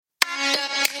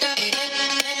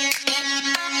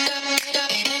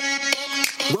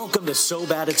Welcome to So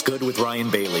Bad It's Good with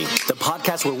Ryan Bailey, the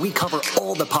podcast where we cover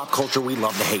all the pop culture we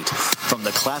love to hate, from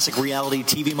the classic reality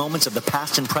TV moments of the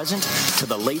past and present to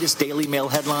the latest Daily Mail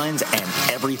headlines and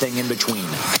everything in between.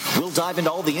 We'll dive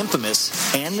into all the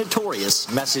infamous and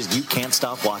notorious messes you can't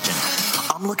stop watching.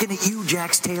 I'm looking at you,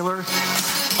 Jax Taylor.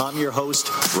 I'm your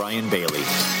host, Ryan Bailey.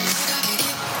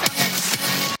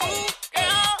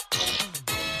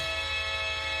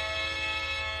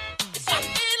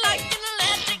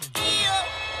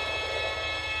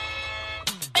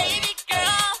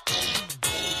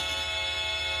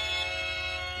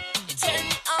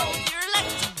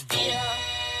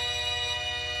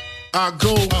 I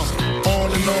go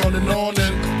on and don't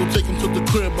take them to the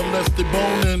crib unless they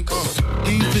boning.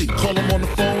 Easy, call them on the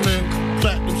phone and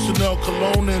platinum Chanel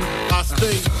cologne and I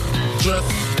stay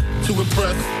dressed to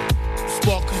impress,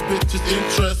 spark these bitches'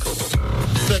 interest.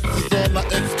 Sex is all I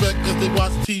expect as they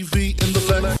watch TV in the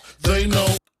Lex.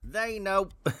 They know.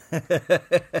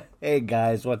 Hey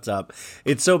guys, what's up?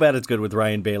 It's So Bad It's Good with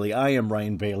Ryan Bailey. I am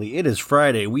Ryan Bailey. It is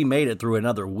Friday. We made it through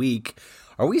another week.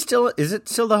 Is it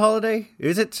still the holiday?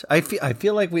 Is it? I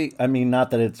feel like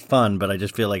not that it's fun, but I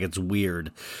just feel like it's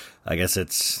weird. I guess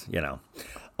it's,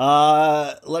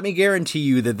 let me guarantee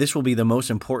you that this will be the most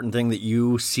important thing that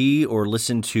you see or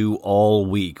listen to all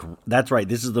week. That's right.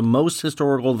 This is the most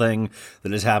historical thing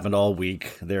that has happened all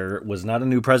week. There was not a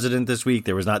new president this week.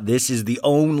 This is the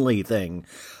only thing.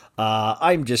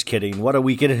 I'm just kidding. What a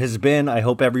week it has been. I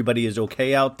hope everybody is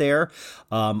okay out there.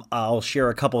 I'll share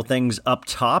a couple things up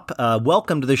top.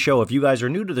 Welcome to the show. If you guys are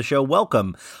new to the show,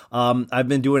 welcome. I've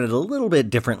been doing it a little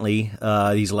bit differently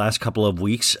these last couple of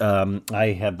weeks.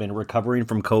 I have been recovering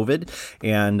from COVID,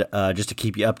 and just to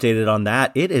keep you updated on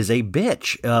that, it is a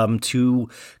bitch to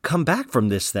come back from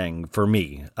this thing for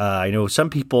me. I know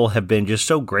some people have been just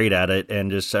so great at it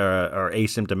and just are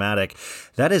asymptomatic.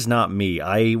 That is not me.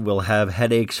 I will have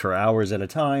headaches for hours at a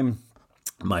time.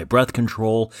 My breath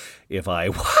control. If I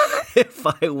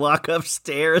walk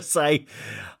upstairs, I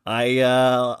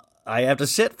have to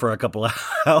sit for a couple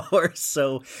of hours.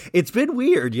 So it's been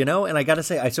weird, and I got to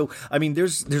say,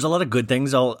 there's a lot of good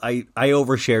things. I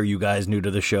overshare, you guys new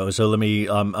to the show. So let me,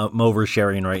 I'm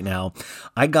oversharing right now.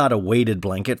 I got a weighted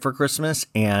blanket for Christmas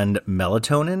and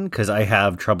melatonin because I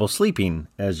have trouble sleeping,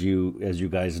 as you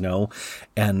guys know.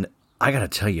 And I got to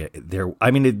tell you, the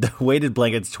weighted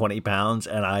blanket's 20 pounds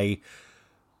and I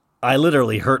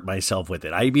literally hurt myself with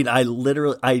it. I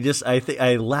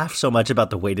laugh so much about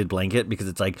the weighted blanket because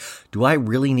it's like, do I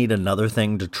really need another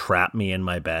thing to trap me in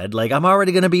my bed? Like, I'm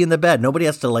already going to be in the bed. Nobody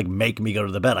has to make me go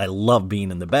to the bed. I love being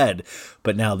in the bed.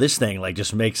 But now this thing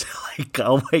just makes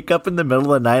I'll wake up in the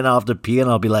middle of the night and I'll have to pee and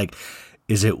I'll be like,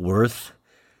 is it worth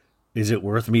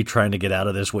me trying to get out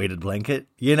of this weighted blanket?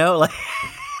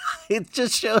 It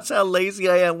just shows how lazy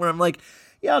I am where I'm like,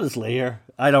 yeah, I'll just lay here.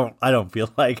 I don't feel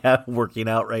like I'm working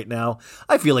out right now.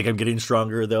 I feel like I'm getting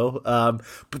stronger though.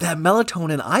 But that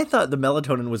melatonin, I thought the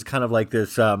melatonin was kind of like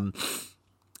this,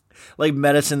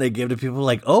 medicine they give to people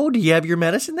like, oh, do you have your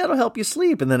medicine? That'll help you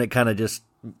sleep. And then it kind of just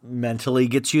mentally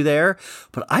gets you there.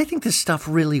 But I think this stuff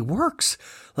really works.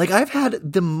 I've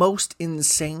had the most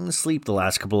insane sleep the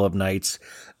last couple of nights.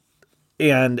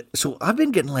 And so I've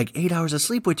been getting 8 hours of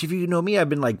sleep, which if you know me, I've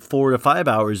been 4 to 5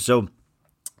 hours. So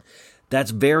that's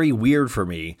very weird for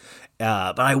me.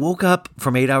 But I woke up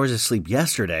from 8 hours of sleep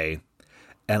yesterday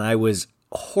and I was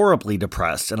horribly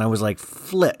depressed. And I was like,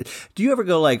 flip. Do you ever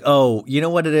go oh, you know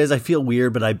what it is? I feel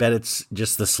weird, but I bet it's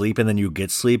just the sleep. And then you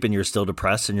get sleep and you're still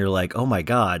depressed and you're like, oh my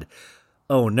God.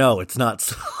 Oh no, it's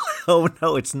not. Oh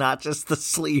no, it's not just the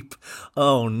sleep.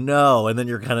 Oh no. And then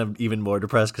you're kind of even more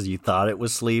depressed because you thought it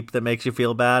was sleep that makes you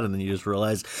feel bad. And then you just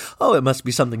realize, oh, it must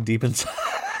be something deep inside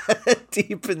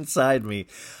me.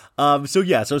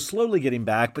 So slowly getting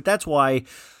back, but that's why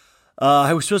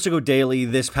I was supposed to go daily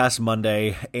this past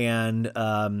Monday, and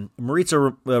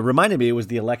Maritza reminded me it was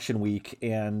the election week,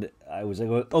 and I was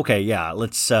like, okay, yeah,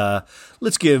 let's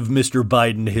give Mr.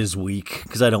 Biden his week,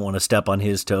 because I don't want to step on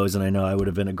his toes, and I know I would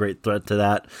have been a great threat to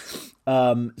that.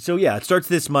 It starts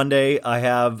this Monday. I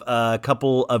have a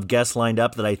couple of guests lined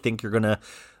up that I think you're going to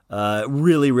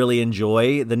really, really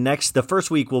enjoy. The first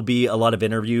week will be a lot of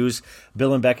interviews.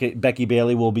 Bill and Becky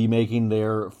Bailey will be making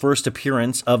their first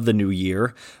appearance of the new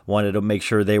year. Wanted to make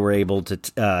sure they were able to,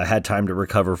 had time to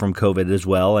recover from COVID as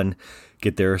well and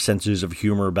get their senses of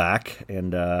humor back.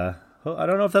 And, I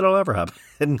don't know if that'll ever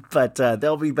happen, but,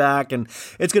 they'll be back and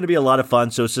it's going to be a lot of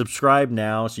fun. So subscribe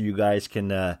now so you guys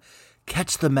can,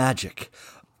 catch the magic.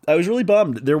 I was really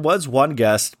bummed. There was one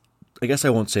guest, I guess I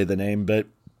won't say the name, but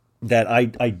that I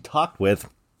talked with.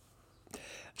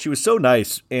 She was so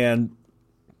nice and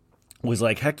was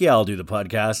like, heck yeah, I'll do the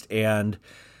podcast. And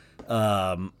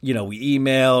We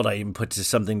emailed. I even put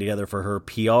something together for her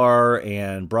PR,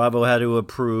 and Bravo had to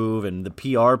approve, and the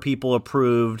PR people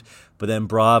approved. But then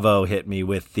Bravo hit me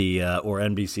with or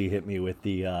NBC hit me with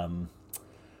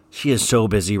she is so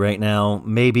busy right now.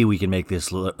 Maybe we can make this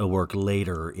work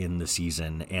later in the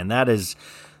season. And that is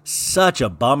such a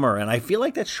bummer. And I feel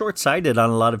like that's short-sighted on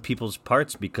a lot of people's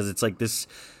parts, because it's like this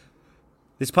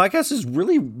podcast is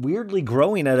really weirdly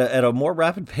growing at a more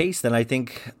rapid pace than I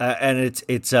think. And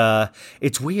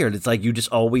it's weird. It's like you just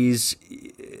always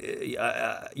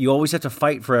have to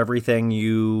fight for everything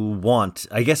you want,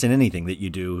 I guess, in anything that you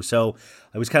do. So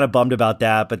I was kind of bummed about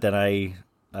that, but then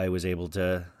I was able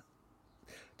to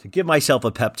give myself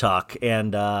a pep talk,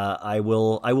 and I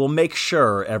will make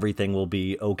sure everything will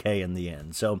be okay in the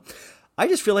end. So I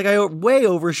just feel like I way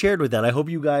overshared with that. I hope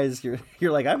you guys,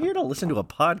 you're like, I'm here to listen to a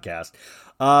podcast.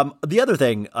 The other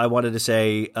thing I wanted to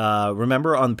say,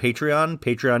 remember on Patreon,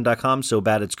 patreon.com, so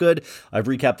bad it's good. I've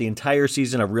recapped the entire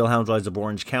season of Real Housewives of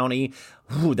Orange County.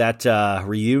 Ooh, that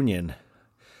reunion.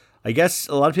 I guess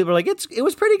a lot of people are like, it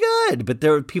was pretty good, but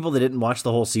there were people that didn't watch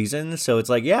the whole season. So it's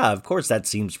like, yeah, of course that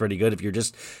seems pretty good if you're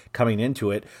just coming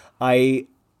into it.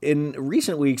 In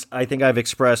recent weeks, I think I've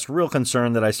expressed real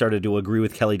concern that I started to agree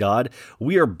with Kelly Dodd.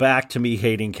 We are back to me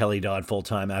hating Kelly Dodd full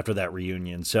time after that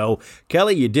reunion. So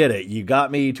Kelly, you did it. You got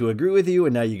me to agree with you,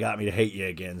 and now you got me to hate you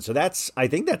again. So I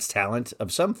think that's talent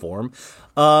of some form.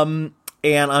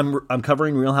 And I'm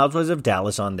covering Real Housewives of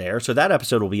Dallas on there. So that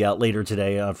episode will be out later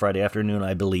today on Friday afternoon,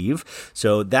 I believe.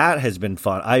 So that has been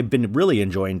fun. I've been really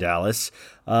enjoying Dallas.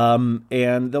 And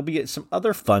there'll be some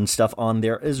other fun stuff on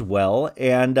there as well.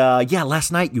 And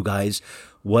last night, you guys,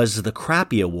 was the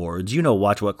Crappy Awards.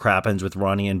 Watch What Crappens with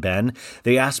Ronnie and Ben.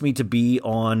 They asked me to be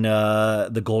on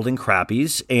the Golden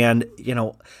Crappies. And,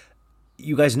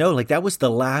 you guys know, like, that was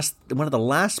one of the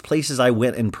last places I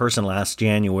went in person last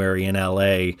January in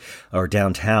LA or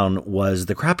downtown was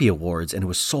the Crappy Awards, and it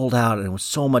was sold out, and it was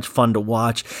so much fun to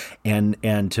watch, and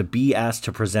to be asked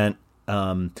to present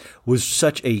was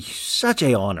such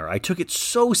a honor. I took it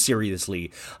so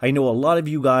seriously. I know a lot of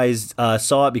you guys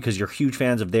saw it because you're huge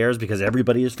fans of theirs, because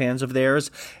everybody is fans of theirs,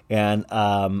 and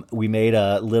we made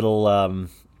a little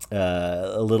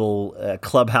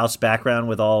clubhouse background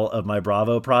with all of my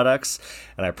Bravo products,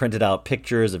 and I printed out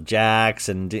pictures of Jax,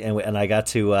 and I got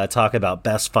to talk about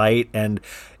Best Fight, and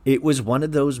it was one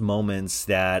of those moments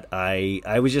that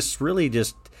I was just really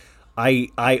just you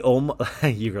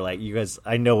were like, you guys,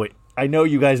 I know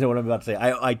you guys know what I'm about to say.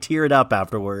 I teared up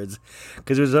afterwards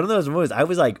because it was one of those moments I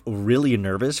was like really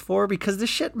nervous for, because this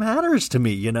shit matters to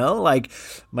me, Like,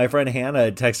 my friend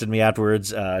Hannah texted me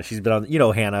afterwards. She's been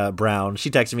on, Hannah Brown. She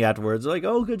texted me afterwards like,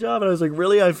 "Oh, good job." And I was like,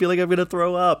 "Really? I feel like I'm going to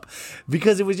throw up,"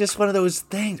 because it was just one of those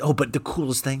things. Oh, but the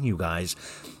coolest thing, you guys.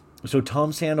 So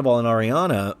Tom Sandoval and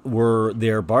Ariana were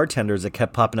their bartenders that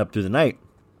kept popping up through the night.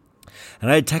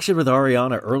 And I had texted with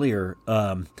Ariana earlier,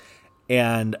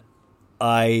 and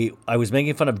I was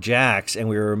making fun of Jax, and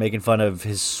we were making fun of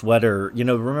his sweater.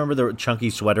 Remember the chunky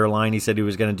sweater line he said he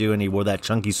was going to do, and he wore that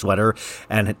chunky sweater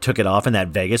and took it off in that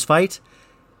Vegas fight?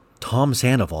 Tom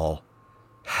Sandoval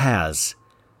has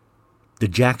the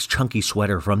Jax chunky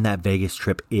sweater from that Vegas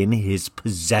trip in his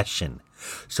possession.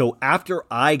 So after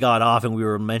I got off and we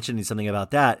were mentioning something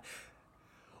about that,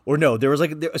 or no, there was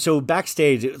so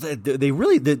backstage,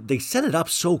 they set it up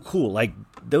so cool. Like,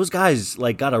 those guys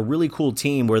got a really cool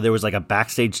team where there was a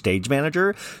backstage stage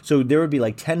manager. So there would be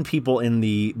 10 people in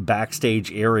the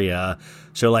backstage area.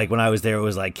 So when I was there, it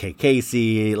was Kay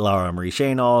Casey, Laura Marie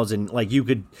Shaynols, and you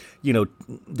could,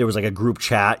 there was a group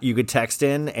chat you could text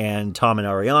in, and Tom and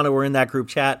Ariana were in that group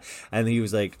chat. And he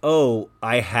was like, "Oh,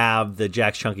 I have the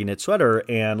Jax Chunky Knit sweater."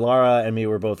 And Laura and me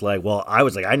were both like, well, I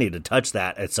was like, I need to touch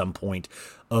that at some point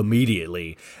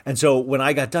immediately. And so when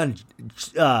I got done,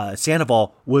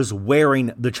 Sandoval was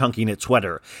wearing the chunky knit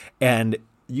sweater. And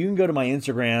you can go to my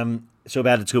Instagram, So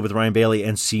Bad It's Good with Ryan Bailey,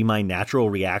 and see my natural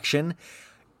reaction.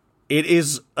 It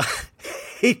is,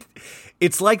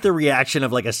 it's like the reaction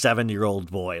of a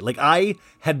 7-year-old boy. I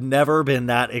had never been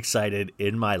that excited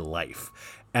in my life.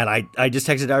 And I just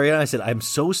texted Ariana. I said, "I'm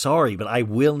so sorry, but I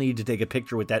will need to take a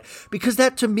picture with that," because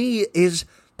that to me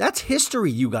that's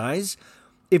history, you guys.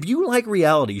 If you like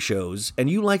reality shows and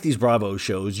you like these Bravo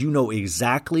shows, you know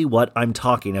exactly what I'm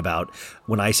talking about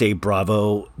when I say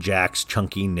Bravo Jax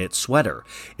chunky knit sweater.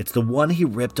 It's the one he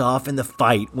ripped off in the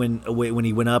fight when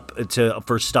he went up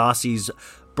for Stassi's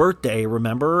birthday,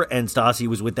 remember? And Stassi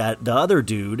was with the other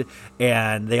dude,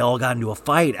 and they all got into a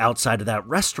fight outside of that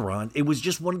restaurant. It was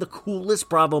just one of the coolest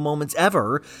Bravo moments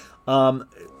ever.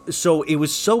 So it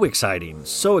was so exciting.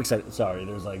 Sorry,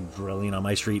 there's drilling on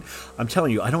my street. I'm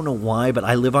telling you, I don't know why, but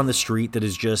I live on the street that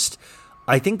is just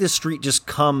I think this street just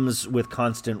comes with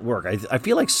constant work. I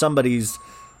feel like somebody's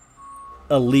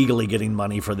illegally getting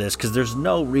money for this, because there's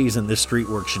no reason this street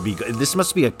work should be good. This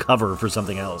must be a cover for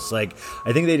something else. Like,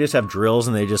 I think they just have drills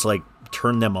and they just like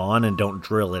turn them on and don't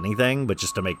drill anything but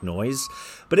just to make noise.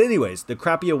 But anyways, the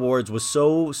Crappy Awards was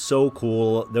so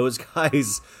cool. Those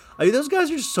guys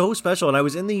are so special. And I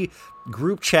was in the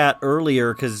group chat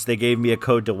earlier because they gave me a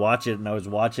code to watch it, and I was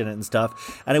watching it and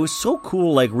stuff. And it was so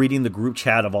cool, like reading the group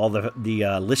chat of all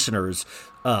the listeners,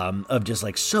 of just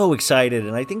like so excited.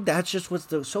 And I think that's just what's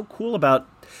so cool about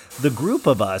the group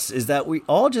of us, is that we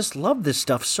all just love this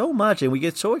stuff so much, and we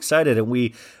get so excited, and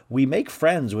we make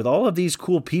friends with all of these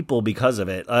cool people because of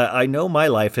it. I know my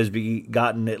life has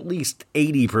gotten at least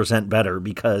 80% better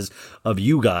because of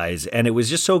you guys, and it was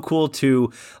just so cool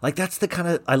to, like, that's the kind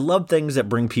of, I love things that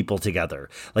bring people together.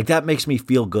 Like, that makes me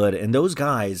feel good, and those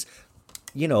guys,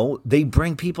 you know, they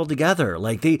bring people together.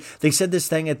 Like they said this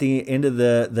thing at the end of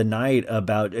the night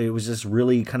about, it was just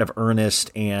really kind of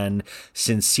earnest and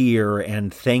sincere,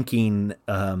 and thanking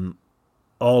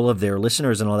all of their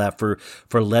listeners and all that for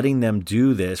letting them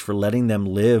do this, for letting them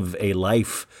live a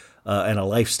life and a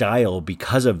lifestyle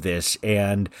because of this.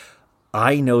 And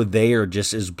I know they are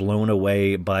just as blown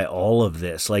away by all of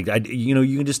this. Like, you know,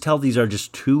 you can just tell these are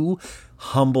just two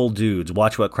humble dudes.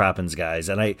 Watch What Crappens, guys.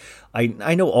 And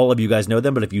I know all of you guys know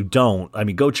them, but if you don't, I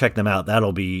mean, go check them out.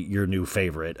 That'll be your new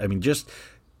favorite. I mean, just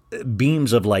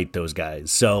beams of light, those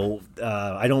guys. So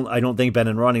I don't think Ben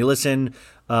and Ronnie listen,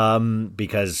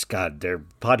 because God, they're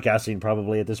podcasting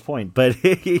probably at this point. But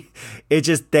it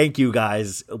just, thank you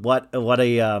guys. What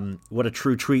a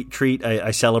true treat. I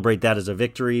celebrate that as a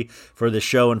victory for the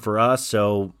show and for us.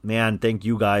 So man, thank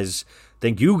you guys,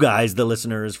 the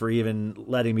listeners, for even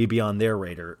letting me be on their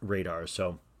radar.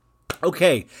 So,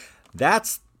 okay,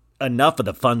 that's enough of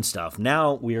the fun stuff.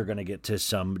 Now we are going to get to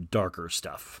some darker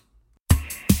stuff.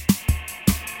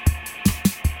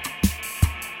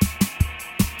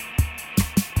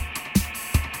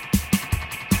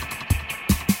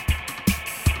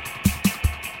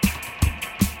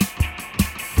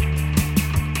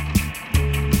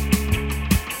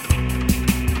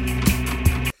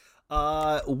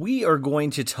 We are going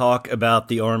to talk about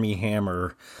the Armie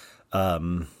Hammer. How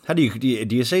do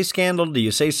you say scandal? Do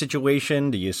you say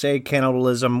situation? Do you say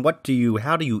cannibalism?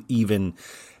 How do you even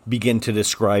begin to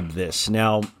describe this?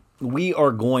 Now, we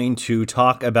are going to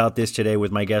talk about this today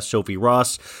with my guest, Sophie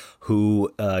Ross,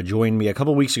 who joined me a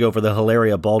couple weeks ago for the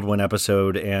Hilaria Baldwin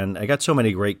episode, and I got so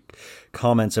many great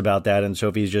comments about that. And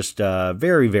Sophie's just a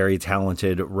very, very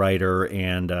talented writer,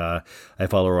 and I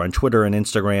follow her on Twitter and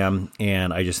Instagram,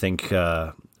 and I just think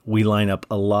we line up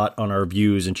a lot on our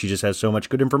views, and she just has so much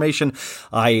good information.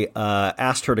 I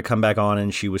asked her to come back on,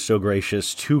 and she was so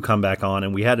gracious to come back on,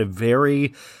 and we had a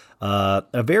very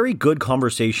good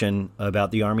conversation about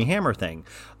the Armie Hammer thing.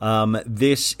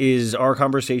 This is, our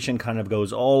conversation kind of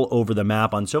goes all over the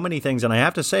map on so many things, and I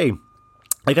have to say,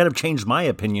 I kind of changed my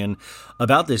opinion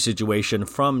about this situation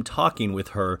from talking with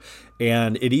her,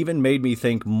 and it even made me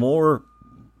think more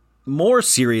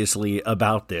seriously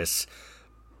about this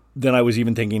than I was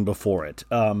even thinking before it.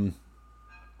 I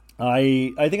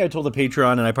think I told the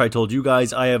Patreon, and I probably told you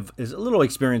guys, I have a little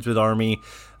experience with Armie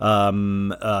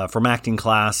from acting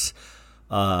class,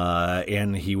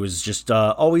 and he was just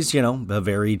always, you know, a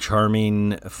very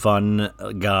charming, fun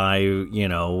guy, you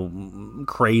know,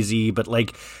 crazy, but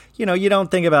like, you know, you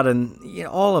don't think about it. You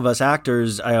know, all of us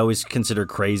actors, I always consider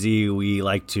crazy. We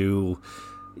like to,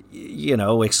 you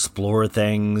know, explore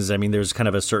things. I mean, there's kind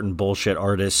of a certain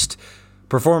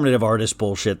performative artist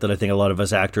bullshit that I think a lot of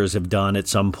us actors have done at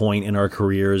some point in our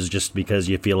careers, just because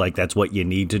you feel like that's what you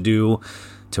need to do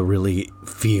to really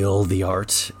feel the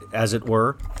art, as it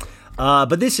were.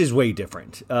 But this is way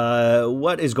different.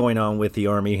 What is going on with the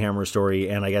Armie Hammer story,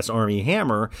 and I guess Armie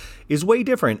Hammer, is way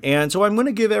different. And so I'm going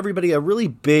to give everybody a really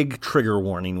big trigger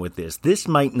warning with this. This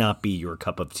might not be your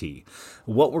cup of tea.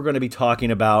 What we're going to be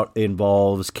talking about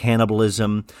involves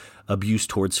cannibalism, abuse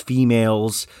towards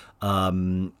females,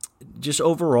 just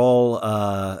overall,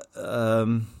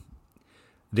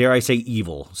 dare I say,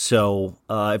 evil. So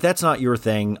if that's not your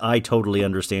thing, I totally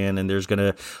understand.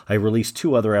 And I released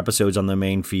 2 other episodes on the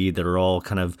main feed that are all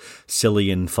kind of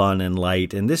silly and fun and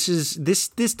light. And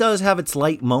this does have its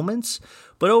light moments,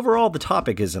 but overall the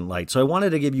topic isn't light. So I wanted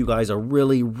to give you guys a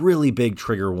really, really big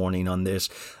trigger warning on this.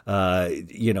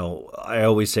 You know, I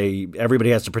always say everybody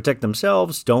has to protect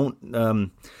themselves.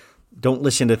 Don't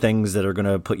listen to things that are going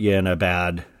to put you in a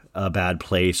bad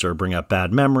place or bring up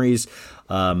bad memories.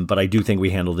 But I do think we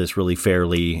handle this really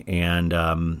fairly,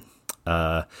 and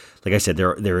Like I said,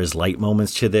 there is light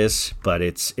moments to this, but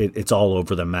it's all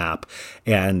over the map.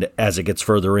 And as it gets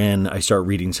further in, I start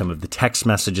reading some of the text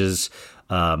messages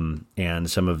and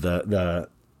some of the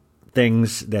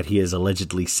things that he has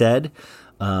allegedly said.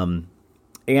 And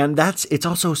it's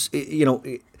also,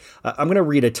 I'm going to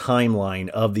read a timeline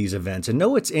of these events. And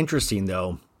what's interesting,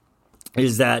 though,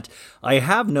 is that I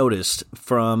have noticed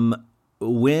from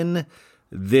when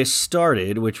this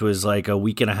started, which was like a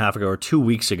week and a half ago or 2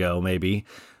 weeks ago, maybe,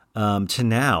 to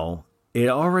now, it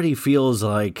already feels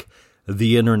like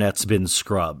the internet's been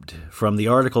scrubbed. From the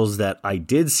articles that I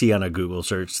did see on a Google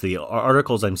search, the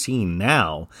articles I'm seeing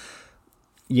now,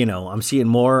 I'm seeing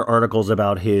more articles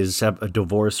about his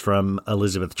divorce from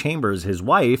Elizabeth Chambers, his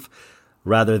wife,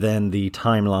 rather than the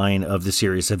timeline of the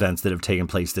serious events that have taken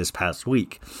place this past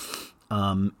week.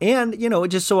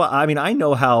 Just so, I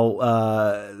know how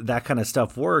that kind of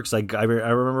stuff works. Like, I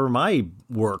remember my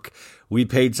work, we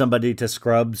paid somebody to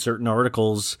scrub certain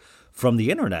articles from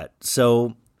the internet.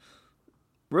 So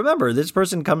remember, this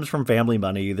person comes from family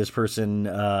money. This person,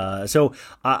 so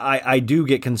I do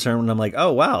get concerned when I'm like,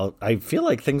 oh, wow, I feel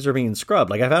like things are being scrubbed.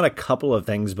 Like, I've had a couple of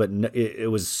things, but it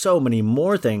was so many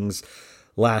more things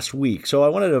last week. So I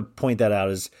wanted to point that out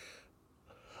as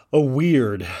a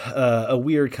weird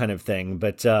kind of thing.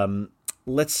 But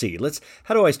let's see.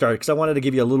 How do I start? Because I wanted to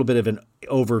give you a little bit of an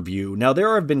overview. Now,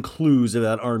 there have been clues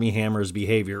about Armie Hammer's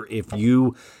behavior.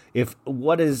 If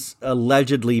what is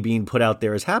allegedly being put out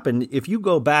there has happened, if you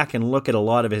go back and look at a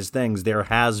lot of his things, there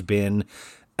has been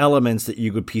elements that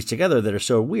you could piece together that are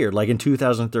so weird. Like in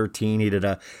 2013, he did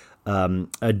a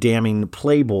damning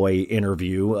Playboy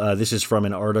interview. This is from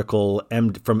an article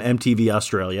from MTV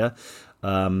Australia.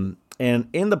 And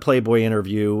in the Playboy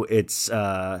interview,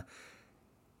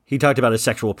 he talked about his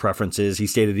sexual preferences. He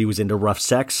stated he was into rough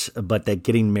sex, but that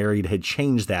getting married had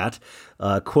changed that.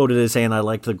 Quoted as saying, "I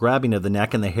liked the grabbing of the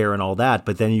neck and the hair and all that,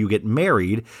 but then you get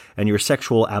married and your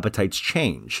sexual appetites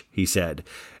change," he said.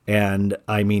 And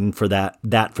I mean, for that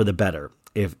for the better.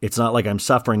 If it's not like I'm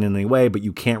suffering in any way, but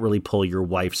you can't really pull your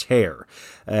wife's hair.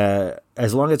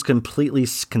 As long as it's completely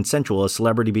consensual, a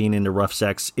celebrity being into rough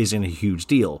sex isn't a huge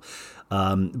deal.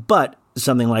 But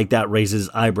something like that raises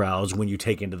eyebrows when you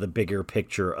take into the bigger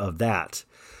picture of that.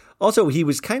 Also, he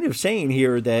was kind of saying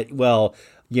here that, well,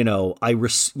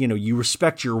 you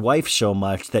respect your wife so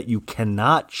much that you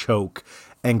cannot choke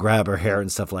and grab her hair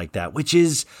and stuff like that, which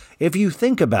is, if you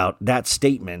think about that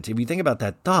statement, if you think about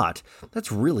that thought,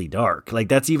 that's really dark. Like,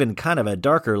 that's even kind of a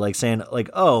darker, like saying, like,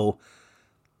 oh,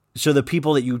 so the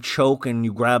people that you choke and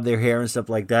you grab their hair and stuff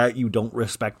like that, you don't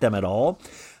respect them at all.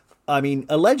 I mean,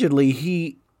 allegedly,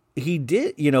 he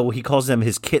did, he calls them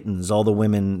his kittens, all the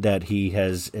women that he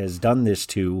has done this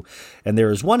to. And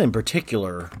there is one in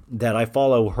particular that I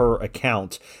follow her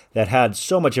account that had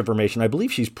so much information. I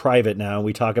believe she's private now.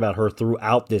 We talk about her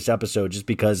throughout this episode just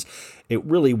because it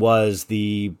really was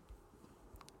she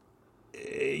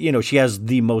has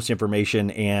the most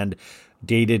information and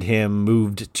dated him,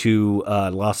 moved to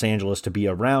Los Angeles to be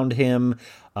around him.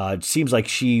 It seems like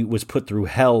she was put through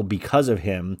hell because of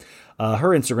him. Her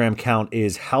Instagram account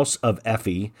is House of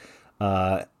Effie,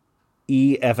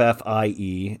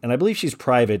 EFFIE, and I believe she's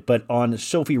private, but on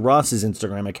Sophie Ross's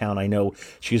Instagram account, I know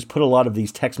she's put a lot of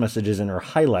these text messages in her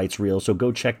highlights reel, so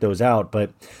go check those out.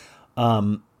 But,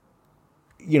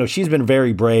 she's been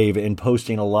very brave in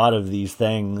posting a lot of these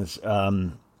things,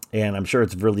 and I'm sure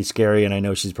it's really scary, and I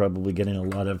know she's probably getting a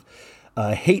lot of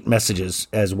hate messages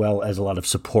as well as a lot of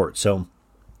support. So,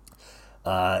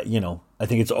 I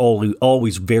think it's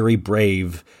always very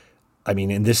brave. I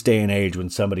mean, in this day and age, when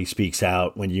somebody speaks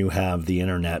out, when you have the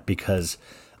internet, because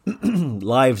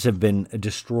lives have been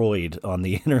destroyed on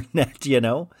the internet,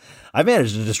 I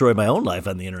managed to destroy my own life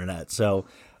on the internet. So,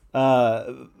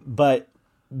 but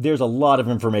there's a lot of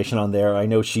information on there. I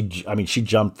know she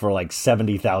jumped for like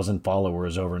 70,000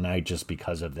 followers overnight just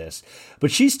because of this,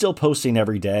 but she's still posting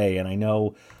every day. And I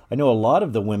know a lot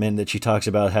of the women that she talks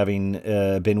about having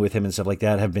been with him and stuff like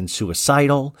that have been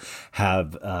suicidal,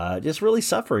 have just really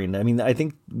suffering. I mean, I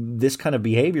think this kind of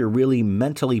behavior really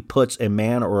mentally puts a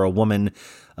man or a woman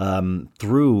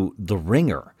through the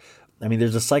ringer. I mean,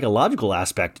 there's a psychological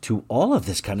aspect to all of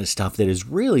this kind of stuff that is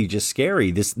really just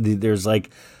scary. There's like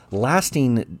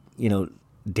lasting,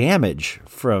 damage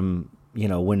from,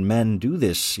 when men do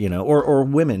this, or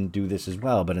women do this as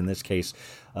well. But in this case,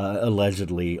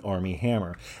 allegedly Armie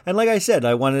Hammer. And like I said,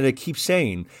 I wanted to keep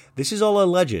saying this is all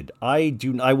alleged. I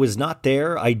was not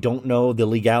there. I don't know the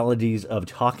legalities of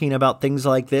talking about things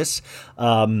like this.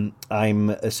 So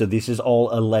this is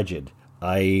all alleged.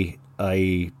 I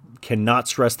cannot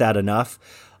stress that enough.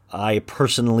 I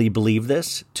personally believe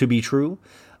this to be true.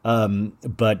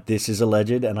 But this is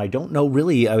alleged, and I don't know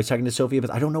really. I was talking to Sophie, but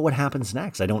I don't know what happens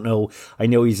next. I don't know. I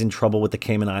know he's in trouble with the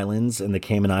Cayman Islands, and the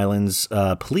Cayman Islands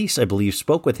police, I believe,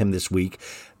 spoke with him this week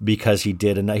because he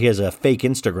has a fake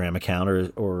Instagram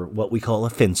account, or what we call a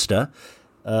Finsta,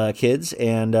 kids,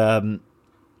 and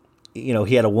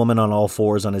he had a woman on all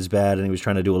fours on his bed, and he was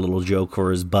trying to do a little joke for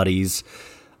his buddies.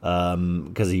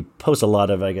 Because he posts a lot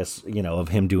of, I guess, of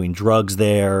him doing drugs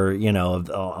there,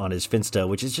 on his Finsta,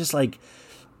 which is just like,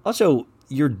 also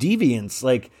your deviance,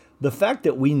 like the fact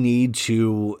that we need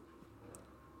to,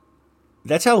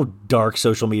 that's how dark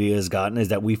social media has gotten, is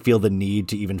that we feel the need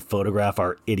to even photograph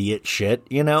our idiot shit,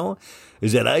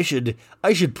 is that I should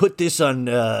put this on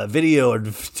video,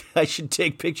 and I should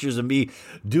take pictures of me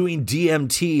doing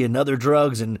DMT and other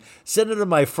drugs and send it to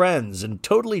my friends and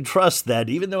totally trust that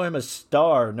even though I'm a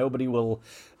star, nobody will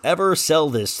ever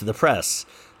sell this to the press.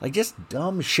 Like, just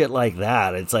dumb shit like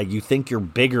that. It's like you think you're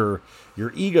bigger.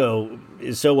 Your ego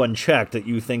is so unchecked that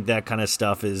you think that kind of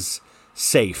stuff is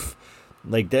safe.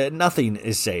 Like, that nothing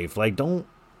is safe. Like, don't,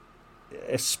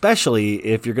 especially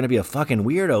if you're going to be a fucking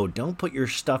weirdo, don't put your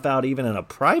stuff out even in a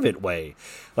private way.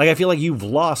 Like, I feel like you've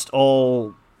lost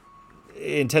all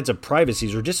intents of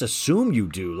privacies, or just assume you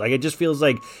do. Like, it just feels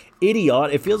like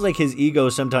idiot. It feels like his ego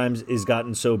sometimes has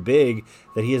gotten so big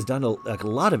that he has done a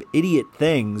lot of idiot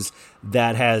things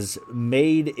that has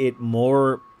made it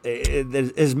more,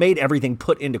 it has made everything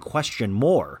put into question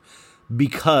more,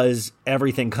 because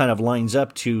everything kind of lines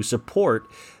up to support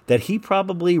that he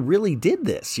probably really did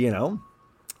this, On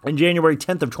January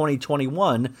 10th of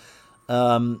 2021,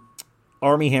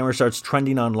 Armie Hammer starts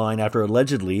trending online after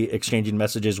allegedly exchanging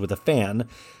messages with a fan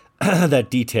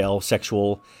that detail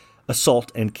sexual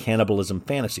assault and cannibalism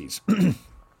fantasies. An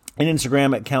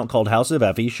Instagram account called House of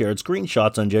Effie shared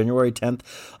screenshots on January 10th,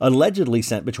 allegedly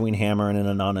sent between Hammer and an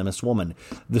anonymous woman.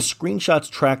 The screenshots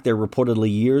track their reportedly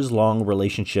years-long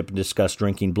relationship and discuss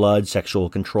drinking blood, sexual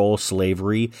control,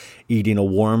 slavery, eating a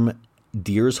warm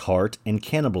deer's heart, and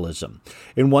cannibalism.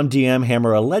 In one DM,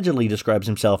 Hammer allegedly describes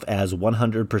himself as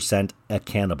 100% a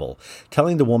cannibal,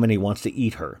 telling the woman he wants to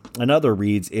eat her. Another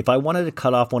reads, "If I wanted to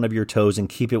cut off one of your toes and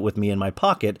keep it with me in my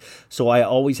pocket, so I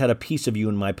always had a piece of you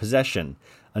in my possession."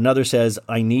 Another says,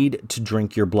 "I need to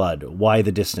drink your blood. Why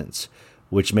the distance?"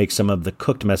 Which makes some of the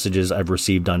cooked messages I've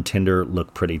received on Tinder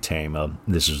look pretty tame.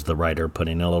 This is the writer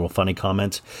putting in a little funny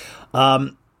comment.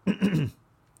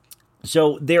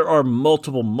 So there are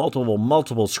multiple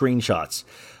screenshots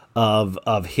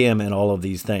of him and all of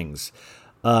these things.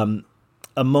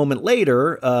 A moment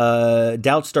later,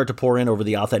 doubts start to pour in over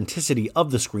the authenticity of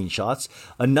the screenshots.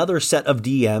 Another set of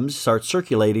DMs start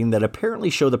circulating that apparently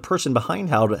show the person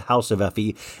behind House of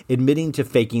Effie admitting to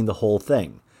faking the whole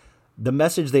thing. The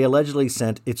message they allegedly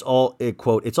sent,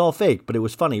 quote, "It's all fake, but it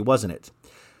was funny, wasn't it?"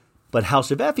 But House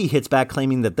of Effie hits back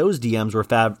claiming that those DMs were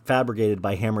fabricated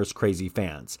by Hammer's crazy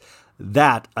fans.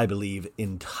 That, I believe,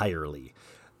 entirely.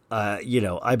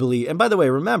 I believe, and by the way,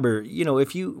 remember,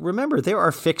 if you remember, there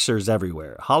are fixers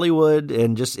everywhere. Hollywood,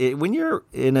 and when you're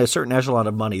in a certain echelon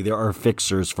of money, there are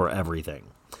fixers for everything.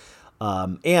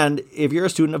 And if you're a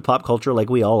student of pop culture like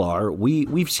we all are,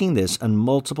 we've seen this on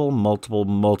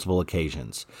multiple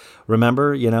occasions.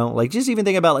 Remember, just even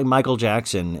think about like Michael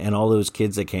Jackson and all those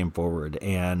kids that came forward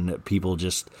and people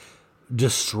just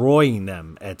destroying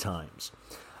them at times.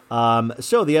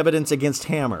 So the evidence against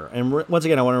Hammer, and once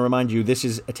again, I want to remind you, this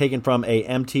is taken from an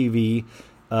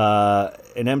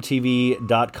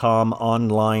MTV.com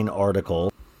online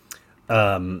article.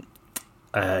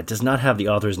 It does not have the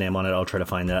author's name on it. I'll try to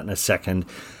find that in a second.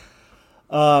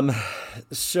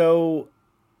 So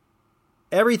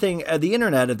everything, the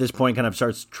internet at this point kind of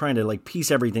starts trying to like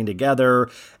piece everything together.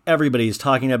 Everybody's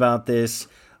talking about this.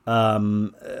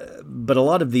 But a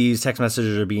lot of these text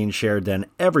messages are being shared then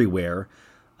everywhere.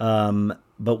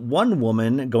 But one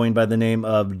woman going by the name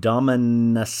of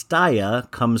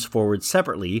Dominastaya comes forward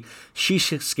separately. She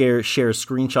shares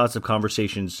screenshots of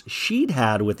conversations she'd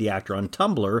had with the actor on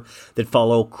Tumblr that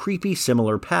follow creepy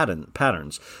similar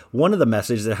patterns. One of the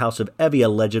messages that House of Effie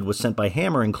alleged was sent by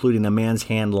Hammer, including a man's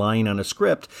hand lying on a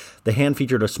script. The hand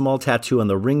featured a small tattoo on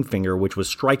the ring finger, which was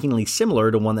strikingly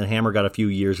similar to one that Hammer got a few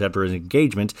years after his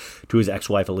engagement to his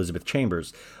ex-wife Elizabeth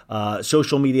Chambers.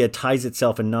 Social media ties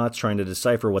itself in knots trying to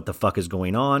decipher what the fuck is going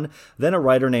going on. Then a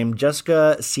writer named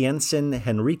Jessica Ciensen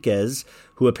Henriquez,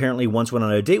 who apparently once went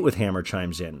on a date with Hammer,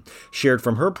 chimes in. Shared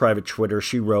from her private Twitter,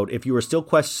 she wrote, "If you are still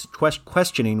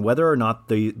questioning whether or not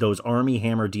those Armie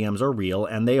Hammer DMs are real,"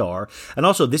 and they are, and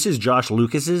also this is Josh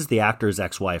Lucas's, the actor's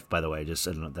ex-wife, by the way, just,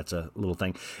 I don't know, that's a little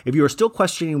thing. "If you are still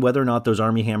questioning whether or not those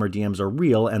Armie Hammer DMs are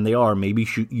real, and they are, maybe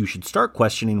you should start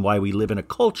questioning why we live in a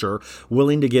culture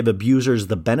willing to give abusers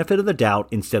the benefit of the doubt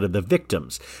instead of the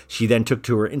victims." She then took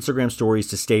to her Instagram stories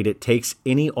to state it takes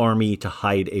any army to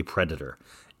hide a predator.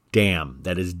 Damn,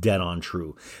 that is dead on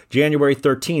true. January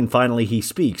 13, finally he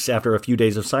speaks. After a few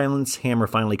days of silence, Hammer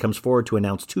finally comes forward to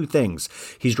announce two things.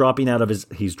 He's dropping out of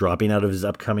his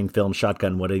upcoming film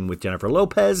Shotgun Wedding with Jennifer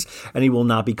Lopez, and he will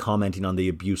not be commenting on the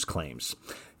abuse claims.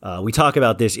 We talk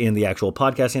about this in the actual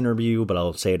podcast interview, but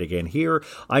I'll say it again here.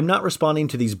 "I'm not responding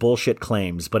to these bullshit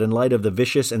claims, but in light of the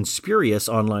vicious and spurious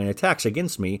online attacks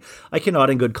against me, I cannot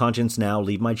in good conscience now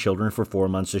leave my children for 4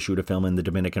 months to shoot a film in the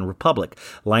Dominican Republic.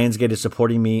 Lionsgate is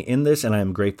supporting me in this, and I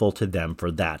am grateful to them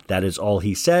for that." That is all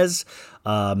he says.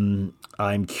 I'm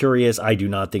curious. I do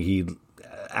not think he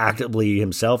actively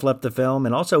himself left the film,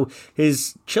 and also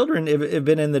his children have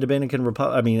been in the Dominican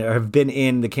Republic. I mean, have been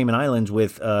in the Cayman Islands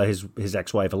with his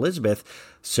ex-wife Elizabeth.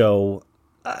 So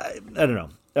I don't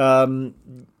know.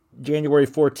 January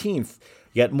 14th,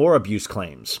 yet more abuse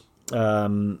claims.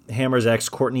 Hammer's ex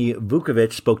Courtney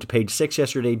Vukovic spoke to Page 6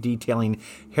 yesterday, detailing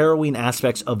harrowing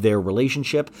aspects of their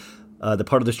relationship. The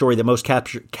part of the story that most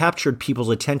captured people's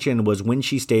attention was when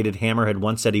she stated Hammer had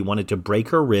once said he wanted to break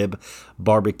her rib,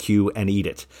 barbecue, and eat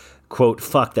it. Quote,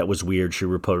 "Fuck, that was weird," she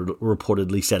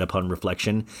reportedly said upon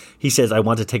reflection. "He says, I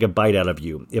want to take a bite out of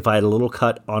you. If I had a little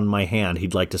cut on my hand,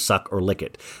 he'd like to suck or lick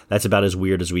it. That's about as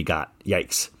weird as we got.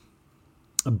 Yikes."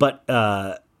 But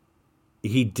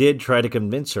he did try to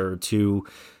convince her to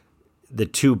the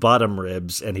two bottom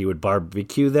ribs, and he would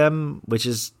barbecue them, which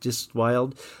is just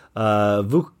wild.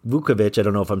 Vukovic, I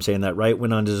don't know if I'm saying that right,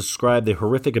 went on to describe the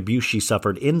horrific abuse she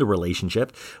suffered in the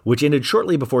relationship, which ended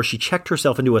shortly before she checked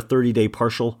herself into a 30-day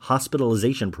partial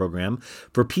hospitalization program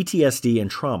for PTSD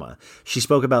and trauma. She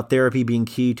spoke about therapy being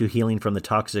key to healing from the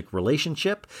toxic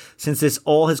relationship. Since this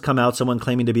all has come out, someone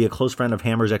claiming to be a close friend of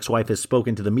Hammer's ex-wife has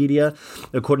spoken to the media.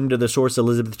 According to the source,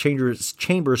 Elizabeth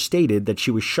Chambers stated that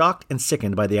she was shocked and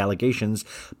sickened by the allegations,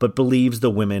 but believes the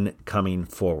women coming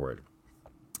forward.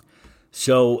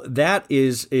 So that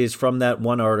is from that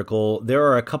one article. There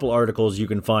are a couple articles you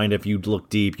can find if you look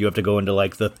deep. You have to go into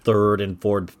like the third and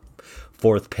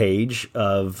fourth page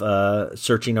of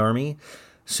Searching Armie.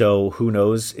 So who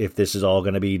knows if this is all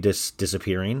going to be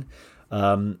disappearing.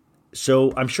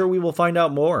 So I'm sure we will find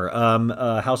out more.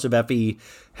 House of Effie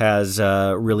has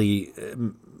really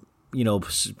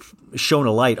shown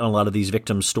a light on a lot of these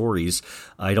victims' stories.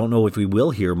 I don't know if we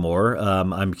will hear more.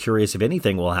 I'm curious if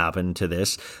anything will happen to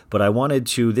this, but I wanted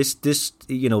to,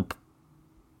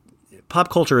 pop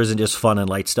culture isn't just fun and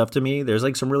light stuff to me. There's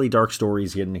like some really dark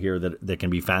stories hidden here that can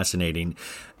be fascinating.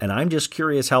 And I'm just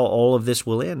curious how all of this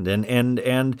will end.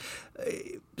 And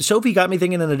Sophie got me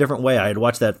thinking in a different way. I had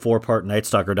watched that 4-part Night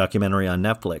Stalker documentary on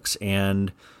Netflix,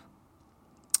 and,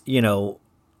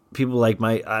 people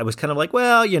I was kind of like,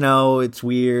 well, it's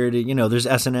weird. There's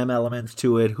S&M elements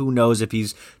to it. Who knows if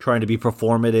he's trying to be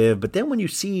performative? But then when you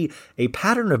see a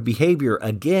pattern of behavior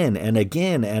again and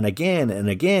again and again and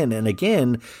again and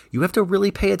again, you have to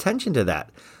really pay attention to that.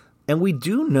 And we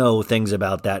do know things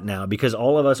about that now because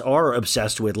all of us are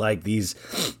obsessed with like these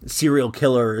serial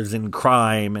killers and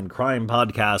crime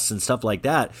podcasts and stuff like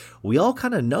that. We all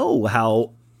kind of know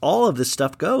how all of this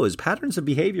stuff goes. Patterns of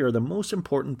behavior are the most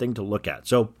important thing to look at.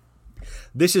 So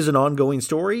this is an ongoing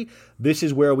story. This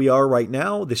is where we are right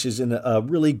now. This is in a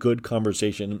really good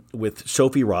conversation with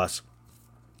Sophie Ross.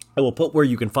 I will put where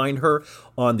you can find her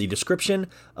on the description.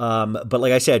 But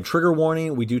like I said, trigger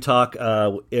warning, we do talk,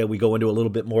 we go into a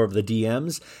little bit more of the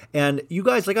DMs. And you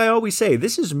guys, like I always say,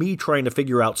 this is me trying to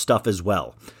figure out stuff as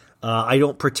well. I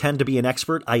don't pretend to be an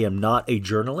expert. I am not a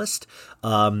journalist.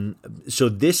 So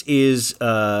this is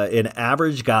an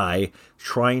average guy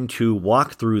trying to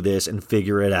walk through this and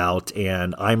figure it out,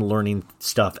 and I'm learning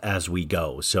stuff as we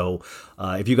go. So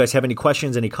if you guys have any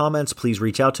questions, any comments, please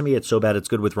reach out to me at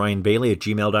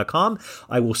sobaditsgoodwithryanbailey@gmail.com.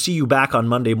 I will see you back on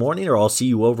Monday morning, or I'll see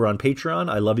you over on Patreon.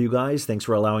 I love you guys. Thanks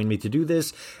for allowing me to do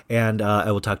this, and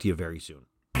I will talk to you very soon.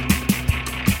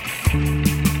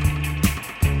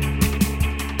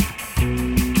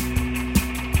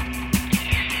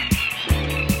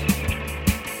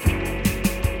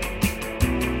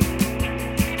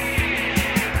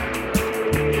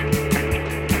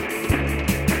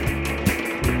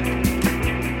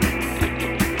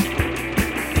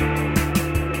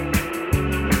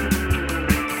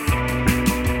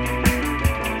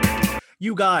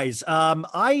 You guys,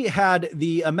 I had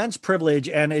the immense privilege,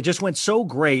 and it just went so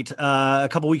great a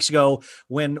couple weeks ago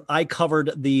when I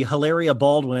covered the Hilaria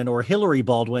Baldwin, or Hillary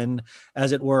Baldwin,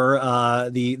 as it were,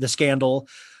 the scandal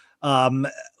um,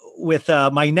 with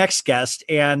my next guest.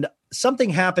 And something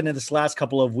happened in this last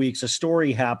couple of weeks. A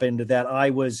story happened that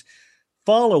I was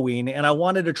following, and I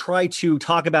wanted to try to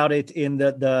talk about it in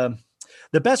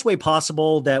the best way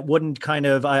possible that wouldn't kind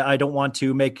of, I don't want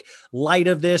to make light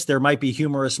of this. There might be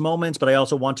humorous moments, but I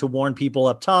also want to warn people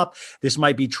up top. This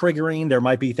might be triggering. There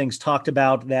might be things talked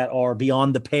about that are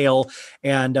beyond the pale.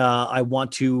 And I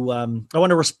want to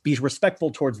be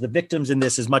respectful towards the victims in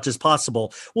this as much as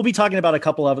possible. We'll be talking about a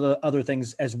couple of other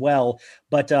things as well.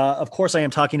 But of course, I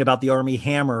am talking about the Armie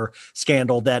Hammer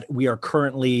scandal that we are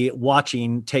currently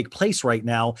watching take place right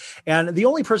now. And the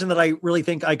only person that I really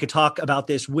think I could talk about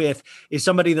this with is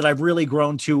somebody that I've really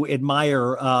grown to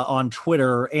admire on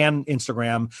Twitter and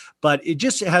Instagram, but it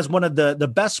just has one of the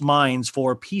best minds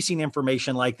for piecing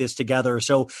information like this together.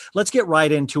 So let's get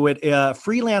right into it.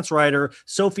 Freelance writer,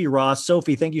 Sophie Ross.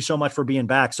 Sophie, thank you so much for being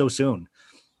back so soon.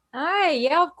 Hi.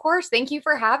 Yeah, of course. Thank you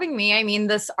for having me. I mean,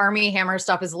 this Armie Hammer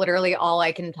stuff is literally all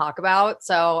I can talk about.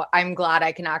 So I'm glad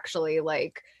I can actually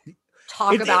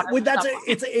talk about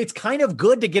it. It's kind of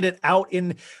good to get it out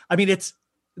in, I mean,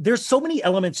 there's so many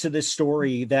elements to this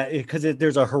story that because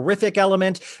there's a horrific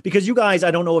element, because you guys,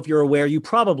 I don't know if you're aware, you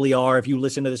probably are if you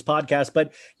listen to this podcast,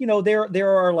 but there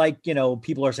are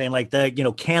people are saying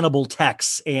cannibal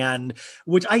texts, and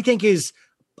which I think is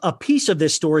a piece of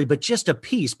this story, but just a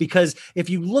piece, because if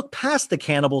you look past the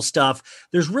cannibal stuff,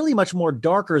 there's really much more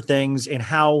darker things in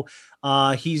how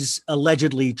he's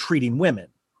allegedly treating women.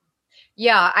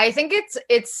 Yeah, I think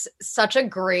it's such a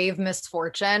grave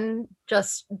misfortune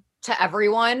just to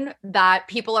everyone that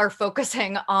people are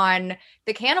focusing on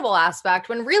the cannibal aspect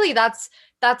when really that's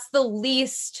the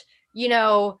least,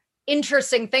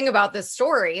 interesting thing about this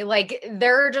story. Like,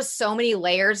 there are just so many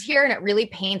layers here, and it really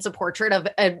paints a portrait of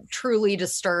a truly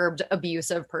disturbed,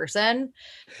 abusive person.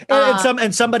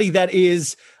 And somebody that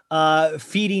is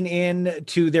feeding in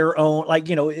to their own,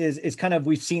 is kind of,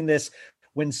 we've seen this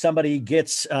when somebody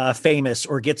gets famous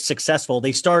or gets successful,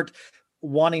 they start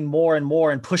wanting more and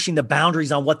more and pushing the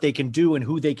boundaries on what they can do and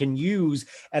who they can use.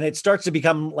 And it starts to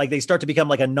become like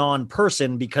a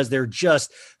non-person because they're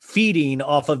just feeding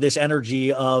off of this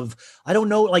energy of, I don't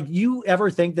know, you ever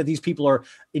think that these people are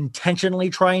intentionally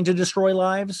trying to destroy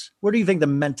lives? Where do you think the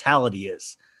mentality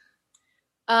is?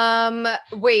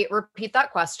 Wait, repeat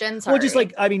that question. Sorry.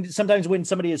 Well, sometimes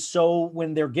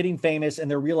when they're getting famous and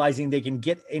they're realizing they can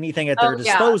get anything at their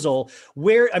disposal,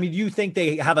 you think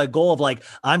they have a goal of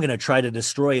I'm going to try to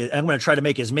destroy it. I'm going to try to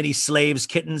make as many slaves,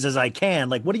 kittens as I can.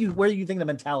 Where do you think the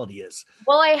mentality is?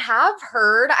 Well,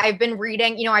 I've been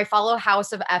reading, I follow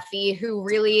House of Effie, who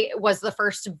really was the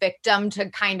first victim to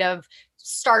kind of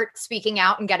start speaking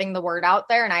out and getting the word out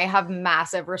there. And I have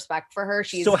massive respect for her.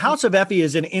 So House of Effie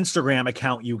is an Instagram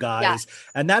account, you guys. Yes.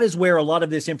 And that is where a lot of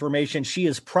this information, she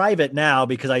is private now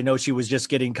because I know she was just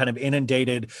getting kind of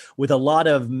inundated with a lot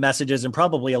of messages and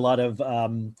probably a lot of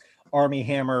Armie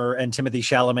Hammer and Timothée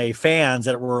Chalamet fans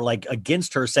that were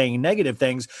against her, saying negative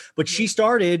things. But she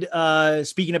started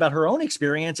speaking about her own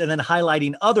experience and then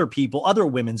highlighting other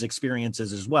women's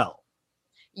experiences as well.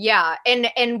 Yeah.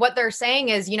 And what they're saying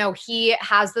is, he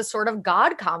has this sort of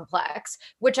God complex,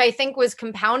 which I think was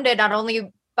compounded not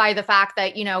only by the fact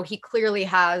that, he clearly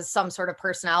has some sort of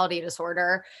personality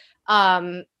disorder.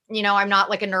 I'm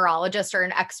not a neurologist or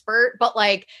an expert, but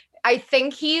I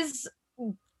think he's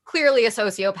clearly a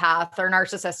sociopath or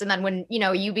narcissist. And then when,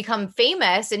 you become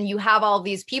famous and you have all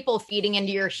these people feeding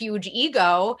into your huge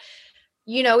ego,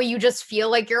 you just feel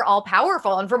like you're all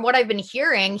powerful. And from what I've been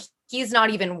hearing, he's not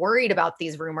even worried about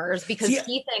these rumors because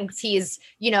he thinks he's,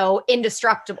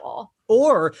 indestructible.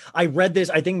 Or I read this,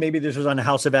 I think maybe this was on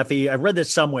House of Effie. I read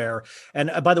this somewhere. And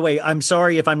by the way, I'm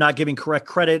sorry if I'm not giving correct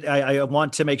credit. I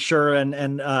want to make sure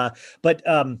but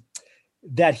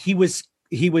that he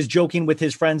was joking with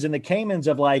his friends in the Caymans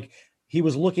of he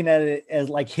was looking at it as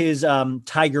his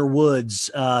Tiger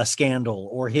Woods scandal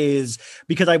or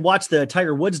because I watched the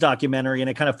Tiger Woods documentary and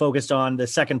it kind of focused on the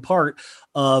second part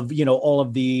of, all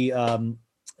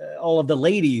of the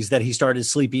ladies that he started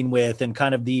sleeping with and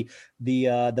kind of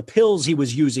the pills he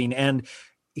was using. And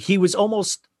he was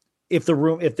almost, if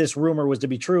this rumor was to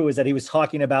be true, is that he was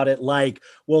talking about it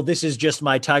well, this is just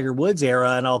my Tiger Woods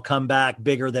era and I'll come back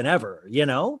bigger than ever,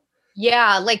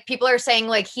 Yeah, people are saying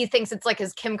he thinks it's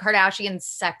his Kim Kardashian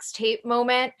sex tape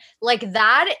moment.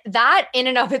 That in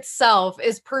and of itself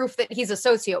is proof that he's a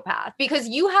sociopath, because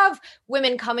you have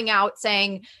women coming out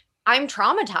saying, I'm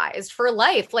traumatized for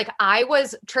life. Like, I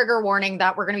was, trigger warning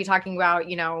that we're going to be talking about,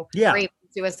 Yeah. rape,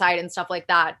 suicide and stuff like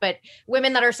that. But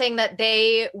women that are saying that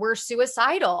they were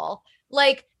suicidal,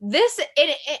 like this,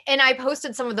 and I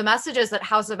posted some of the messages that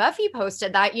House of Effie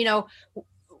posted that,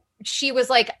 she was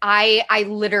like, I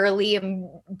literally am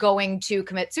going to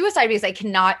commit suicide because I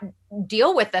cannot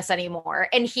deal with this anymore.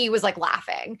 And he was like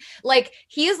laughing. Like,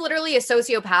 he is literally a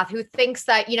sociopath who thinks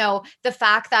that, the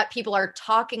fact that people are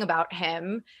talking about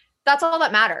him, that's all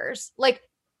that matters. Like,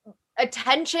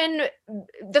 attention,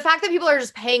 the fact that people are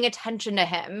just paying attention to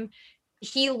him,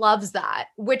 he loves that,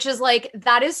 which is like,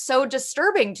 that is so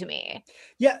disturbing to me.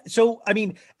 Yeah. So, I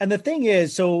mean, and the thing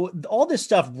is, so all this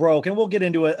stuff broke, and we'll get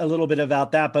into a little bit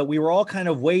about that, but we were all kind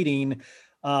of waiting.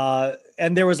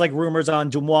 And there was like rumors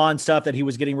on Dumois and stuff that he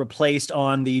was getting replaced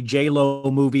on the J-Lo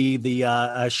movie,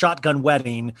 the Shotgun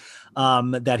Wedding,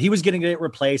 that he was getting it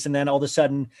replaced. And then all of a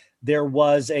sudden there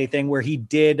was a thing where he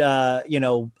did, for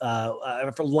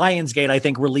Lionsgate, I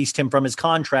think, released him from his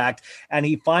contract, and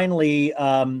he finally,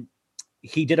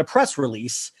 he did a press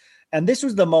release. And this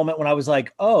was the moment when I was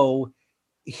like, oh,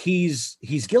 he's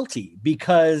guilty,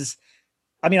 because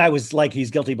I mean, I was like, he's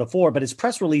guilty before, but his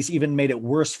press release even made it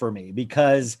worse for me,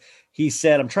 because he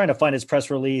said, I'm trying to find his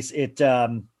press release.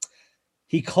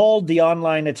 He called the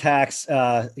online attacks.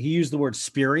 He used the word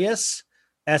spurious,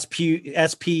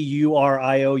 SPURIOUS.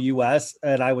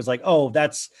 And I was like, oh,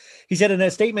 he said in a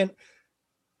statement,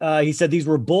 he said, these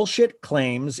were bullshit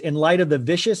claims in light of the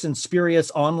vicious and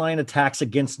spurious online attacks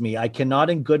against me. I cannot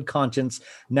in good conscience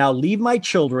now leave my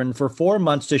children for 4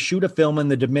 months to shoot a film in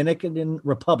the Dominican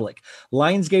Republic.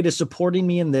 Lionsgate is supporting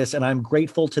me in this, and I'm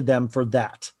grateful to them for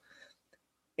that.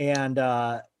 And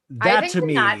that to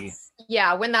me...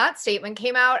 Yeah, when that statement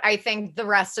came out, I think the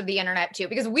rest of the internet too,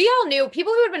 because we all knew,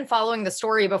 people who had been following the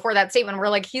story before that statement were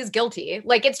like, he's guilty.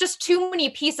 Like, it's just too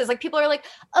many pieces. Like, people are like,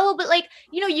 oh, but like,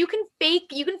 you can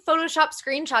Photoshop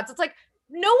screenshots. It's like,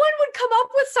 no one would come up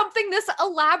with something this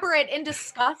elaborate and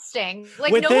disgusting.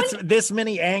 Like, with this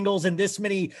many angles and this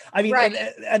many, I mean, right.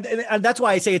 and that's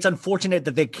why I say it's unfortunate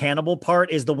that the cannibal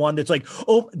part is the one that's like,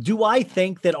 oh, do I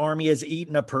think that Armie has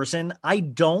eaten a person? I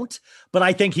don't, but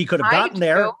I think he could have gotten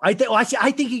there. I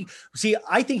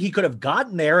think he could have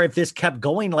gotten there if this kept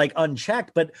going like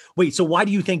unchecked. But wait, so why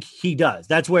do you think he does?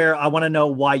 That's where I want to know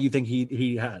why you think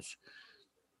he has.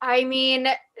 I mean,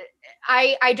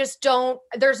 I just don't,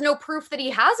 there's no proof that he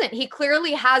hasn't. He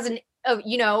clearly has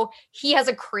he has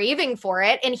a craving for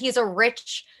it, and he's a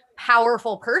rich,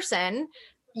 powerful person.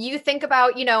 You think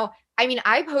about,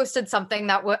 I posted something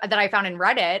that I found in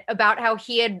Reddit about how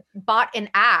he had bought an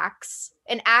axe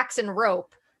and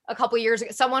rope a couple of years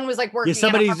ago. Someone was like working. Yeah,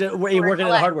 somebody's working at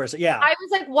the hardware. So yeah, I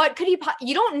was like, what could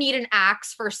you don't need an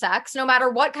axe for sex, no matter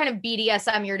what kind of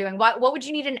BDSM you're doing. What would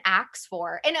you need an axe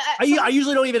for? And I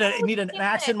usually don't even need an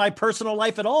axe in my personal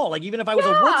life at all. Like, even if I was a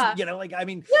woods, I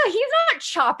mean, yeah, he's not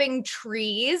chopping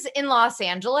trees in Los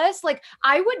Angeles. Like,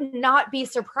 I would not be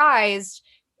surprised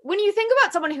when you think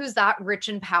about someone who's that rich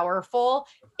and powerful,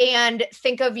 and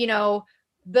think of,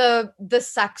 the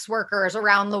sex workers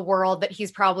around the world that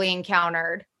he's probably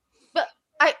encountered.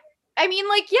 I mean,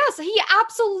 like, yes, he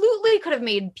absolutely could have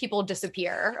made people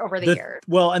disappear over the years.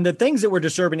 Well, and the things that were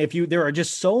disturbing, there are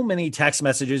just so many text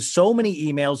messages, so many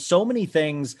emails, so many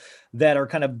things that are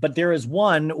but there is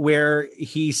one where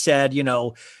he said,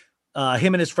 him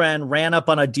and his friend ran up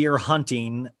on a deer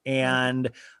hunting and,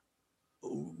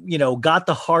 got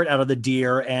the heart out of the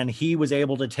deer, and he was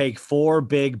able to take 4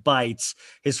 big bites.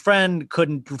 His friend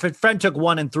took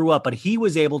one and threw up, but he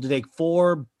was able to take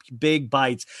 4 big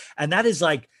bites. And that is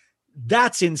like,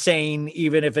 that's insane,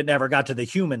 even if it never got to the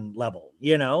human level,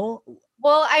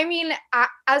 Well, I mean,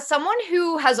 as someone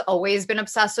who has always been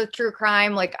obsessed with true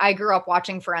crime, like, I grew up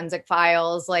watching Forensic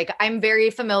Files. Like, I'm very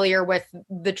familiar with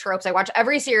the tropes. I watch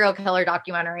every serial killer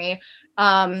documentary.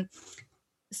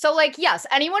 So, like, yes,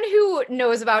 anyone who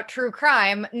knows about true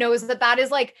crime knows that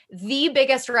is like the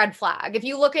biggest red flag. If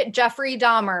you look at Jeffrey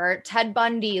Dahmer, Ted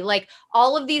Bundy, like,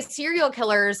 all of these serial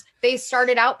killers, they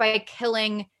started out by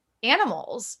killing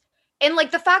animals. And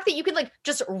like, the fact that you could like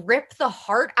just rip the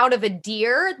heart out of a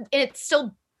deer and it's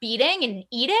still beating and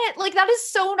eat it, like, that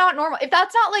is so not normal. If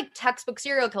that's not like textbook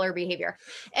serial killer behavior.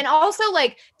 And also,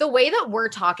 like, the way that we're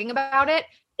talking about it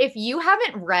if you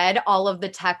haven't read all of the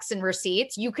texts and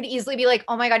receipts, you could easily be like,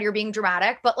 oh my God, you're being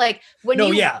dramatic. But like when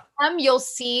read them, you'll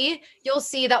see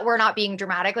that we're not being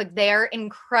dramatic. Like they're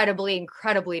incredibly,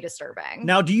 incredibly disturbing.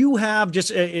 Now, do you have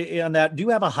just on that, do you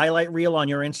have a highlight reel on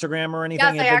your Instagram or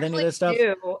anything? Yes, I actually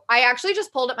do. I actually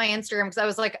just pulled up my Instagram because I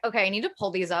was like, okay, I need to pull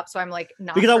these up. So I'm like,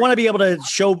 not because I want to be able to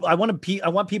show, I want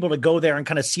people to go there and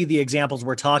kind of see the examples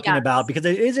we're talking about, because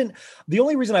it isn't the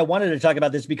only reason I wanted to talk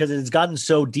about this, because it's gotten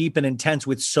so deep and intense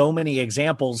with so many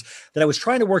examples that I was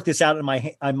trying to work this out in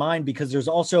my mind, because there's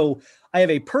also, I have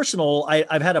a personal,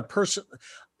 I've had a person,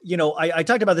 you know, I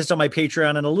talked about this on my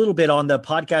Patreon and a little bit on the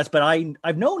podcast, but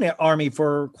I've known Armie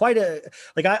for quite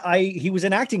he was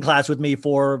in acting class with me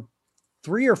for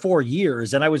 3 or 4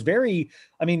 years. And I was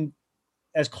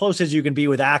as close as you can be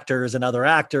with actors and other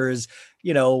actors.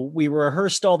 You know, we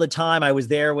rehearsed all the time. I was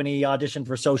there when he auditioned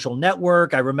for Social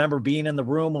Network. I remember being in the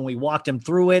room when we walked him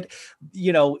through it.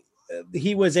 You know,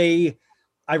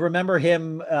 I remember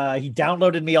him, he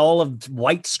downloaded me all of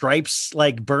White Stripes,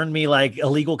 like burned me like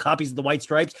illegal copies of the White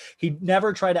Stripes. He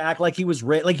never tried to act like he was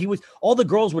all the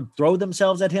girls would throw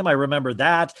themselves at him. I remember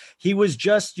that. He was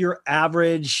just your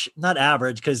average, not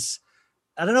average, because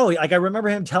I don't know. Like I remember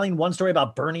him telling one story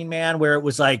about Burning Man, where it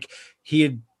was like he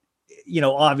had, you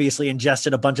know, obviously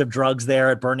ingested a bunch of drugs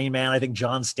there at Burning Man. I think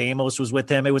John Stamos was with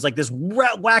him. It was like this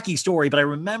wacky story, but I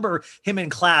remember him in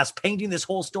class painting this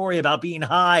whole story about being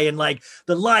high and like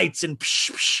the lights and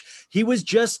he was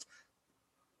just,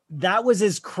 that was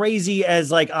as crazy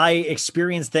as like I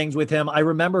experienced things with him. I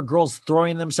remember girls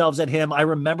throwing themselves at him. I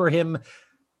remember him.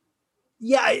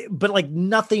 Yeah, but like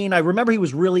nothing. I remember he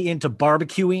was really into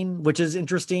barbecuing, which is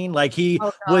interesting. Like he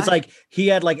was like, he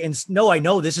had like, I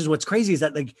know this is what's crazy is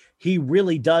that like, he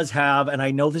really does have, and I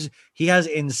know this, he has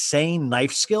insane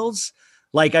knife skills.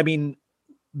 Like, I mean,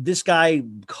 this guy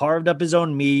carved up his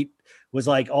own meat, was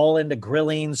like all into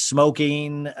grilling,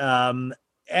 smoking,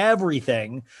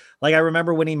 everything. Like I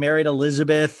remember when he married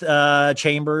Elizabeth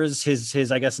Chambers,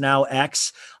 his I guess now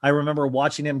ex. I remember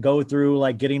watching him go through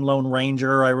like getting Lone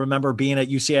Ranger. I remember being at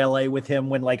UCLA with him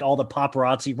when like all the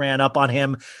paparazzi ran up on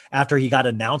him after he got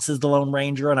announced as the Lone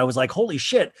Ranger, and I was like, holy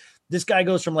shit, this guy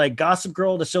goes from like Gossip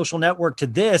Girl to Social Network to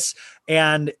this,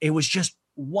 and it was just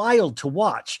wild to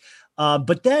watch.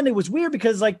 But then it was weird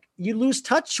because like you lose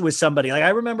touch with somebody. Like I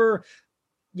remember,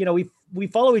 you know, we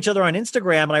follow each other on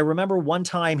Instagram, and I remember one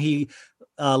time he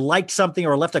liked something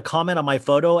or left a comment on my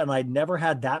photo, and I'd never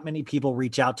had that many people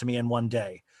reach out to me in one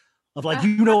day of like,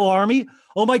 you know, Armie?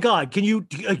 Oh my God. Can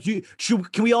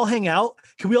we all hang out?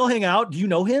 Can we all hang out? Do you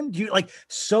know him?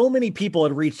 So many people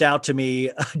had reached out to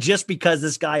me just because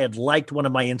this guy had liked one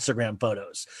of my Instagram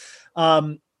photos.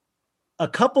 A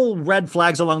couple red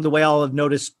flags along the way I'll have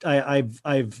noticed.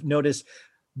 I've noticed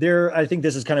there. I think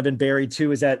this has kind of been buried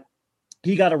too, is that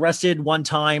he got arrested one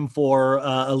time for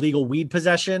illegal weed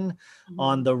possession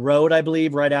on the road, I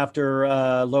believe, right after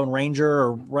Lone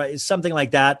Ranger or something like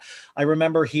that. I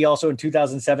remember he also in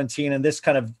 2017, and this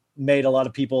kind of made a lot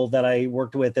of people that I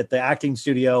worked with at the acting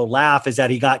studio laugh, is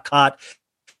that he got caught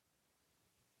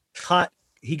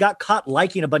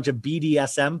liking a bunch of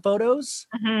BDSM photos.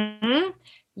 Mm-hmm.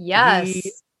 Yes.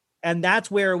 And that's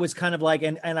where it was kind of like,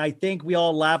 and I think we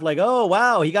all laughed like, oh,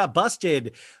 wow, he got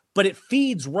busted. But it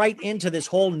feeds right into this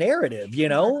whole narrative, you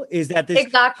know, is that this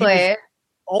exactly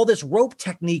all this rope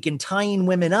technique and tying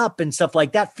women up and stuff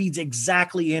like that feeds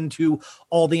exactly into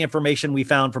all the information we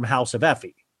found from House of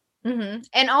Effie. Mm-hmm.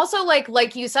 And also like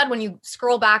you said, when you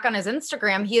scroll back on his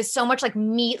Instagram, he has so much like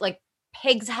meat, like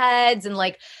pigs' heads and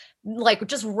like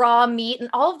just raw meat and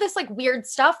all of this like weird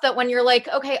stuff that when you're like,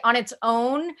 okay, on its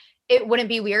own, it wouldn't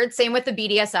be weird. Same with the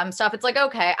BDSM stuff. It's like,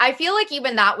 okay, I feel like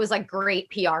even that was like great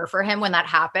PR for him when that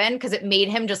happened, because it made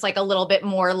him just like a little bit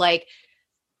more like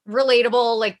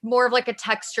relatable, like more of like a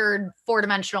textured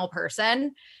 4-dimensional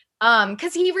person.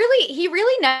 Because he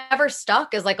really never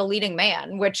stuck as like a leading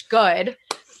man, which good.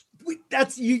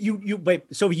 That's you wait,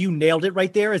 so you nailed it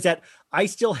right there. Is that I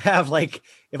still have like,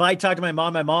 if I talk to my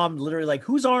mom literally like,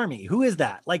 who's Armie? Who is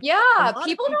that? Like, yeah,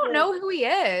 people don't know who he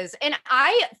is. And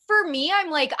for me,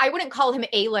 I'm like, I wouldn't call him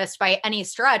A-list by any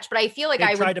stretch, but I feel like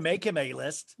they tried to make him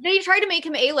A-list. They tried to make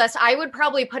him A-list. I would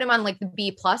probably put him on like the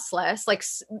B+ list, like,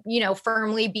 you know,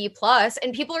 firmly B+.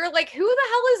 And people are like, who the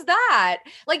hell is that?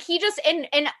 Like he just, and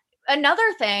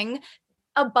another thing,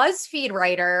 a BuzzFeed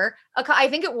writer, I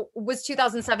think it was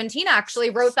 2017 actually,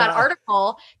 wrote that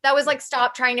article that was like,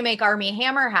 stop trying to make Armie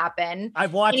Hammer happen.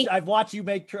 I've watched you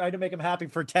try to make him happy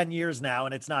for 10 years now,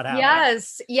 and it's not happening.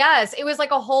 Yes. It was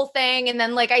like a whole thing. And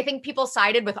then like, I think people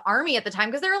sided with Armie at the time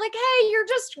because they were like, hey, you're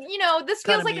just, you know, this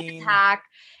feels like an attack.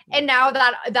 And now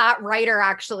that writer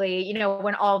actually, you know,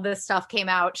 when all this stuff came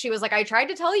out, she was like, I tried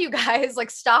to tell you guys, like,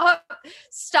 stop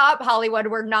Hollywood.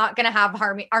 We're not going to have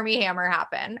Armie Hammer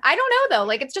happen. I don't know though.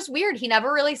 Like, it's just weird. He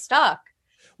never really stuck.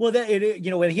 Well,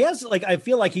 when he has, like, I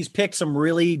feel like he's picked some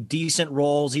really decent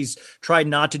roles. He's tried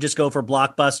not to just go for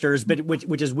blockbusters, but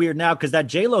which is weird now because that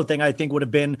J-Lo thing I think would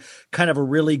have been kind of a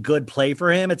really good play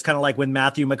for him. It's kind of like when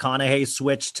Matthew McConaughey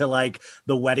switched to like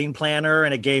The Wedding Planner,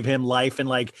 and it gave him life in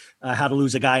like How to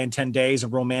Lose a Guy in 10 Days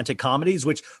of romantic comedies,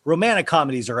 which romantic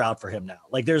comedies are out for him now.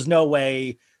 Like, there's no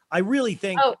way. I really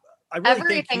think.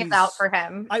 Everything is out for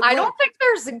him. I don't think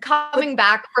there's coming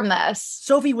back from this.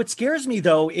 Sophie, what scares me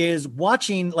though is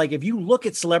watching, like, if you look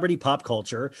at celebrity pop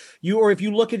culture, if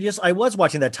you look at I was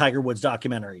watching that Tiger Woods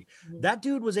documentary. That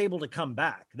dude was able to come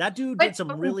back. That dude did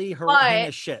some really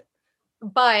heinous shit.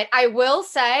 But I will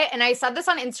say, and I said this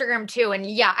on Instagram too, and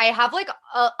yeah, I have like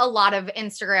a lot of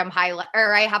Instagram highlight,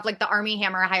 or I have like the Armie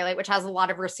Hammer highlight, which has a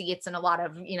lot of receipts and a lot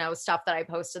of, you know, stuff that I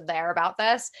posted there about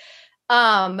this.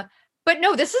 But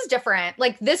no, this is different.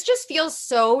 Like, this just feels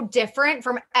so different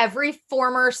from every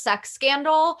former sex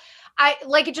scandal.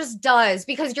 It just does,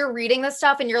 because you're reading this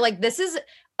stuff and you're like, this is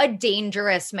a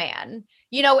dangerous man.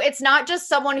 You know, it's not just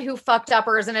someone who fucked up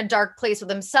or is in a dark place with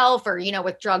himself or, you know,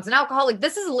 with drugs and alcohol. Like,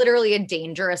 this is literally a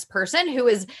dangerous person who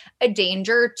is a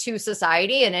danger to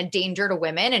society and a danger to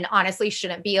women, and honestly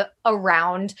shouldn't be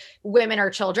around women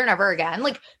or children ever again.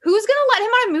 Like, who's going to let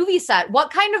him on a movie set? What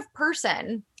kind of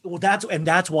person? Well,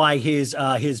 that's why his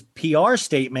PR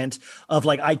statement of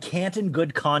like, I can't in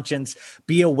good conscience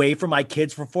be away from my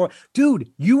kids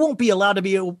dude, you won't be allowed to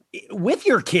be with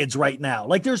your kids right now.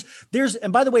 Like, there's,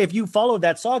 and by the way, if you followed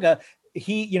that saga,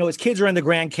 his kids are in the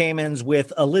Grand Caymans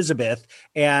with Elizabeth,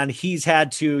 and he's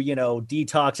had to,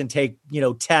 detox and take,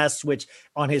 tests, which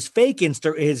on his fake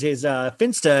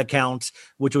Finsta account,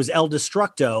 which was El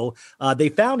Destructo, they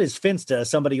found his Finsta.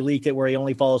 Somebody leaked it where he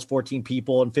only follows 14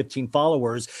 people and 15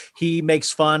 followers. He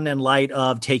makes fun and light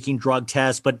of taking drug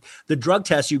tests, but the drug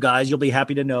tests, you guys, you'll be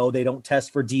happy to know, they don't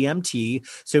test for DMT.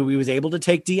 So he was able to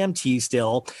take DMT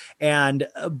still. And,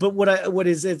 but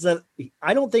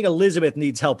I don't think Elizabeth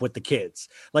needs help with the kids.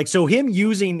 Like, so him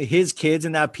using his kids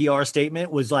in that PR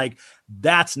statement was like,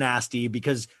 that's nasty,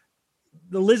 because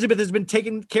Elizabeth has been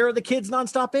taking care of the kids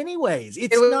nonstop anyways.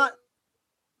 It's not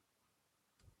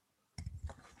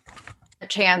a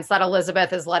chance that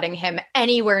Elizabeth is letting him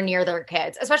anywhere near their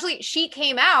kids. Especially, she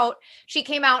came out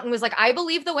and was like, I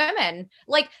believe the women.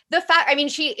 Like, the fact, I mean,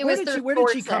 where did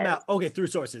she come out? Okay, through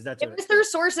sources. It was through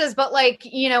sources, but like,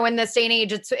 in this day and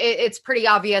age, it's pretty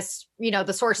obvious,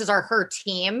 the sources are her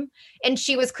team, and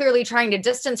she was clearly trying to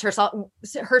distance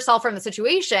herself from the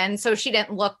situation, so she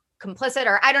didn't look complicit,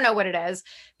 or I don't know what it is,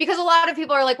 because a lot of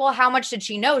people are like, well, how much did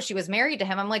she know she was married to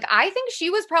him? I'm like, I think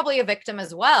she was probably a victim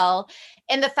as well.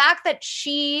 And the fact that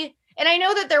and I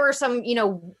know that there were some,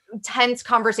 tense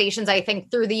conversations, I think,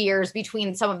 through the years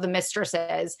between some of the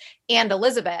mistresses and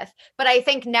Elizabeth. But I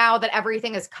think now that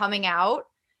everything is coming out,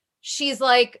 she's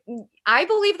like, I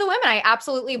believe the women. I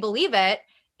absolutely believe it.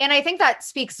 And I think that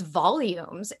speaks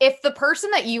volumes. If the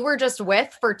person that you were just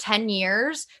with for 10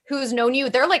 years, who's known you,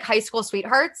 they're like high school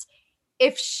sweethearts,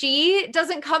 if she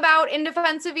doesn't come out in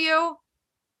defense of you,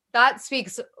 that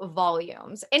speaks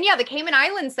volumes. And yeah, the Cayman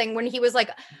Islands thing, when he was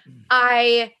like,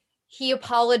 he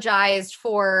apologized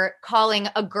for calling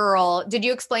a girl. Did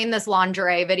you explain this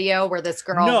lingerie video where this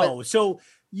girl? No. So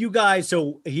you guys,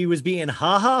 he was being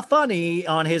funny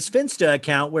on his Finsta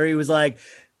account where he was like,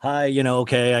 hi,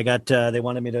 okay, I got, they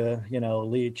wanted me to,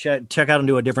 leave, check out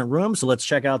into a different room. So let's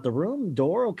check out the room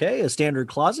door. Okay. A standard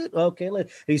closet. Okay.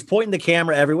 He's pointing the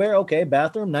camera everywhere. Okay.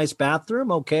 Bathroom, nice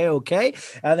bathroom. Okay.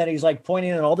 And then he's like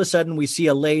pointing, and all of a sudden we see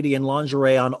a lady in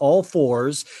lingerie on all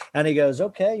fours. And he goes,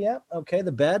 okay, yeah. Okay.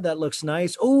 The bed, that looks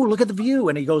nice. Oh, look at the view.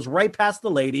 And he goes right past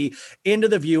the lady into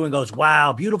the view and goes,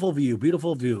 wow, beautiful view,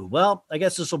 beautiful view. Well, I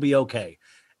guess this will be okay.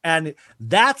 And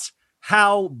that's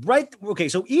okay,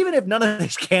 so even if none of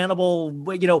this cannibal,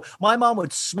 my mom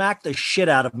would smack the shit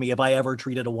out of me if I ever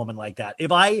treated a woman like that.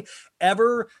 If I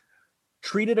ever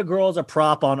treated a girl as a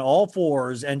prop on all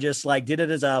fours and just like did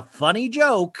it as a funny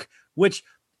joke,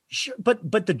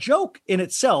 but the joke in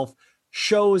itself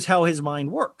shows how his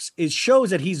mind works. It shows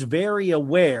that he's very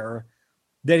aware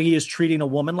that he is treating a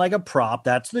woman like a prop.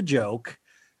 That's the joke.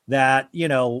 That,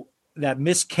 that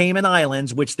Miss Cayman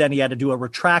Islands, which then he had to do a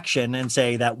retraction and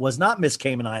say that was not Miss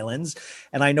Cayman Islands.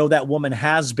 And I know that woman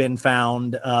has been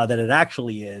found that it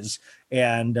actually is.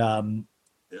 And,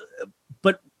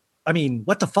 but I mean,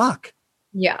 what the fuck?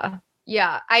 Yeah.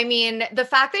 Yeah. I mean, the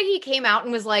fact that he came out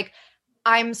and was like,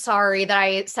 I'm sorry that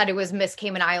I said it was Miss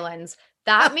Cayman Islands,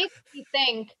 that makes me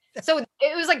think So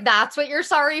it was like, that's what you're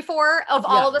sorry for of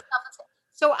all of the stuff.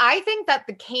 So I think that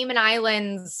the Cayman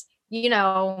Islands,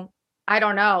 I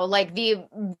don't know, like the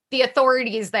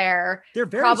authorities there. They're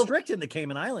very strict in the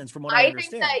Cayman Islands from what I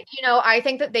understand. I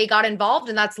think that they got involved,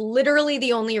 and that's literally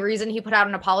the only reason he put out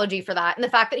an apology for that. And the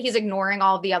fact that he's ignoring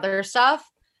all of the other stuff,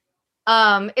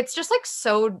 it's just like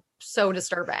so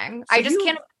disturbing. So I just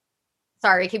can't.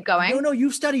 Sorry, keep going. No,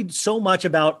 you've studied so much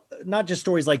about not just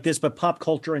stories like this, but pop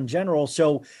culture in general.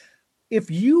 So if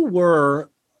you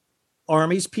were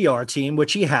Armie's PR team,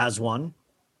 which he has one,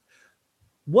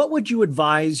 what would you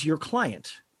advise your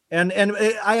client? And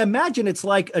I imagine it's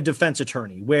like a defense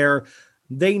attorney where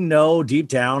they know deep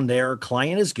down their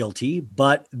client is guilty,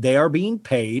 but they are being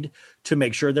paid to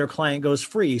make sure their client goes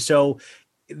free. So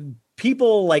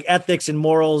people like ethics and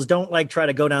morals don't like try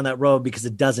to go down that road because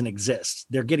it doesn't exist.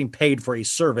 They're getting paid for a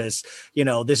service.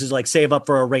 This is like save up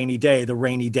for a rainy day. The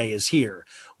rainy day is here.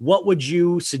 What would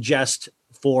you suggest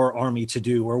for Armie to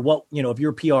do? Or what, if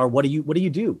you're PR, what do you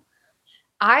do?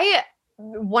 I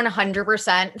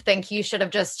 100% think he should have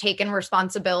just taken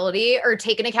responsibility or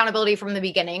taken accountability from the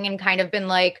beginning and kind of been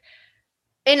like,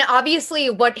 and obviously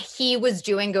what he was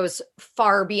doing goes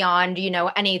far beyond,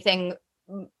 anything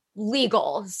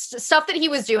legal stuff that he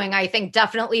was doing. I think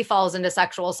definitely falls into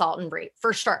sexual assault and rape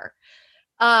for sure.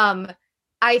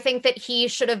 I think that he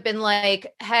should have been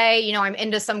like, hey, I'm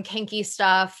into some kinky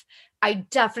stuff. I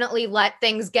definitely let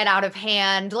things get out of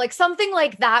hand, like something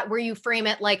like that, where you frame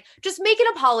it like, just make an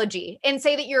apology and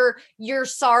say that you're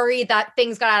sorry that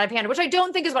things got out of hand, which I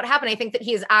don't think is what happened. I think that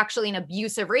he is actually an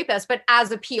abusive rapist, but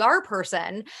as a PR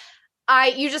person,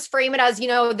 you just frame it as,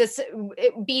 this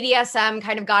BDSM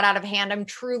kind of got out of hand. I'm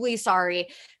truly sorry.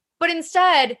 But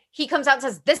instead, he comes out and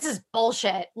says, this is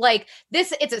bullshit. Like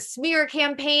it's a smear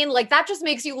campaign. Like that just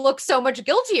makes you look so much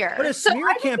guiltier. But a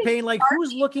smear campaign, like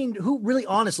who's looking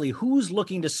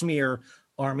to smear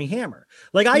Armie Hammer?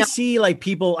 Like I see like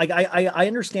people, like I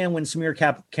understand when smear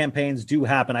campaigns do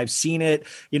happen. I've seen it,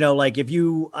 like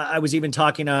I was even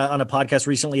talking on a podcast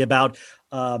recently about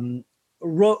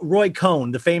Roy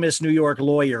Cohn, the famous New York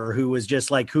lawyer who was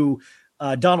just like,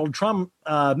 Donald Trump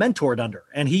mentored under,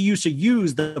 and he used to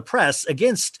use the press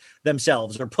against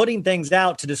themselves or putting things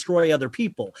out to destroy other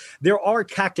people. There are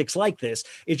tactics like this.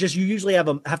 It's just you usually have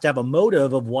to have a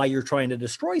motive of why you're trying to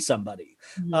destroy somebody.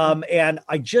 Mm-hmm. And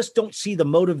I just don't see the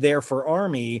motive there for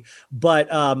Armie. But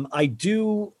I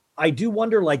do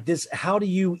wonder like this, how do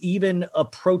you even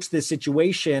approach this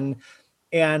situation?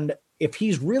 And if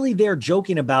he's really there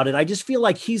joking about it, I just feel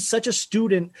like he's such a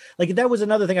student. Like that was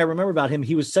another thing I remember about him.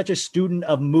 He was such a student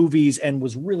of movies and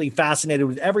was really fascinated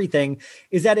with everything,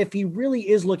 is that if he really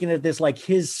is looking at this like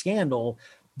his scandal,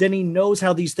 then he knows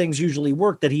how these things usually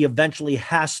work, that he eventually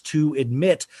has to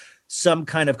admit some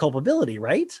kind of culpability,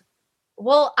 right?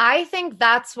 Well, I think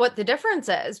that's what the difference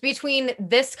is between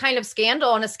this kind of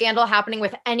scandal and a scandal happening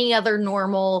with any other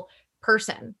normal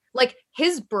person. Like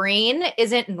his brain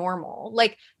isn't normal.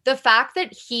 Like the fact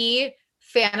that he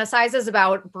fantasizes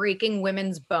about breaking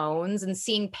women's bones and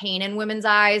seeing pain in women's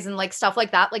eyes and like stuff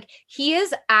like that. Like he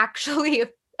is actually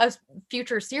a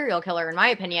future serial killer, in my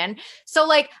opinion. So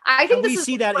like, I think we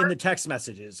see that in the text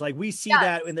messages. Like we see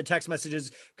that in the text messages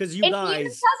because you guys. He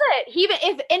even says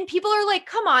it. And people are like,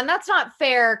 come on, that's not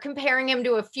fair comparing him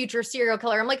to a future serial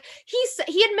killer. I'm like,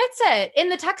 he admits it in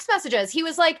the text messages. He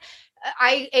was like,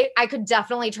 I could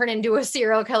definitely turn into a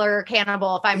serial killer or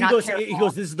cannibal if I'm not careful. He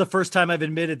goes, this is the first time I've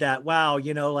admitted that. Wow.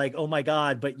 Like, oh my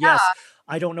God. But yes,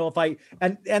 I don't know if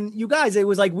and you guys, it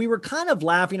was like, we were kind of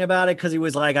laughing about it because he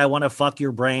was like, I want to fuck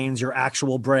your brains, your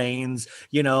actual brains,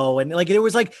 and like, it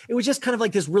was just kind of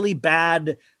like this really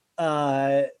bad,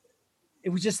 it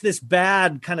was just this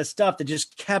bad kind of stuff that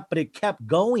just kept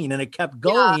going and it kept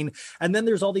going. Yeah. And then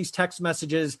there's all these text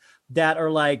messages that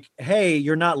are like, hey,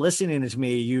 you're not listening to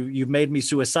me. You've made me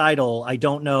suicidal. I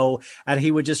don't know. And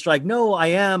he would just like, no, I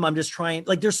am. I'm just trying.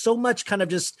 Like, there's so much kind of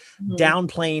just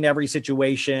downplaying every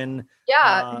situation.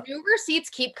 Yeah. New receipts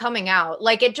keep coming out.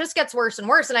 Like it just gets worse and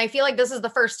worse. And I feel like this is the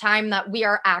first time that we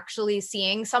are actually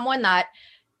seeing someone that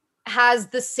has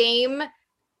the same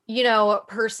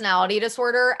personality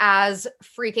disorder as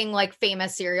freaking like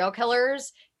famous serial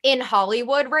killers in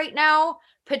Hollywood right now,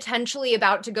 potentially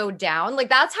about to go down. Like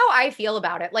that's how I feel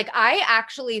about it. Like I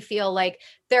actually feel like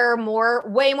there are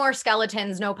way more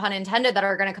skeletons, no pun intended, that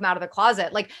are going to come out of the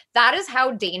closet. Like that is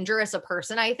how dangerous a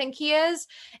person I think he is.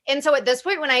 And so at this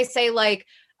point, when I say like,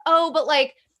 oh, but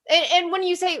like, and when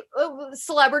you say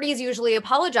celebrities usually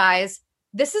apologize,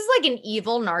 this is like an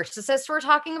evil narcissist we're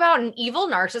talking about. And evil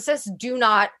narcissists do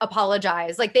not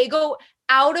apologize. Like they go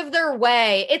out of their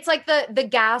way. It's like the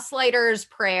gaslighter's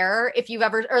prayer, if you've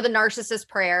ever, or the narcissist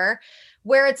prayer,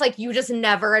 where it's like you just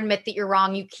never admit that you're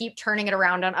wrong. You keep turning it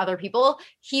around on other people.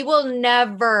 He will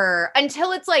never,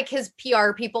 until it's like his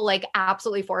PR people like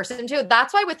absolutely force him to.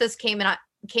 That's why with this Cayman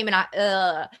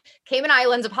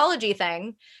Islands apology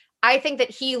thing, I think that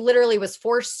he literally was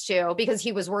forced to because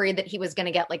he was worried that he was going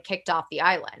to get like kicked off the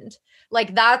island.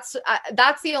 Like that's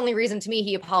the only reason to me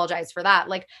he apologized for that.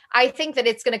 Like I think that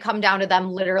it's going to come down to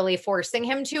them literally forcing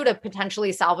him to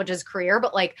potentially salvage his career,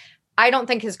 but like I don't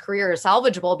think his career is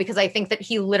salvageable because I think that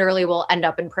he literally will end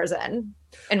up in prison.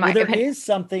 In my opinion, there is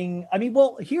something. I mean,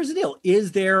 well, here's the deal: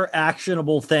 is there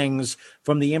actionable things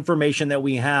from the information that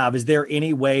we have? Is there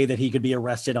any way that he could be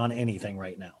arrested on anything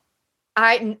right now?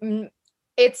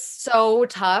 It's so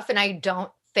tough, and I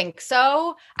don't think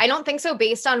so. I don't think so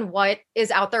based on what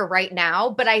is out there right now,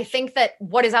 but I think that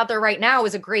what is out there right now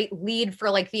is a great lead for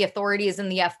like the authorities and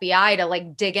the FBI to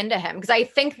like dig into him, because I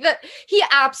think that he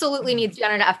absolutely needs to be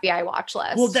on an FBI watch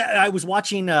list. Well, I was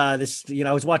watching I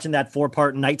was watching that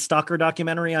 4-part Night Stalker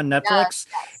documentary on Netflix,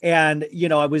 and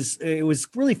it was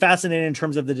really fascinating in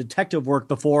terms of the detective work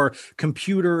before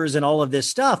computers and all of this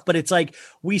stuff. But it's like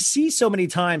we see so many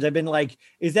times. I've been like,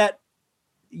 is that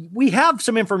we have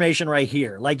some information right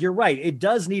here. Like, you're right. It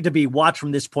does need to be watched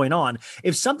from this point on.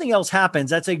 If something else happens,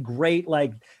 that's a great,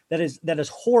 like, that is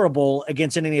horrible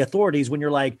against any authorities when you're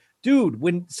like, dude,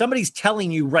 when somebody's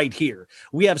telling you right here,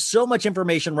 we have so much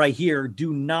information right here,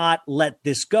 do not let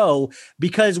this go,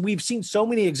 because we've seen so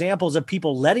many examples of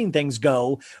people letting things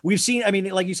go. We've seen, I mean,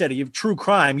 like you said, you have true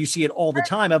crime. You see it all the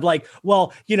time of like,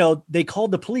 well, they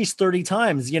called the police 30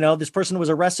 times, this person was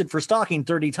arrested for stalking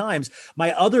 30 times.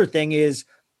 My other thing is,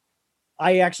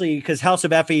 I actually, because House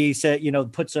of Effie said,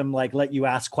 put some like, let you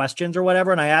ask questions or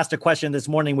whatever. And I asked a question this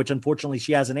morning, which unfortunately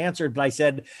she hasn't answered, but I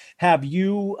said,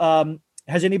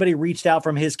 has anybody reached out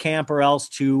from his camp or else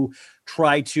to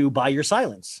try to buy your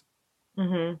silence?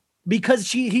 Mm-hmm.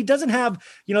 Because he doesn't have,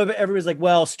 everybody's like,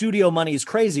 well, studio money is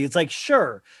crazy. It's like,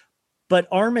 sure. But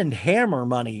Arm & Hammer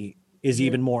money is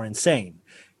even more insane.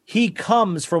 He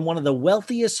comes from one of the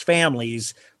wealthiest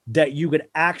families that you could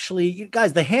actually,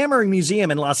 guys, the Hammer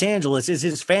Museum in Los Angeles is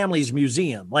his family's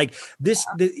museum. Like this,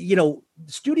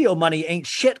 studio money ain't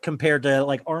shit compared to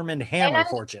like Arm & Hammer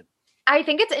fortune. I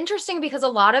think it's interesting because a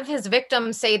lot of his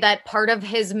victims say that part of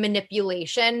his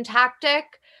manipulation tactic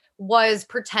was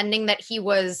pretending that he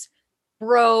was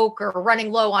broke or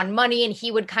running low on money, and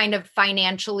he would kind of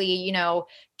financially,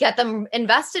 get them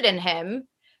invested in him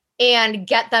and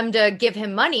get them to give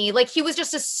him money. Like he was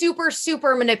just a super,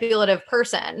 super manipulative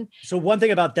person. So one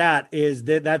thing about that is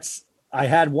I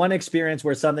had one experience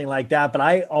where something like that, but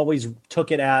I always took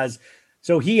it as,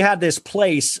 so he had this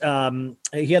place.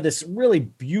 He had this really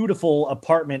beautiful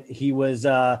apartment. It was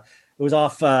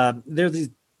off, there's these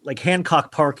like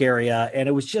Hancock Park area, and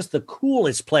it was just the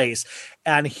coolest place.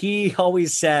 And he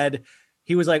always said,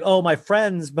 he was like, oh, my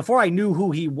friends, before I knew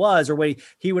who he was or what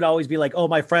he would always be like, oh,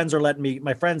 my friends letting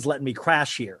me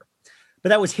crash here. But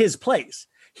that was his place.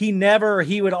 He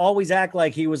would always act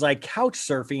like he was like couch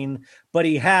surfing, but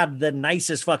he had the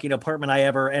nicest fucking apartment I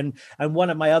ever. And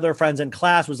one of my other friends in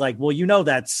class was like, well,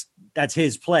 that's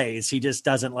his place. He just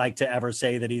doesn't like to ever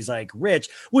say that he's like rich,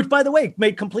 which by the way,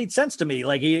 made complete sense to me.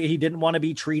 Like he didn't want to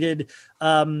be treated, he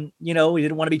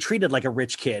didn't want to be treated like a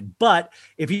rich kid, but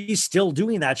if he's still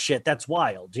doing that shit, that's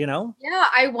wild, Yeah.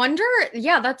 I wonder.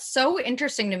 Yeah. That's so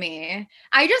interesting to me.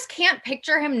 I just can't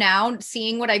picture him now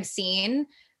seeing what I've seen,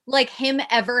 like him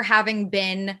ever having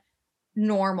been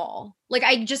normal. Like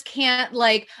I just can't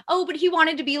like, oh, but he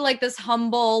wanted to be like this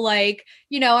humble, like,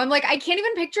 I'm like, I can't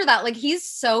even picture that. Like he's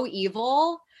so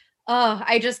evil. Oh,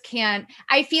 I just can't.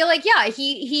 I feel like, yeah,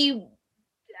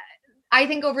 I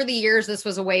think over the years, this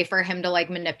was a way for him to like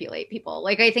manipulate people.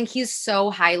 Like, I think he's so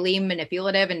highly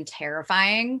manipulative and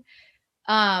terrifying.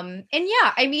 And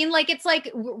yeah, I mean, like, it's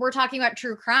like, we're talking about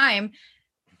true crime.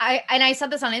 I said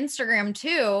this on Instagram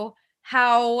too,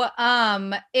 how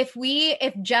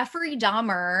if Jeffrey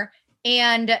Dahmer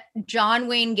and John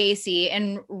Wayne Gacy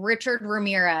and Richard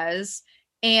Ramirez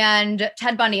and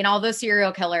Ted Bundy and all those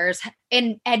serial killers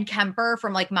and Ed Kemper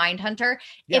from like Mindhunter,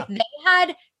 if they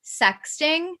had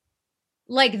sexting,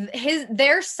 like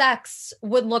their sex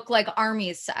would look like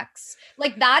Armie's sex.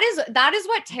 Like that is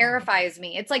what terrifies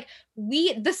me. It's like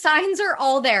the signs are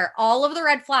all there, all of the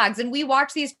red flags. And we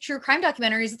watch these true crime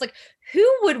documentaries. It's like, who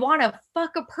would want to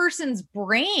fuck a person's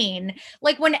brain?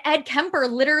 Like when Ed Kemper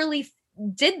literally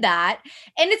did that.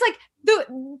 And it's like, these are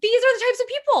the types of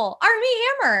people. Armie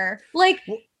Hammer. Like,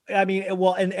 I mean,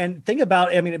 well, and think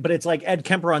about, but it's like Ed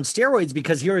Kemper on steroids,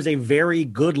 because here is a very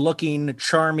good looking,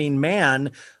 charming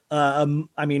man. A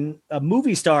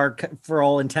movie star for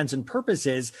all intents and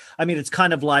purposes. I mean, it's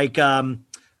kind of like,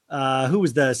 who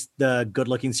was the good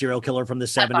looking serial killer from the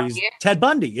 70s? Bundy. Ted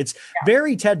Bundy. It's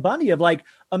very Ted Bundy of like,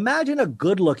 imagine a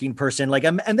good looking person, like,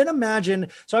 and then imagine.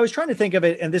 So I was trying to think of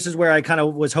it, and this is where I kind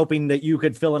of was hoping that you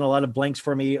could fill in a lot of blanks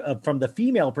for me from the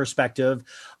female perspective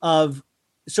of,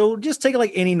 so just take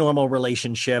like any normal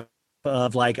relationship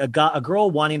of like a girl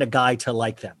wanting a guy to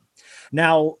like them.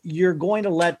 Now you're going to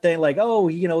let them like, oh,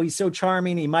 he's so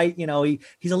charming. He might,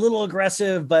 he's a little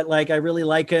aggressive, but like, I really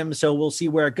like him. So we'll see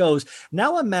where it goes.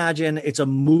 Now imagine it's a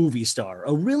movie star,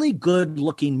 a really good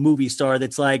looking movie star.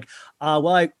 That's like,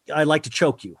 well, I like to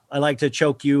choke you. I like to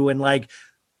choke you. And like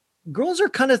girls are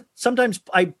kind of sometimes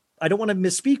I don't want to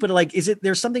misspeak, but like,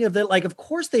 there's something of that. Like, of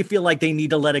course they feel like they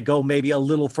need to let it go maybe a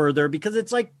little further because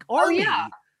it's like, Armie. Yeah.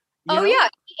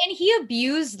 And he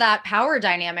abused that power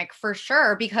dynamic for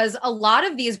sure, because a lot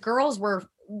of these girls were,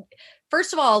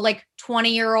 first of all, like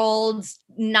 20-year-olds,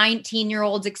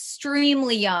 19-year-olds,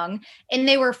 extremely young, and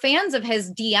they were fans of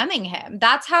his DMing him.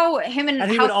 That's how him and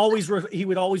he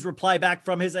would always reply back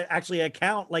from his actually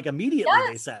account like immediately. Yes,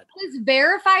 they said his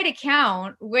verified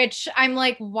account, which I'm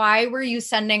like, why were you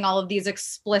sending all of these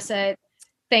explicit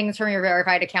things from your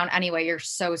verified account anyway? You're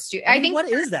so stupid. I think what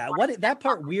is that? That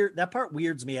part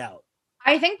weirds me out.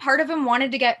 I think part of him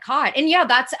wanted to get caught. And yeah,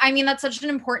 that's such an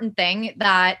important thing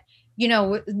that,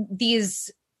 these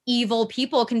evil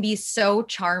people can be so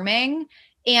charming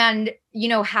and,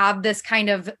 have this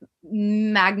kind of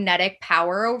magnetic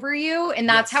power over you. And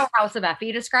that's how House of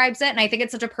Effie describes it. And I think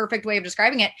it's such a perfect way of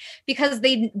describing it because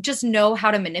they just know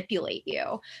how to manipulate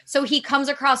you. So he comes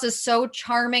across as so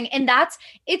charming, and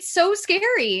it's so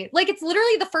scary. Like, it's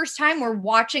literally the first time we're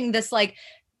watching this, like,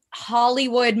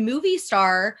 Hollywood movie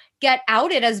star get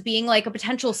outed as being like a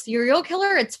potential serial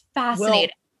killer. It's fascinating. Well,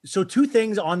 so two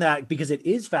things on that, because it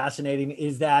is fascinating,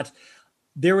 is that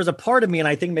there was a part of me, and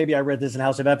I think maybe I read this in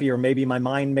House of Effie or maybe my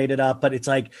mind made it up, but it's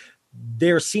like,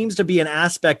 there seems to be an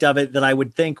aspect of it that I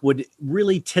would think would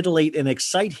really titillate and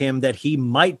excite him, that he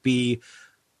might be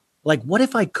like, what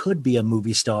if I could be a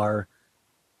movie star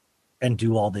and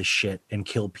do all this shit and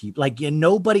kill people? Like,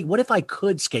 nobody, what if I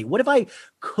could skate? What if I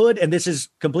could, and this is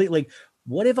completely,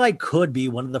 what if I could be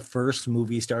one of the first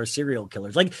movie star serial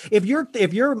killers? Like, if you're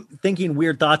thinking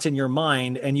weird thoughts in your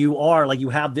mind and you are like, you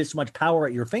have this much power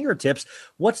at your fingertips,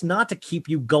 what's not to keep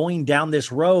you going down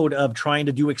this road of trying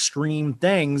to do extreme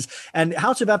things? And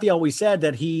House of Effie always said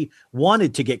that he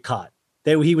wanted to get caught,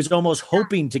 that he was almost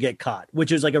hoping to get caught,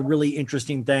 which is like a really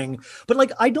interesting thing. But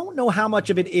like, I don't know how much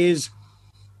of it is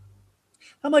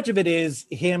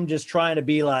him just trying to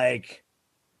be like,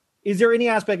 is there any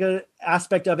aspect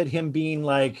of it him being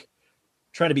like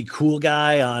trying to be cool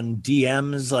guy on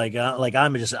DMs? Like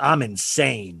I'm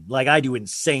insane. Like, I do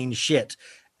insane shit.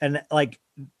 And like,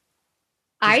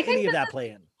 I think of that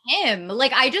playing him.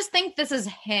 Like, I just think this is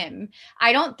him.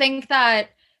 I don't think that,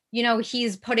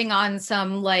 he's putting on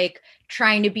some like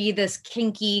trying to be this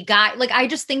kinky guy. Like, I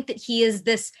just think that he is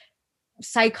this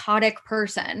psychotic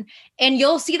person. And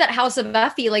you'll see that House of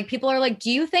Effie, like, people are like, do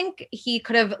you think he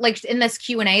could have, like, in this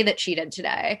Q&A that she did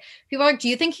today, people are like, do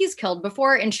you think he's killed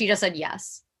before? And she just said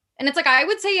yes. And it's like, I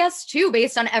would say yes too,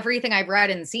 based on everything I've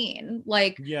read and seen.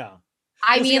 Like, yeah.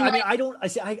 I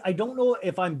don't know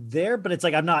if I'm there, but it's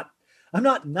like, I'm not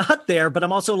there, but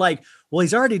I'm also like, well,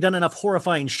 he's already done enough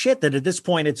horrifying shit that at this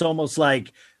point, it's almost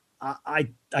like, I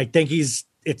think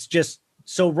it's just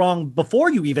so wrong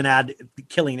before you even add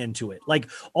killing into it. Like,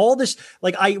 all this,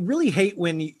 like, I really hate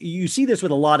when you see this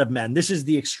with a lot of men. This is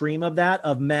the extreme of that,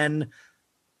 of men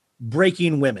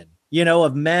breaking women,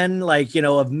 of men, like,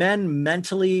 of men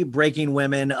mentally breaking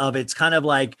women, of it's kind of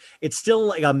like, it's still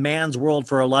like a man's world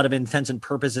for a lot of intents and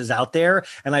purposes out there.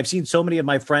 And I've seen so many of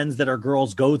my friends that are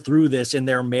girls go through this in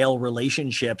their male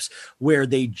relationships where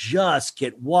they just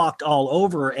get walked all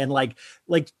over. And like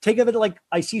take of it, like,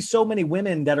 I see so many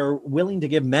women that are willing to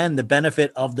give men the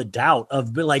benefit of the doubt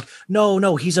of like,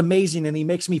 no, he's amazing and he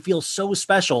makes me feel so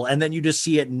special. And then you just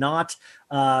see it not,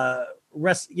 the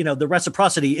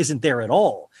reciprocity isn't there at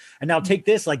all. And now take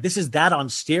this, like, this is that on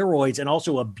steroids and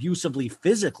also abusively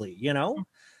physically,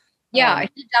 Yeah,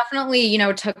 he definitely,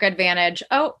 took advantage.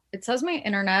 Oh, it says my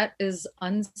internet is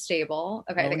unstable.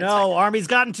 Okay. Oh, I think no, Armie's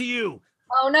gotten to you.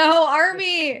 Oh no,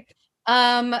 Armie.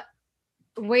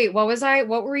 Wait, what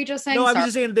were we just saying? No, I was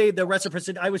just saying the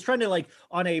reciprocity. I was trying to, like,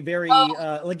 on a very,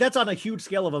 like, that's on a huge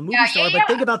scale of a movie star, but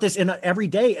think about this in every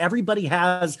day. Everybody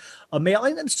has a male,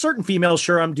 and certain females,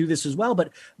 sure, do this as well,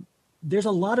 but there's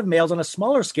a lot of males on a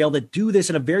smaller scale that do this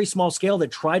in a very small scale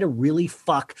that try to really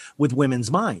fuck with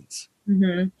women's minds.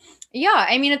 Mm-hmm. Yeah.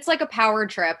 I mean, it's like a power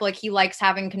trip. Like, he likes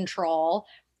having control.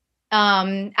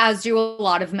 as do a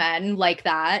lot of men like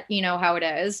that, you know how it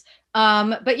is.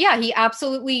 But yeah, he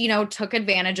absolutely, you know, took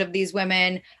advantage of these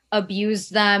women,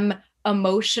 abused them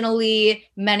emotionally,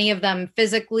 many of them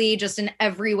physically, just in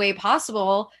every way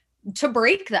possible to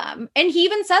break them. And he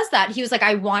even says that. He was like,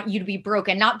 I want you to be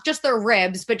broken, not just their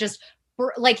ribs, but just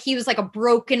like he was like a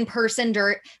broken person,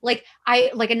 like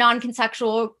a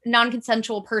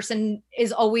non-consensual person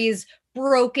is always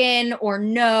broken, or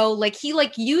no, like he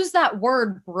like used that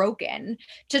word broken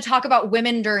to talk about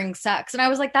women during sex. And I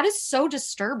was like, that is so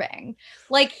disturbing.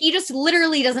 Like he just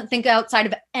literally doesn't think outside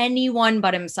of anyone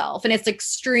but himself, and it's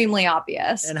extremely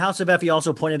obvious. And House of Effie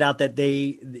also pointed out that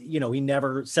they, you know, he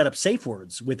never set up safe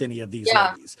words with any of these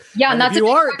ladies. Yeah, and that's if you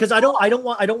are, because I don't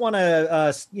want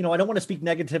to you know, I don't want to speak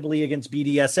negatively against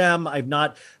BDSM. I've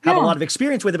not have a lot of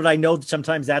experience with it, but I know that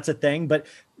sometimes that's a thing. But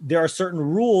there are certain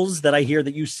rules that I hear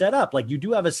that you set up. Like you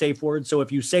do have a safe word. So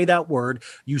if you say that word,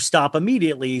 you stop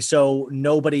immediately. So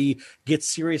nobody gets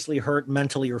seriously hurt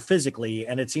mentally or physically.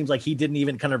 And it seems like he didn't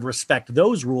even kind of respect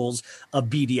those rules of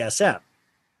BDSM.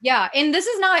 Yeah. And this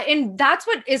is not, and that's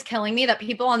what is killing me, that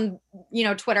people on, you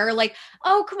know, Twitter are like,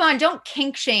 oh, come on, don't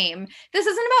kink shame. This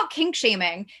isn't about kink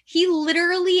shaming. He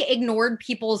literally ignored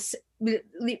people's,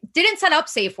 didn't set up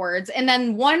safe words. And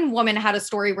then one woman had a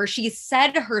story where she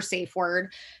said her safe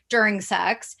word during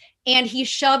sex and he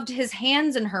shoved his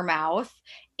hands in her mouth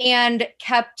and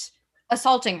kept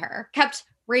assaulting her, kept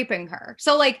raping her.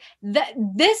 So like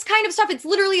this kind of stuff, it's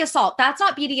literally assault. That's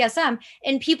not BDSM.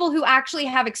 And people who actually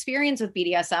have experience with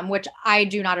BDSM, which I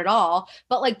do not at all,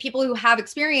 but like people who have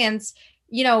experience,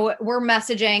 you know, were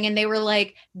messaging and they were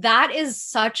like, that is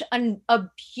such a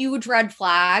huge red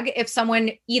flag if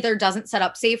someone either doesn't set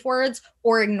up safe words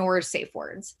or ignores safe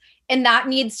words. And that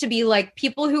needs to be like,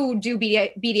 people who do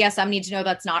BDSM need to know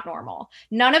that's not normal.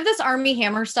 None of this Armie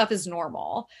Hammer stuff is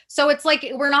normal. So it's like,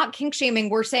 we're not kink shaming.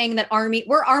 We're saying that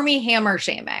we're Armie Hammer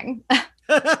shaming.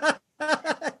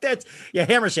 That's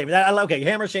hammer shaming. Okay,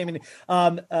 hammer shaming.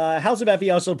 House of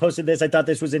Effie also posted this. I thought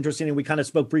this was interesting, and we kind of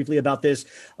spoke briefly about this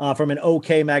from an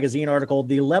OK Magazine article.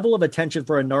 The level of attention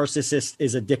for a narcissist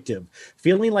is addictive.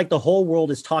 Feeling like the whole world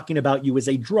is talking about you is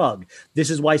a drug. This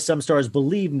is why some stars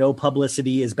believe no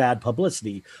publicity is bad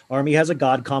publicity. Armie has a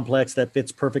god complex that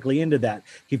fits perfectly into that.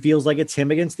 He feels like it's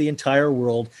him against the entire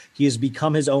world. He has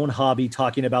become his own hobby,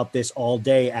 talking about this all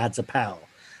day, adds a pal.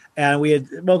 And we had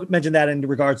mentioned that in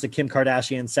regards to Kim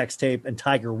Kardashian sex tape and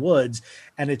Tiger Woods.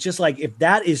 And it's just like, if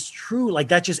that is true, like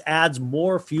that just adds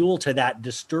more fuel to that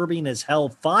disturbing as hell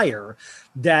fire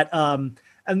that,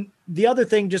 and the other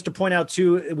thing just to point out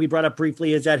too, we brought up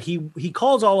briefly, is that he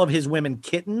calls all of his women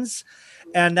kittens.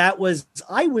 And that was,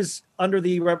 I was under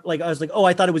the, like, I was like, oh,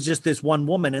 I thought it was just this one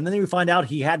woman. And then we find out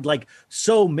he had like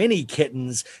so many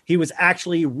kittens. He was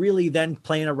actually really then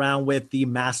playing around with the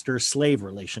master slave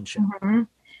relationship. Mm-hmm.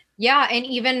 Yeah. And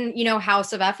even, you know,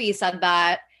 House of Effie said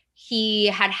that he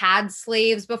had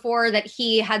slaves before, that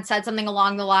he had said something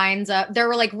along the lines of, there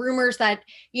were like rumors that,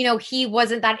 you know, he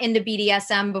wasn't that into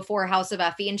BDSM before House of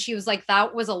Effie. And she was like,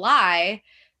 that was a lie.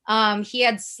 He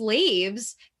had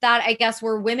slaves that I guess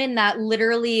were women that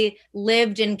literally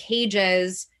lived in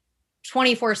cages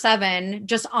 24/7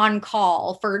 just on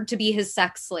call to be his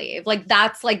sex slave. Like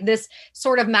that's like this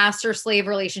sort of master slave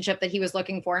relationship that he was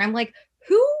looking for. And I'm like,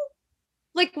 who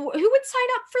would sign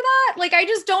up for that? Like, I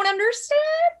just don't understand.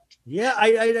 Yeah.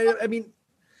 I mean,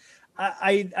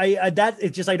 that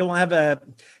it's just, I don't have a,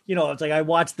 you know, it's like, I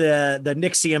watched the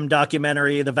Nixium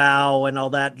documentary, The Vow and all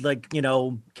that, like, you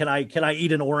know, can I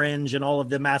eat an orange and all of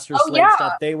the master slave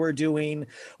stuff they were doing,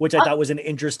 which I thought was an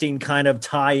interesting kind of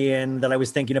tie-in that I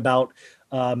was thinking about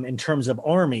in terms of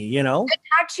Armie, you know, the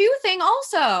tattoo thing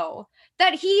also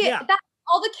that that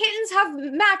all the kittens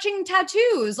have matching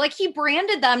tattoos. Like he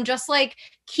branded them just like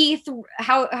Keith,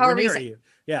 however you say.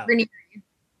 Yeah.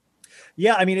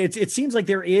 Yeah. I mean, it seems like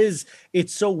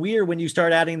it's so weird when you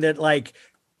start adding that, like,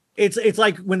 it's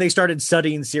like when they started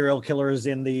studying serial killers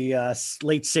in the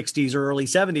late 60s or early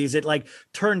 70s, it like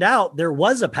turned out there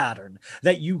was a pattern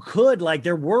that you could, like,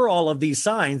 there were all of these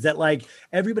signs that like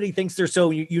everybody thinks they're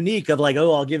so unique of like,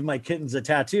 oh, I'll give my kittens a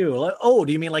tattoo. Like, oh,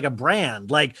 do you mean like a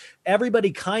brand? Like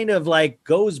everybody kind of like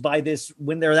goes by this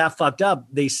when they're that fucked up.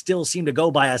 They still seem to go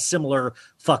by a similar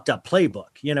fucked up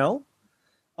playbook, you know?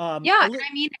 I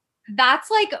mean, that's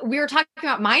like, we were talking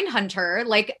about Mindhunter,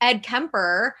 like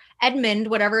Edmund,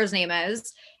 whatever his name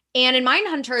is. And in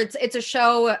Mindhunter, it's a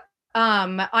show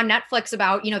on Netflix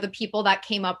about, you know, the people that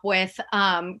came up with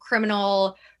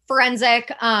criminal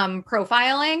forensic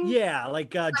profiling. Yeah,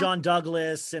 like John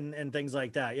Douglas and things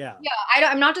like that. Yeah. Yeah,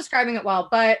 I'm not describing it well,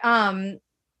 but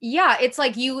yeah, it's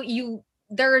like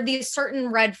there are these certain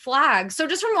red flags. So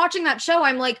just from watching that show,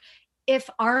 I'm like, if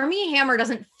Armie Hammer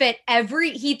doesn't fit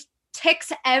he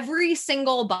ticks every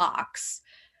single box.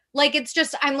 Like, it's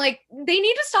just, I'm like, they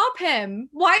need to stop him.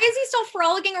 Why is he still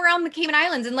frolicking around the Cayman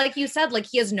Islands? And like you said, like,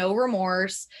 he has no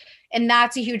remorse. And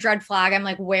that's a huge red flag. I'm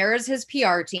like, where is his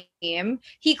PR team?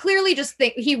 He clearly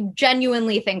he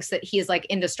genuinely thinks that he's like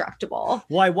indestructible.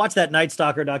 Well, I watched that Night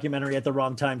Stalker documentary at the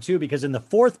wrong time too, because in the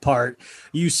fourth part,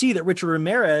 you see that Richard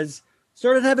Ramirez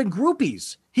started having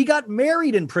groupies. He got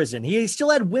married in prison. He still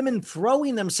had women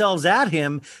throwing themselves at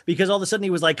him because all of a sudden he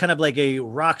was like kind of like a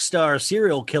rock star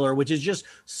serial killer, which is just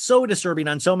so disturbing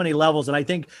on so many levels. And I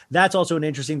think that's also an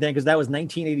interesting thing because that was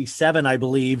 1987, I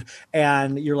believe.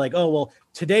 And you're like, oh, well,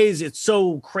 it's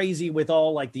so crazy with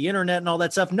all like the internet and all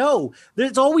that stuff. No,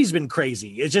 it's always been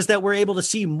crazy. It's just that we're able to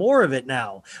see more of it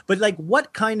now. But like,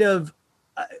 what kind of,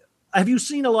 have you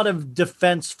seen a lot of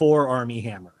defense for Armie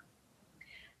Hammer?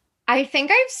 I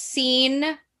think I've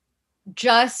seen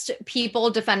just people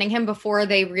defending him before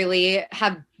they really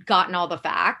have gotten all the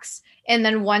facts. And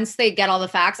then once they get all the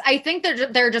facts, I think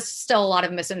there are just still a lot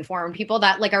of misinformed people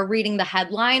that like are reading the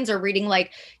headlines or reading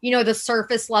like, the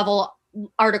surface level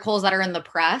articles that are in the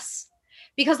press.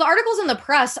 Because the articles in the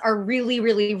press are really,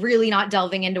 really, really not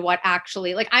delving into what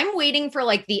actually, like, I'm waiting for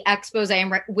like the expose.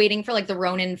 I'm waiting for like the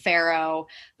Ronan Farrow.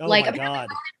 Oh like, my God.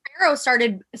 Farrow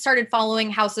started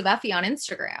following House of Effie on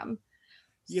Instagram.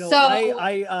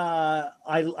 I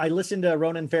listened to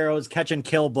Ronan Farrow's Catch and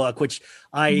Kill book, which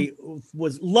I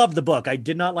loved the book. I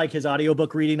did not like his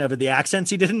audiobook reading of the accents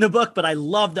he did in the book, but I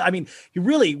loved, he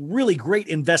really, really great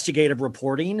investigative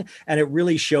reporting. And it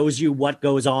really shows you what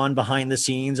goes on behind the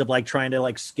scenes of like trying to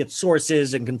like get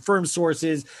sources and confirm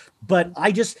sources. But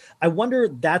I wonder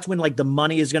that's when like the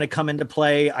money is going to come into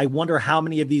play. I wonder how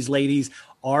many of these ladies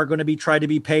are going to be tried to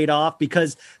be paid off,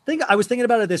 because I was thinking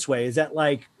about it this way, is that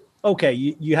like, okay,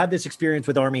 you had this experience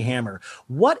with Armie Hammer.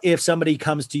 What if somebody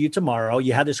comes to you tomorrow,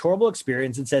 you had this horrible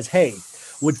experience and says, hey,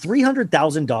 would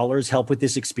 $300,000 help with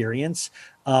this experience?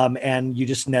 And you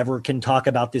just never can talk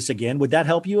about this again. Would that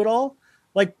help you at all?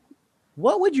 Like,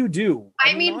 what would you do?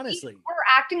 I mean honestly, we're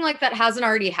acting like that hasn't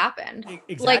already happened.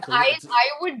 Exactly. Like I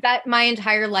would bet my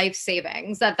entire life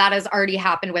savings that has already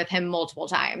happened with him multiple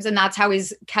times. And that's how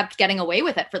he's kept getting away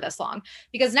with it for this long.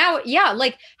 Because now,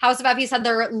 like House of Effie said,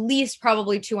 there are at least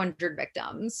probably 200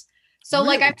 victims. So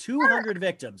really? like I'm 200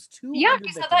 victims. 200 yeah,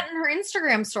 she said that in her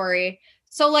Instagram story.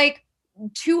 So like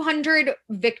 200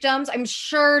 victims. I'm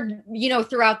sure,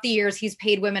 throughout the years he's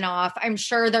paid women off. I'm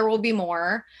sure there will be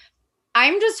more.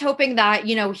 I'm just hoping that,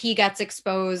 he gets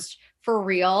exposed for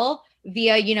real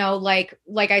via,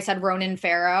 like I said, Ronan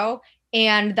Farrow,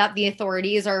 and that the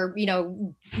authorities are,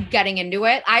 getting into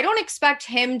it. I don't expect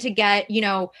him to get,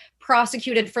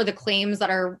 prosecuted for the claims that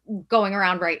are going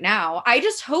around right now. I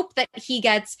just hope that he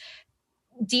gets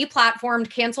deplatformed,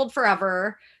 canceled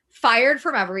forever, fired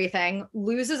from everything,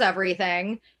 loses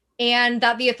everything, and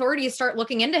that the authorities start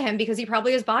looking into him because he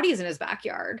probably has bodies in his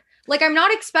backyard. Like, I'm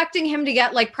not expecting him to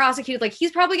get like prosecuted. Like, he's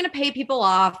probably going to pay people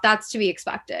off. That's to be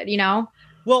expected,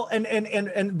 Well,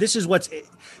 and this is what's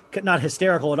not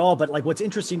hysterical at all, but like what's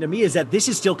interesting to me is that this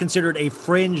is still considered a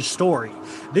fringe story.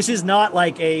 This is not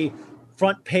like a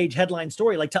front page headline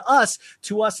story. Like to us,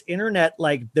 internet,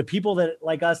 like the people that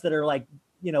like us that are like,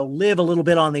 live a little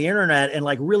bit on the internet and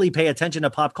like really pay attention to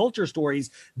pop culture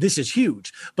stories, this is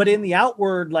huge. But in the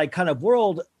outward, like kind of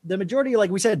world, the majority,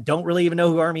 like we said, don't really even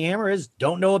know who Armie Hammer is,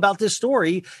 don't know about this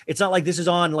story. It's not like this is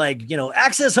on like,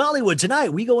 Access Hollywood tonight.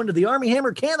 We go into the Armie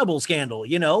Hammer cannibal scandal,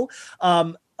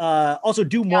 Also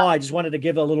Dumois, I just wanted to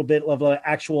give a little bit of an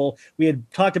actual, we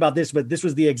had talked about this, but this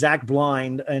was the exact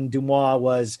blind, and Dumois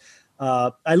was,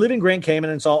 I live in Grand Cayman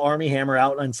and saw Armie Hammer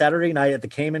out on Saturday night at the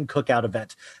Cayman Cookout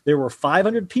event. There were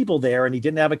 500 people there, and he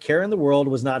didn't have a care in the world,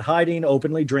 was not hiding,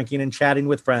 openly drinking and chatting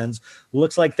with friends.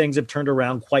 Looks like things have turned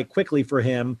around quite quickly for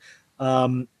him.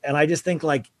 And I just think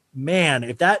like, man,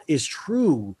 if that is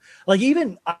true, like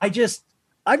even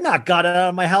I've not got out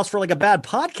of my house for like a bad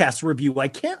podcast review. I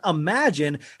can't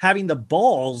imagine having the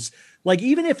balls. Like,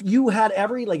 even if you had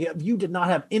if you did not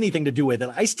have anything to do with it,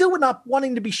 I still would not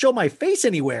wanting to show my face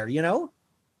anywhere,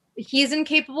 He's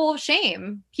incapable of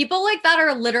shame. People like that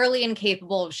are literally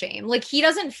incapable of shame. Like, he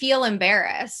doesn't feel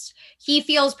embarrassed. He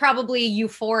feels probably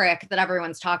euphoric that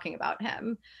everyone's talking about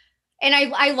him. And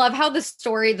I love how the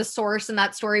source in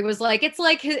that story was like,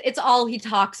 it's all he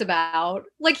talks about.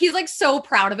 Like, he's like so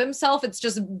proud of himself. It's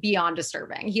just beyond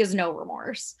disturbing. He has no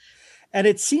remorse. And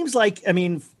it seems like,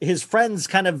 his friends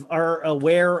kind of are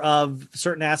aware of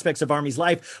certain aspects of Armie's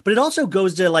life, but it also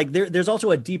goes to like, there's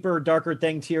also a deeper, darker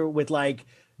thing here with like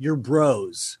your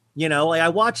bros, You know, like I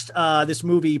watched this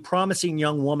movie, Promising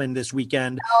Young Woman, this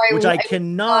weekend, which I was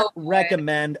cannot so good.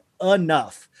 recommend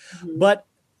enough. But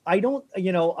I don't,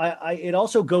 you know, it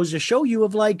also goes to show you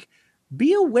of like,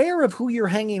 be aware of who you're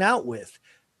hanging out with.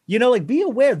 You know, like be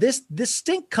aware this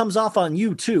stink comes off on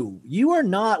you too. You are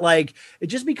not like,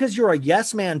 just because you're a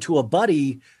yes man to a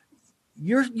buddy,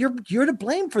 you're to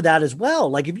blame for that as well.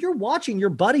 Like if you're watching your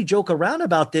buddy joke around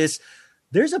about this,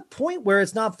 there's a point where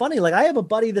it's not funny. Like I have a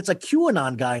buddy that's a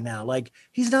QAnon guy now. Like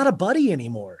he's not a buddy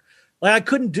anymore. Like I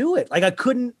couldn't do it. I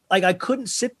couldn't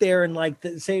sit there and like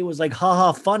say it was like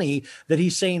haha funny that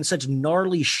he's saying such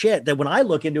gnarly shit that when I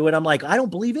look into it, I'm like, I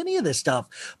don't believe any of this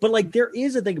stuff. But like there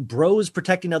is a thing, bros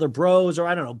protecting other bros, or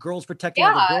I don't know, girls protecting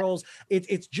other girls.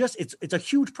 It's a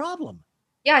huge problem.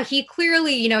 Yeah, he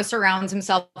clearly, you know, surrounds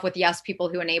himself with yes people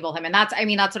who enable him. And that's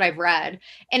what I've read.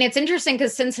 And it's interesting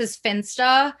because since his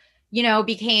Finsta, you know,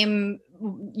 became,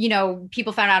 you know,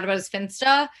 people found out about his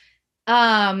Finsta,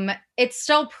 it's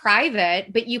still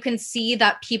private, but you can see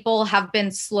that people have been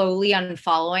slowly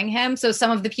unfollowing him. So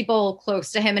some of the people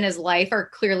close to him in his life are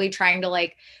clearly trying to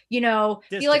like, you know,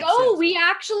 be like, oh, we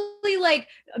actually like,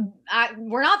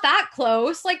 we're not that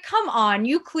close. Like, come on.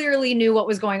 You clearly knew what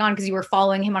was going on because you were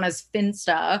following him on his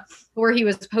Finsta where he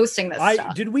was posting this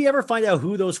stuff. Did we ever find out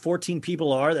who those 14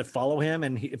 people are that follow him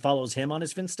and he follows him on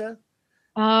his Finsta?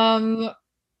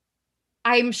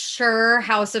 I'm sure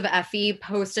House of Effie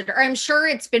posted, or I'm sure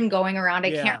it's been going around. I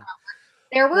can't remember.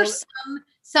 There were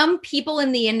some people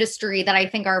in the industry that I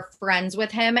think are friends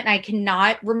with him, and I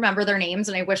cannot remember their names,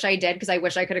 and I wish I did because I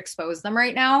wish I could expose them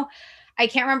right now. I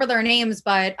can't remember their names,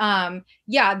 but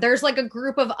yeah, there's like a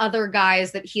group of other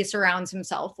guys that he surrounds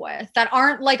himself with that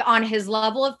aren't like on his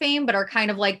level of fame, but are kind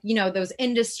of like, you know, those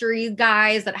industry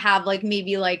guys that have like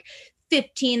maybe like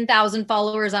 15,000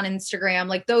 followers on Instagram,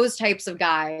 like those types of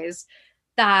guys.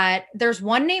 That there's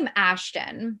one named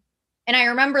Ashton, and I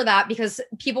remember that because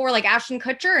people were like Ashton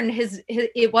Kutcher, and his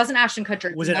it wasn't Ashton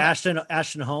Kutcher. Was it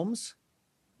Ashton Holmes?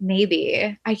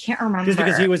 Maybe I can't remember. Just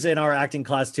because he was in our acting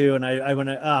class too, and I want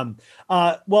to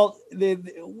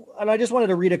and I just wanted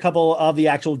to read a couple of the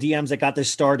actual DMs that got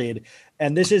this started,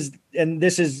 and this is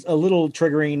a little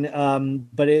triggering,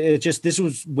 but this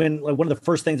was when like, one of the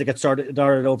first things that got started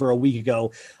over a week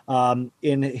ago,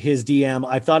 in his DM.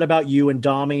 I've thought about you and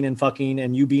doming and fucking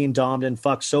and you being dommed and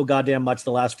fucked so goddamn much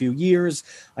the last few years.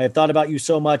 I have thought about you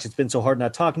so much. It's been so hard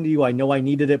not talking to you. I know I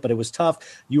needed it, but it was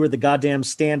tough. You are the goddamn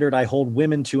standard I hold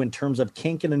women to in terms of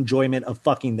kink and enjoyment of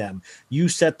fucking them. You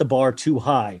set the bar too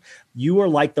high. You are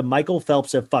like the Michael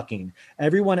Phelps of fucking.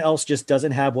 Everyone else just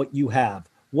doesn't have what you have.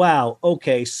 Wow,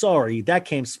 okay, sorry, that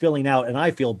came spilling out and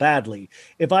I feel badly.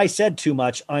 If I said too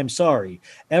much, I'm sorry.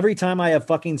 Every time I have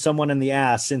fucking someone in the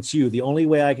ass since you, the only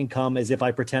way I can come is if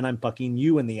I pretend I'm fucking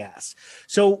you in the ass.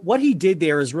 So what he did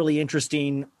there is really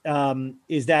interesting,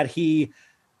 is that he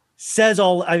says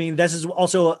this is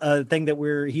also a thing that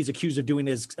he's accused of doing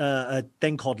is a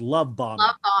thing called love bombing.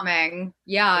 Love bombing.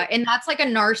 Yeah. And that's like a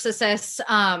narcissist.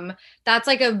 That's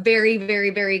like a very, very,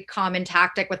 very common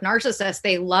tactic with narcissists.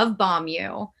 They love bomb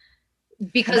you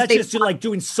because that's just like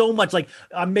doing so much. Like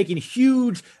I'm making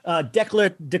huge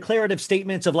declarative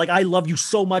statements of like, I love you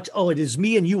so much. Oh, it is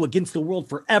me and you against the world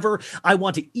forever. I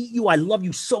want to eat you. I love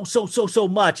you so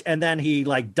much. And then he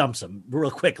like dumps them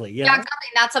real quickly. You know? Exactly.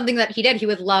 That's something that he did. He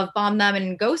would love bomb them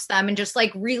and ghost them and just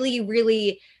like really,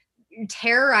 really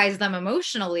terrorize them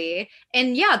emotionally.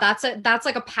 And yeah, that's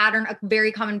like a pattern, a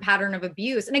very common pattern of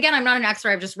abuse. And again, I'm not an expert.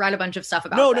 I've just read a bunch of stuff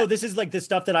about No, this is like the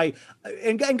stuff that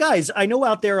and guys, I know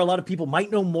out there a lot of people might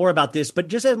know more about this, but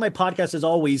just as my podcast is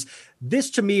always,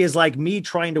 this to me is like me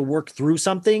trying to work through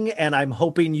something, and I'm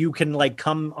hoping you can like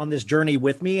come on this journey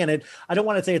with me. And I don't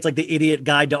want to say it's like the idiot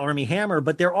guide to Armie Hammer,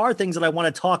 but there are things that I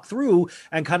want to talk through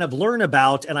and kind of learn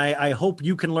about, and I hope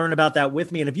you can learn about that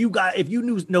with me. And if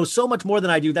you know so much more than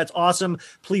I do, that's awesome.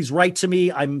 Please write to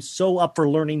me. I'm so up for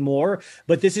learning more,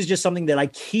 but this is just something that I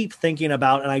keep thinking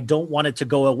about, and I don't want it to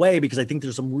go away because I think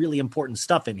there's some really important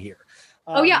stuff in here.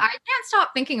 Oh yeah, I can't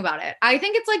stop thinking about it. I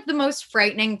think it's like the most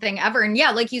frightening thing ever. And yeah,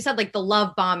 like you said, like the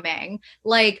love bombing,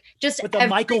 like just with the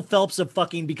Michael Phelps of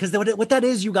fucking, because what that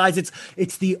is, you guys,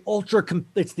 it's the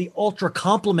ultra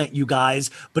compliment, you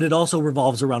guys, but it also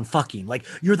revolves around fucking. Like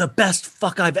you're the best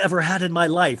fuck I've ever had in my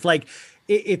life. Like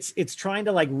it's trying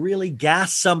to like really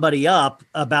gas somebody up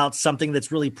about something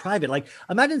that's really private. Like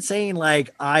imagine saying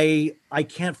like, I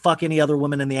can't fuck any other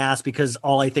woman in the ass because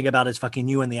all I think about is fucking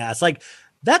you in the ass. Like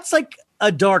that's like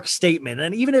a dark statement.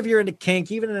 And even if you're into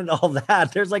kink, even in all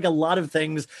that, there's like a lot of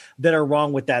things that are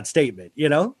wrong with that statement, you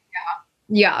know?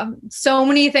 Yeah. So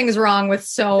many things wrong with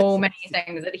so many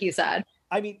things that he said.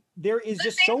 I mean, there is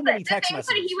just so many text messages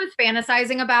that he was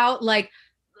fantasizing about, like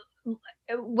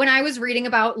when I was reading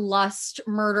about lust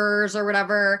murders or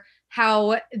whatever,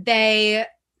 how they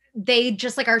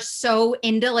just like are so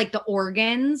into like the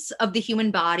organs of the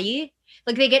human body.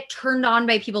 Like they get turned on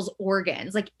by people's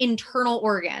organs, like internal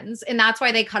organs. And that's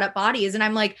why they cut up bodies. And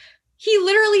I'm like, he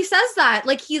literally says that.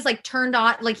 Like he's like turned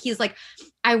on, like he's like,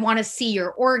 I want to see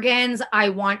your organs. I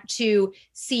want to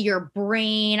see your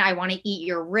brain. I want to eat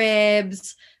your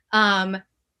ribs.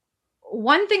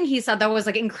 One thing he said that was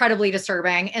like incredibly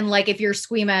disturbing. And like, if you're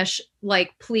squeamish,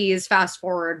 like please fast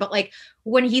forward. But like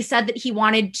when he said that he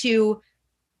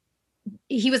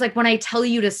was like, when I tell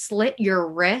you to slit your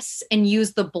wrists and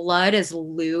use the blood as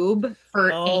lube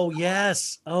for. Oh,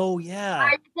 yes. Oh, yeah.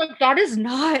 I was like, that is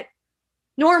not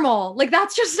normal. Like,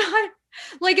 that's just not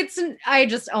like,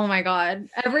 oh my God,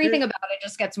 everything about it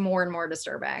just gets more and more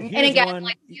disturbing. And again,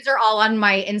 like these are all on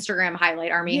my Instagram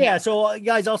highlight, Armie. Yeah. So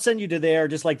guys, I'll send you to there.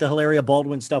 Just like the Hilaria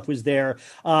Baldwin stuff was there.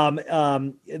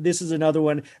 This is another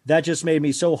one that just made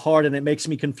me so hard, and it makes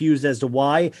me confused as to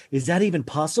why. Is that even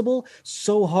possible?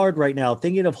 So hard right now,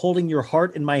 thinking of holding your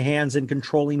heart in my hands and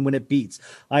controlling when it beats.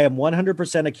 I am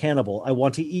 100% a cannibal. I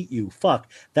want to eat you. Fuck.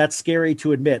 That's scary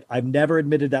to admit. I've never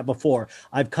admitted that before.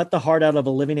 I've cut the heart out of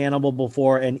a living animal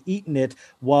before and eaten it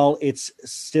while it's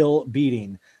still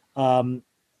beating, while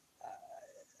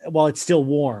it's still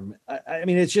warm. I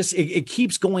mean, it's just, it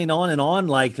keeps going on and on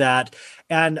like that.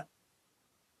 And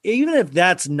even if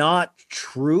that's not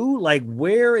true, like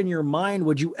where in your mind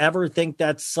would you ever think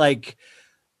that's like,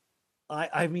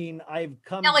 I mean, I've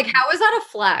come. Yeah, like, how is that a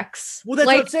flex? Well, that's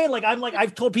what I'm saying. Like,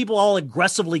 I've told people I'll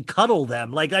aggressively cuddle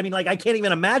them. Like, I mean, like, I can't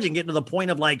even imagine getting to the point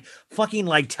of like fucking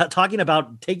like talking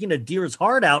about taking a deer's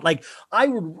heart out. Like, I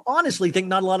would honestly think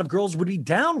not a lot of girls would be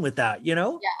down with that, you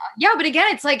know? Yeah. But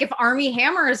again, it's like if Armie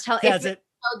Hammer is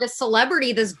this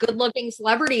celebrity, this good-looking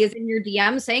celebrity is in your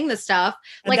DM saying this stuff.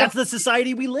 And like that's the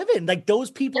society we live in. Like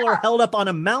those people are held up on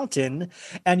a mountain,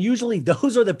 and usually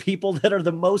those are the people that are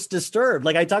the most disturbed.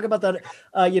 Like I talk about that,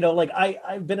 like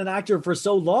I've been an actor for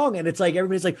so long, and it's like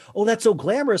everybody's like, "Oh, that's so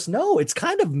glamorous." No, it's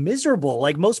kind of miserable.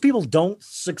 Like most people don't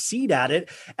succeed at it,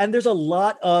 and there's a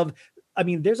lot of,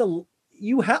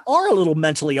 you are a little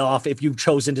mentally off if you've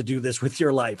chosen to do this with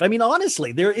your life. I mean,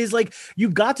 honestly, there is like,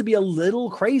 you've got to be a little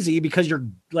crazy because you're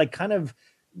like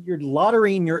you're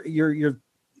lotterying, you're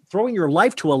throwing your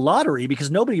life to a lottery because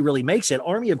nobody really makes it.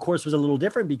 Armie, of course, was a little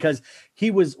different because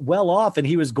he was well off and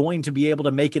he was going to be able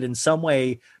to make it in some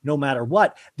way, no matter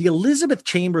what. The Elizabeth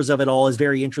Chambers of it all is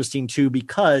very interesting too,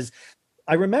 because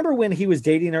I remember when he was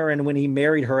dating her and when he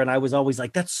married her, and I was always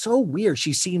like, that's so weird.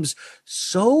 She seems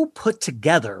so put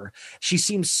together. She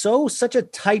seems such a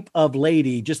type of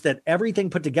lady, just that everything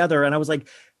put together. And I was like,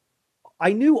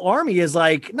 I knew Armie as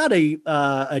like not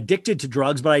addicted to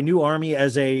drugs, but I knew Armie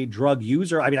as a drug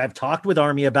user. I mean, I've talked with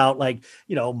Armie about like,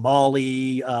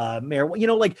 Molly,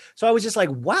 marijuana, so I was just like,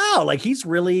 wow, like he's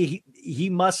really, he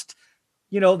must,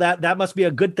 that must be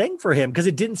a good thing for him, because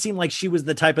it didn't seem like she was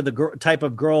the type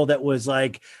of girl that was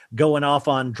like going off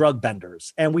on drug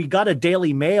benders. And we got a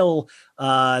Daily Mail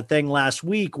thing last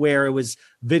week where it was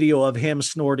video of him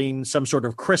snorting some sort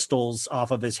of crystals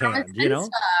off of his hand,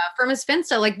 from his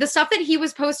Finsta, like the stuff that he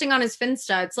was posting on his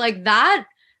Finsta. It's like that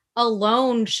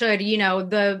alone should,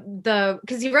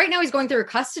 because right now he's going through a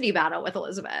custody battle with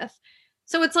Elizabeth.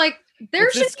 So it's like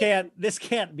this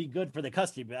can't be good for the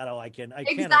custody battle. I can't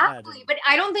imagine. But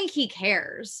I don't think he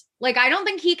cares. Like I don't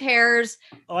think he cares.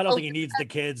 Oh, I don't think he needs the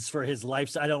kids for his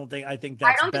life. I think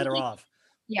that's better off.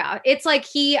 Yeah, it's like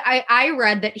I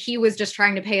read that he was just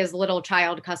trying to pay as little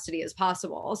child custody as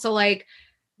possible. So like,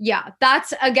 yeah,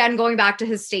 that's again going back to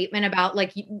his statement about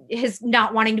like his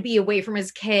not wanting to be away from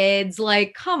his kids.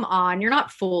 Like, come on, you're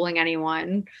not fooling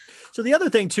anyone. So the other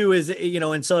thing too is,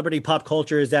 in celebrity pop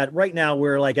culture is that right now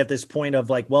we're like at this point of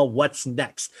like, well, what's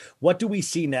next? What do we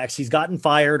see next? He's gotten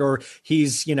fired, or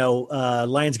he's,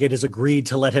 Lionsgate has agreed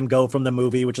to let him go from the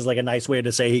movie, which is like a nice way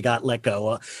to say he got let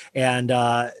go. And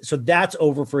so that's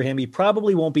over for him. He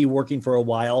probably won't be working for a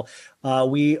while.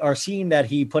 We are seeing that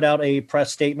he put out a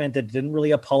press statement that didn't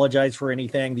really apologize for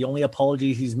anything. The only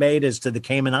apology he's made is to the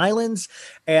Cayman Islands.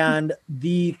 And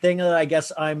the thing that I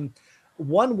guess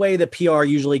one way that PR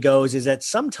usually goes is that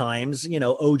sometimes,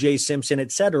 OJ Simpson,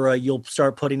 et cetera, you'll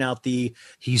start putting out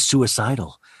he's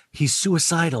suicidal. He's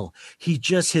suicidal.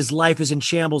 His life is in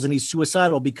shambles and he's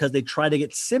suicidal, because they try to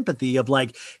get sympathy of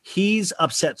like, he's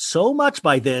upset so much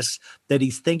by this that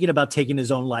he's thinking about taking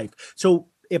his own life. So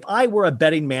if I were a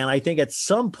betting man, I think at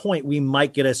some point we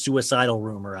might get a suicidal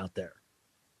rumor out there.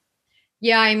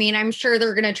 Yeah, I mean, I'm sure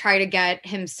they're going to try to get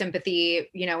him sympathy,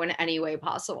 in any way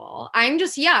possible.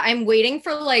 I'm waiting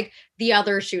for like the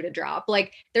other shoe to drop.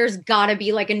 Like, there's got to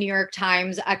be like a New York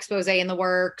Times expose in the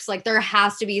works. Like, there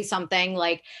has to be something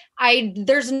like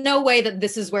there's no way that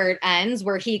this is where it ends,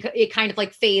 where it kind of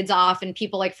like fades off and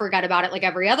people like forget about it like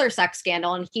every other sex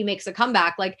scandal and he makes a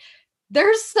comeback. Like,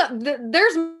 there's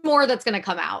more that's going to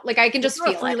come out. Like, I can just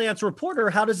feel a freelance reporter.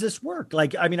 How does this work?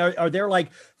 Like, I mean, are there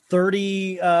like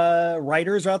 30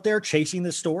 writers out there chasing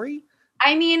this story?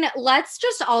 I mean, let's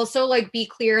just also like be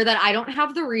clear that I don't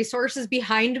have the resources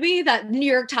behind me that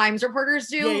New York Times reporters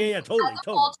do. Yeah, totally.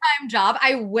 Full-time job.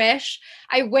 I wish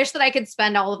that I could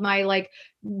spend all of my like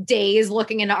days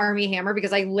looking into Armie Hammer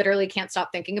because I literally can't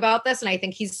stop thinking about this and I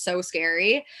think he's so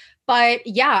scary. But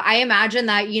yeah, I imagine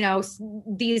that,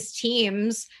 these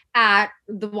teams at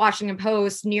the Washington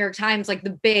Post, New York Times, like the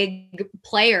big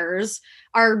players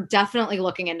are definitely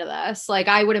looking into this. Like,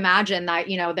 I would imagine that,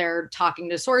 they're talking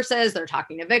to sources, they're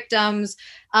talking to victims.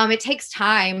 It takes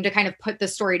time to kind of put the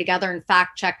story together and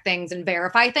fact check things and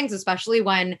verify things, especially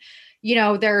when,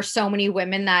 there are so many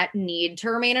women that need to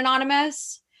remain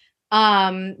anonymous.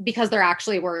 Because they're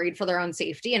actually worried for their own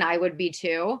safety, and I would be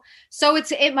too. So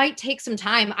it might take some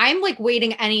time. I'm like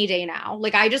waiting any day now.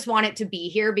 Like, I just want it to be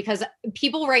here because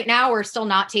people right now are still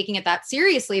not taking it that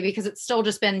seriously because it's still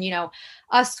just been,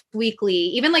 Us Weekly,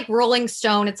 even like Rolling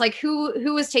Stone. It's like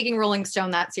who is taking Rolling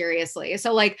Stone that seriously?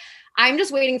 So like, I'm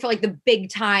just waiting for like the big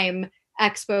time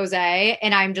expose,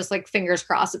 and I'm just like fingers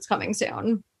crossed it's coming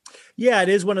soon. Yeah, it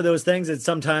is one of those things that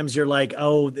sometimes you're like,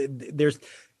 oh,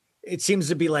 it seems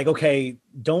to be like, okay,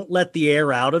 don't let the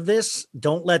air out of this.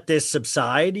 Don't let this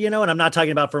subside, and I'm not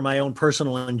talking about for my own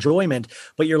personal enjoyment,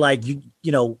 but you're like,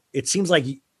 it seems like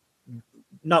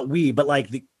not we, but like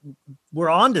we're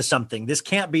on to something. This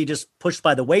can't be just pushed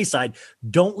by the wayside.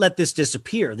 Don't let this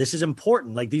disappear. This is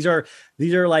important. Like these are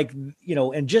like,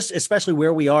 and just especially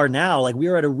where we are now, like we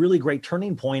are at a really great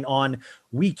turning point on,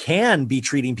 we can be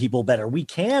treating people better. We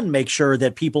can make sure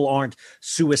that people aren't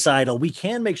suicidal. We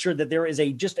can make sure that there is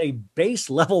just a base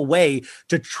level way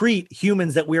to treat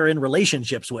humans that we're in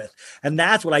relationships with. And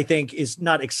that's what I think is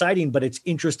not exciting, but it's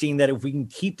interesting that if we can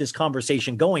keep this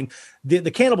conversation going,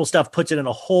 the cannibal stuff puts it in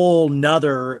a whole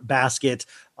nother basket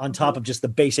on top of just the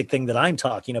basic thing that I'm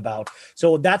talking about.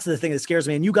 So that's the thing that scares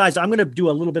me. And you guys, I'm going to do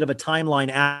a little bit of a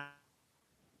timeline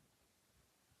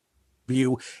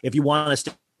view if you want to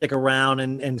stick around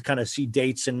and kind of see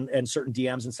dates and certain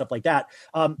DMs and stuff like that.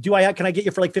 Can I get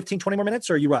you for like 15, 20 more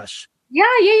minutes or you rush?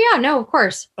 Yeah. No, of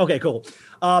course. Okay, cool.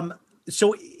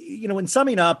 So, in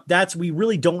summing up, we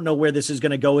really don't know where this is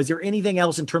going to go. Is there anything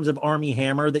else in terms of Armie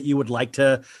Hammer that you would like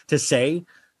to say?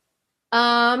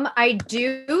 I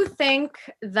do think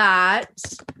that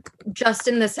just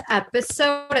in this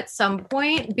episode at some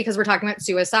point, because we're talking about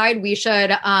suicide, we should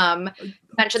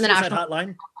mention the National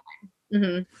Hotline.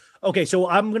 Mm-hmm. Okay, so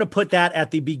I'm going to put that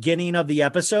at the beginning of the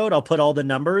episode. I'll put all the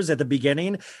numbers at the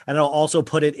beginning, and I'll also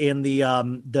put it in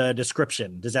the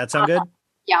description. Does that sound good?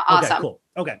 Yeah, awesome. Okay, cool.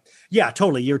 Okay, yeah,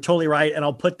 totally. You're totally right, and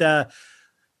I'll put the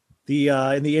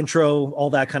in the intro,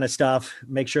 all that kind of stuff.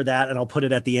 Make sure that, and I'll put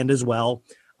it at the end as well.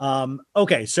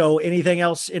 Okay, so anything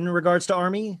else in regards to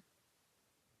Armie?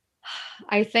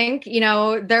 I think,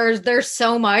 there's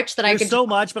so much that but I think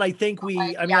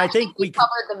I think we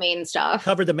covered the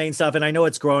main stuff. And I know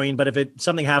it's growing, but if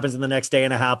something happens in the next day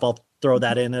and a half, I'll throw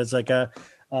that in as like a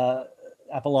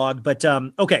epilogue. But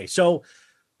okay, so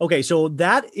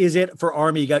that is it for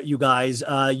Armie, you guys.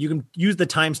 You can use the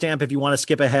timestamp if you want to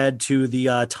skip ahead to the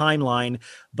timeline.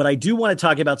 But I do want to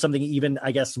talk about something even,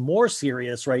 I guess, more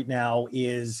serious right now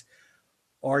is,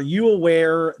 are you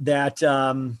aware that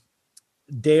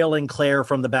Dale and Claire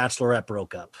from The Bachelorette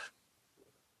broke up?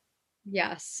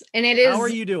 Yes. And it is. How are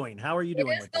you doing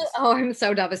with this? Oh, I'm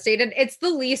so devastated. It's the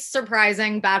least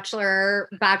surprising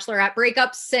Bachelorette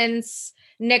breakup since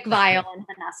Nick Viall and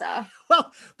Vanessa.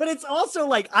 Well, but it's also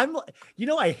like,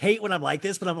 I hate when I'm like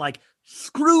this, but I'm like,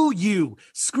 screw you.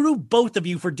 Screw both of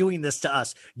you for doing this to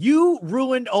us. You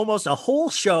ruined almost a whole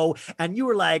show. And you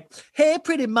were like, hey,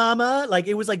 pretty mama. Like,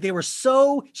 it was like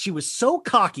she was so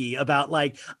cocky about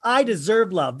like, I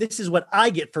deserve love. This is what I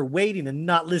get for waiting and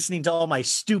not listening to all my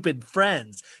stupid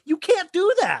friends. You can't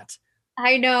do that.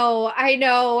 I know.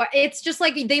 It's just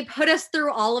like they put us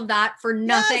through all of that for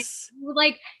nothing. Yes.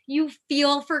 Like, you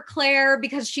feel for Claire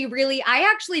because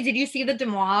did you see the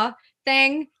Demois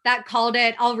thing that called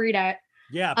it? I'll read it.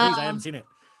 Yeah, please. I haven't seen it.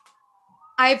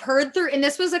 I've heard through, and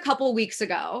this was a couple weeks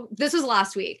ago. This was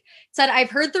last week. Said,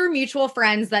 I've heard through mutual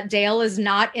friends that Dale is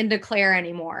not into Claire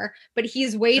anymore, but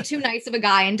he's way too nice of a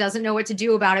guy and doesn't know what to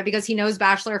do about it because he knows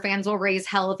Bachelor fans will raise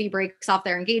hell if he breaks off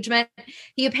their engagement.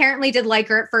 He apparently did like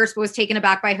her at first, but was taken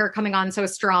aback by her coming on so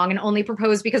strong and only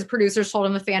proposed because producers told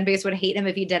him the fan base would hate him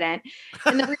if he didn't.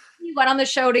 And the reason he went on the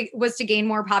show was to gain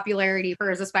more popularity for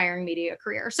his aspiring media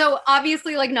career. So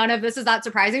obviously, like, none of this is that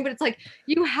surprising, but it's like,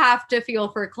 you have to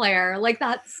feel for Claire. Like,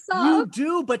 that sucks. You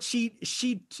do, but she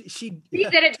did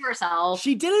it to herself.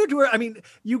 She did it to her. I mean,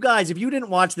 you guys, if you didn't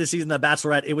watch this season of The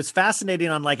Bachelorette, it was fascinating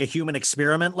on like a human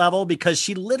experiment level because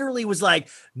she literally was like,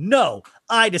 no,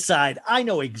 I decide. I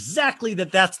know exactly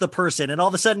that that's the person. And all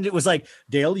of a sudden it was like,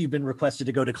 Dale, you've been requested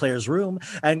to go to Claire's room.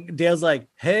 And Dale's like,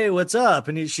 hey, what's up?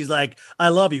 And she's like, I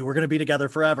love you. We're going to be together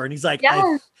forever. And he's like,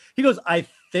 Yes. he goes, I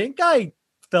think I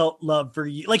felt love for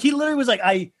you. Like he literally was like,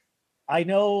 I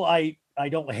know I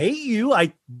don't hate you.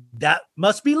 That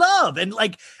must be love. And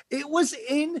like, it was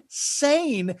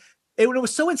insane. It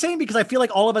was so insane because I feel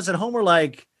like all of us at home were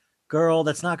like, girl,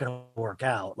 that's not going to work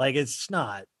out. Like, it's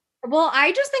not. Well,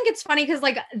 I just think it's funny because,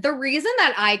 like, the reason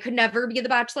that I could never be the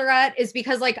Bachelorette is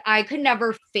because, like, I could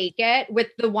never fake it with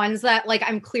the ones that, like,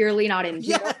 I'm clearly not into.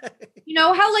 Yeah. You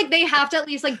know how, like, they have to at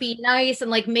least, like, be nice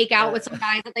and, like, make out with some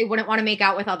guys that they wouldn't want to make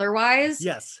out with otherwise.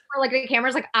 Yes. Or, like, the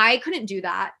cameras, like, I couldn't do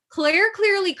that. Claire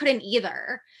clearly couldn't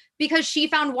either. Because she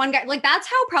found one guy, like that's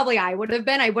how probably I would have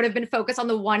been. I would have been focused on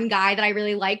the one guy that I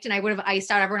really liked and I would have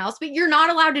iced out everyone else. But you're not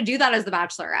allowed to do that as the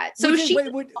Bachelorette. So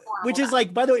which is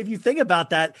like, by the way, if you think about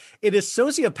that, it is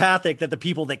sociopathic that the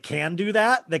people that can do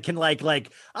that can like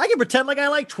I can pretend like I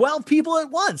like 12 people at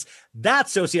once.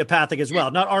 That's sociopathic as well.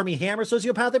 Not Armie Hammer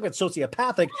sociopathic, but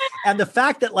sociopathic. And the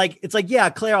fact that like, it's like, yeah,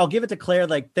 Claire, I'll give it to Claire.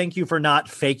 Like, thank you for not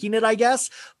faking it, I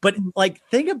guess. But like,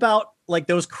 think about like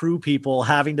those crew people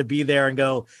having to be there and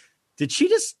go, did she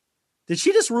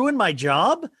just ruin my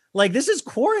job? Like, this is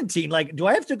quarantine. Like, do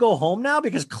I have to go home now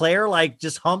because Claire like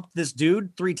just humped this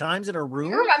dude 3 times in her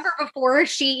room? I remember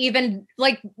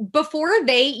before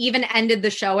they even ended the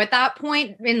show at that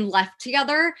point and left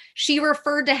together, she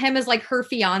referred to him as like her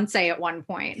fiance at one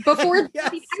point. Before yes.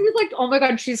 I was like, oh my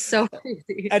God, she's so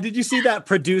crazy. And did you see that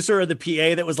producer or the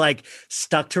PA that was like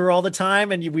stuck to her all the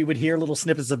time? And we would hear little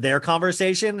snippets of their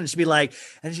conversation and she'd be like,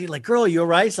 girl, you all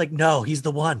right? It's like, no, he's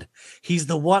the one. He's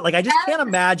the one. Like, I just can't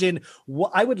imagine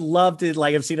what I would love to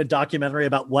like have seen a documentary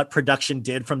about what production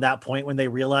did from that point when they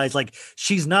realized like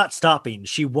she's not stopping,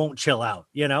 she won't chill out,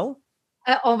 you know?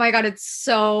 Oh my God, it's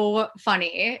so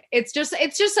funny. It's just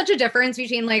such a difference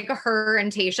between like her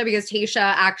and Tayshia because Tayshia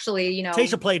actually, you know,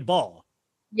 Tayshia played ball.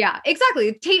 Yeah,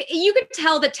 exactly. You could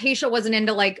tell that Tayshia wasn't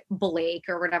into like Blake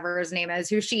or whatever his name is,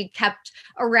 who she kept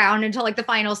around until like the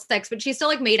final 6, but she still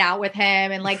like made out with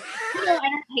him and like, you know,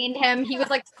 entertained him. He was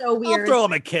like so weird. I'll throw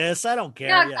him a kiss. I don't care.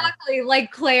 Yeah, exactly. Yeah.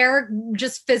 Like Claire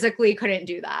just physically couldn't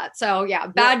do that. So yeah,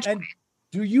 bad choice.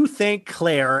 Do you think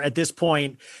Claire at this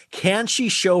point, can she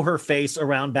show her face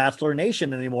around Bachelor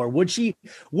Nation anymore? Would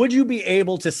you be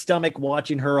able to stomach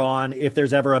watching her on if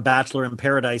there's ever a Bachelor in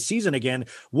Paradise season again?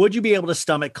 Would you be able to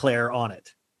stomach Claire on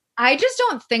it? I just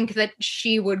don't think that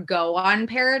she would go on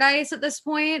Paradise at this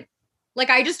point. Like,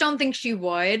 I just don't think she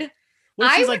would.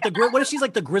 What if she's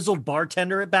like the grizzled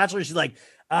bartender at Bachelor? She's like,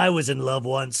 I was in love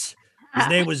once. His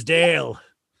name was Dale.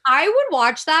 I would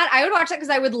watch that. Because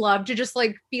I would love to just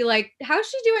like be like, how's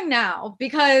she doing now?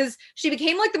 Because she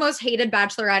became like the most hated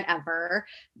Bachelorette ever.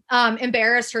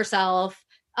 Embarrassed herself.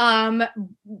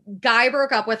 Guy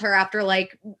broke up with her after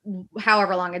like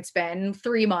however long it's been,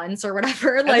 3 months or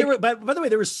whatever. Like, by the way,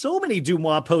 there were so many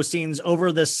Dumois postings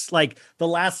over this like the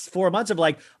last 4 months of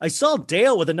like, I saw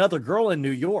Dale with another girl in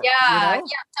New York. Yeah, you know?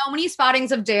 yeah. So many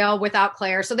spottings of Dale without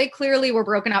Claire. So they clearly were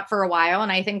broken up for a while,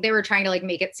 and I think they were trying to like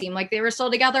make it seem like they were still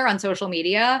together on social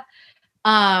media.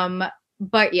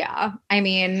 But yeah, I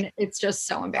mean, it's just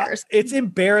so embarrassing. It's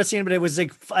embarrassing, but it was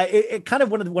like it kind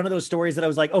of one of those stories that I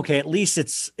was like, okay, at least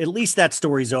that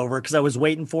story's over because I was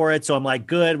waiting for it. So I'm like,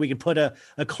 good, we can put a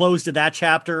close to that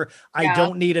chapter. Yeah. I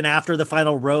don't need an after the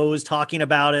final rose talking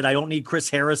about it. I don't need Chris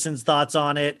Harrison's thoughts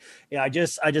on it. Yeah, I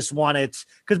just want it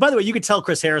because by the way, you could tell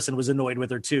Chris Harrison was annoyed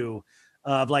with her too.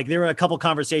 Like there were a couple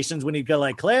conversations when he'd go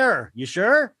like, Claire, you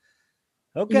sure?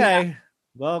 Okay, yeah.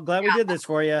 Well, glad we did this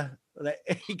for you.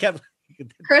 He kept.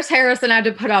 Chris Harrison had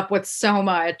to put up with so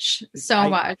much.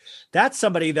 That's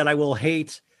somebody that I will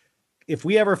hate. If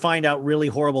we ever find out really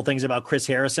horrible things about Chris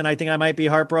Harrison, I think I might be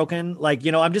heartbroken. Like,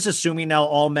 you know, I'm just assuming now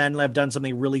all men have done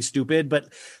something really stupid,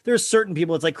 but there's certain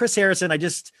people. It's like Chris Harrison. I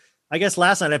guess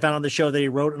last night I found on the show that he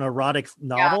wrote an erotic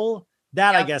novel.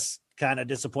 Yeah. That I guess kind of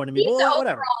disappointed me. But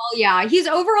whatever. Yeah. He's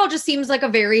overall just seems like a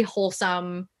very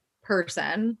wholesome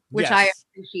person, which Yes. I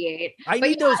appreciate. I But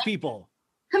need those people.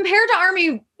 compared to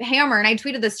Armie Hammer, and I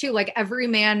tweeted this too, like every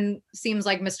man seems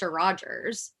like Mr.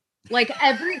 Rogers. Like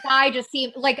every guy just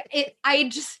seems like it.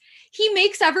 He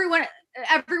makes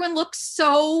everyone look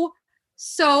so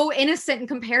innocent in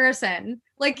comparison.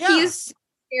 Like he is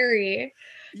scary.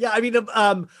 Yeah, I mean,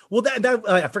 well, that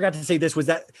I forgot to say this was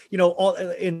that, you know, all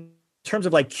in terms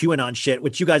of like QAnon shit,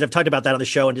 which you guys have talked about that on the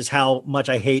show and just how much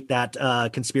I hate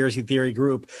that conspiracy theory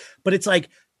group. But it's like,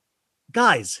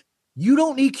 guys, you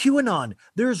don't need QAnon.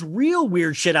 There's real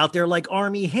weird shit out there like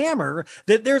Armie Hammer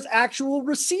that there's actual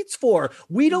receipts for.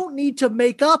 We don't need to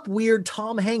make up weird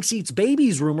Tom Hanks eats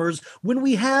babies rumors when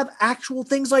we have actual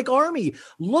things like Armie.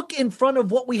 Look in front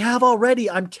of what we have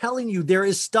already. I'm telling you, there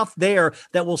is stuff there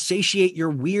that will satiate your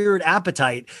weird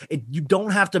appetite. You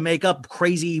don't have to make up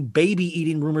crazy baby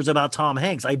eating rumors about Tom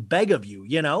Hanks. I beg of you,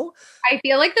 you know? I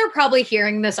feel like they're probably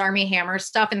hearing this Armie Hammer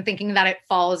stuff and thinking that it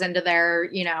falls into their,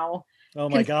 you know, oh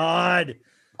my God.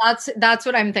 That's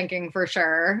what I'm thinking for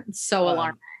sure. It's so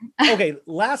alarming. Okay,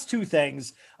 last two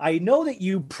things. I know that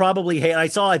you probably hate, I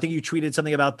think you tweeted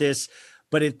something about this,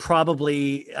 but it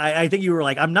probably, I think you were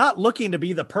like, I'm not looking to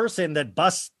be the person that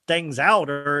busts things out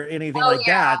or anything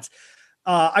that.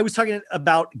 I was talking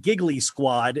about Giggly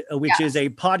Squad, which is a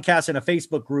podcast and a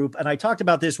Facebook group. And I talked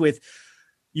about this with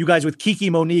you guys with Kiki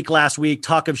Monique last week,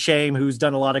 Talk of Shame, who's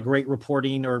done a lot of great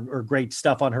reporting or great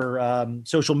stuff on her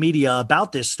social media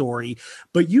about this story.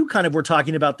 But you kind of were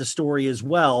talking about the story as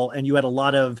well, and you had a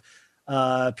lot of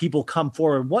people come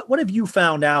forward. What have you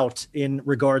found out in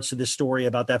regards to this story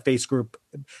about that Facebook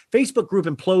group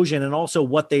implosion, and also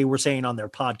what they were saying on their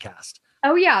podcast?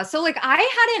 Oh yeah, so like I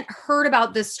hadn't heard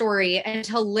about this story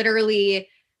until literally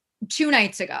 2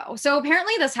 nights ago. So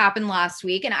apparently this happened last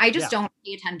week, and I just don't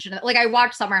pay attention. Like I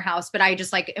watch Summer House, but I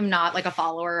just like am not like a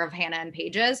follower of Hannah and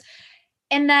Paige's.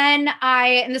 And then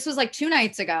and this was like 2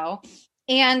 nights ago.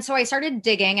 And so I started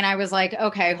digging, and I was like,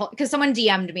 okay, because someone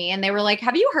DM'd me and they were like,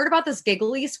 have you heard about this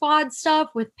Giggly Squad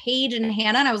stuff with Paige and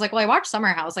Hannah? And I was like, well, I watched Summer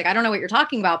House. Like, I don't know what you're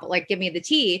talking about, but like, give me the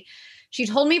tea. She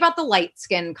told me about the light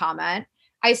skin comment.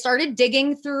 I started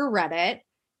digging through Reddit,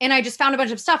 and I just found a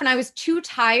bunch of stuff, and I was too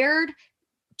tired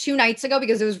 2 nights ago,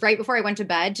 because it was right before I went to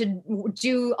bed, to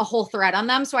do a whole thread on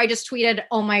them. So I just tweeted,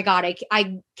 oh my God,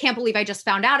 I can't believe I just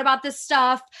found out about this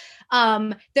stuff.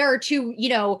 There are 2, you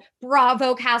know,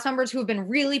 Bravo cast members who have been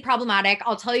really problematic.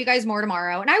 I'll tell you guys more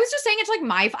tomorrow. And I was just saying it to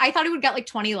like I thought it would get like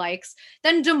 20 likes.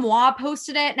 Then Demois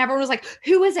posted it, and everyone was like,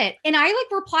 who is it? And I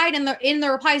like replied in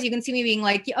the replies, you can see me being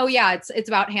like, oh yeah, it's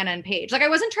about Hannah and Paige. Like I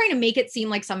wasn't trying to make it seem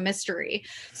like some mystery.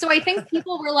 So I think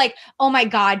people were like, oh my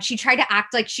God, she tried to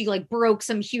act like she like broke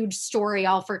some huge story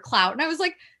all for clout. And I was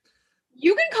like,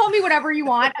 you can call me whatever you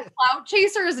want. A clout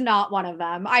chaser is not one of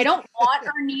them. I don't want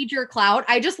or need your clout.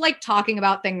 I just like talking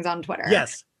about things on Twitter.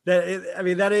 Yes. There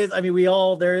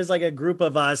is like a group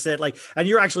of us that like, and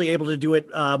you're actually able to do it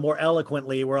more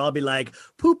eloquently, where I'll be like,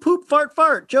 poop, poop, fart,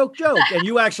 fart, joke, joke. And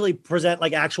you actually present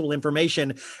like actual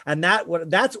information. And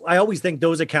that's, I always think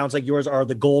those accounts like yours are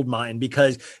the gold mine,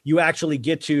 because you actually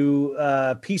get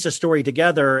to piece a story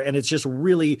together, and it's just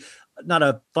really not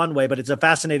a fun way, but it's a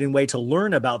fascinating way to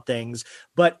learn about things.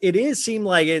 But it seem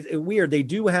like it weird. They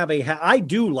do have I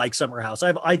do like Summer House.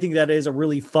 I think that is a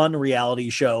really fun reality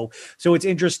show. So it's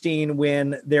interesting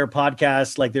when their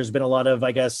podcast, like there's been a lot of,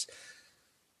 I guess,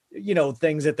 you know,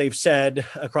 things that they've said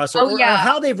across or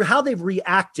how they've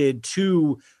reacted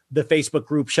to the Facebook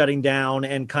group shutting down,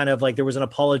 and kind of like there was an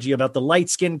apology about the light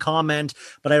skin comment,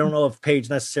 but I don't know if Paige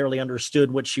necessarily understood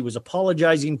what she was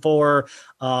apologizing for.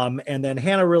 And then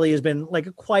Hannah really has been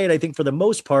like quiet, I think, for the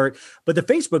most part, but the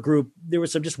Facebook group, there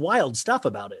was some just wild stuff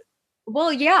about it.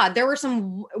 Well, yeah, there were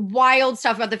some wild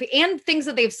stuff about and things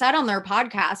that they've said on their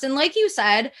podcast. And like you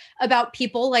said about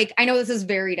people, like, I know this is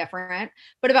very different,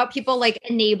 but about people like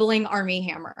enabling Armie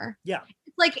Hammer. Yeah.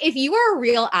 Like if you are a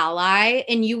real ally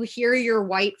and you hear your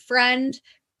white friend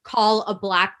call a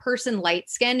black person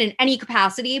light-skinned in any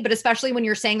capacity, but especially when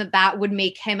you're saying that would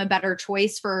make him a better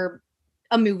choice for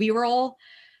a movie role,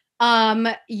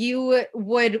 you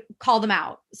would call them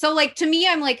out. So like, to me,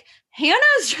 I'm like, Hannah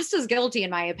is just as guilty in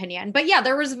my opinion. But yeah,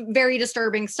 there was very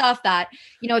disturbing stuff that,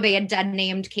 you know, they had dead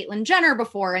named Caitlyn Jenner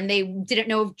before, and they didn't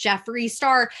know if Jeffree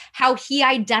Star, how he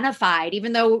identified,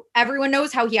 even though everyone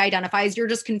knows how he identifies, you're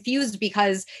just confused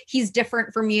because he's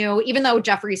different from you, even though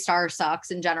Jeffree Star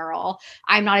sucks in general.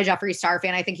 I'm not a Jeffree Star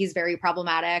fan. I think he's very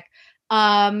problematic.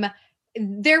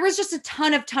 There was just a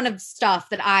ton of stuff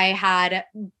that I had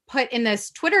put in this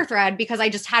Twitter thread because I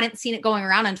just hadn't seen it going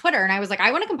around on Twitter. And I was like,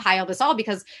 I want to compile this all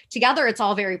because together it's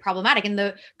all very problematic. And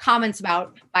the comments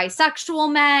about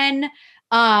bisexual men,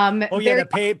 Oh yeah,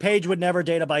 that Paige would never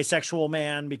date a bisexual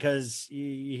man because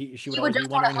she would always be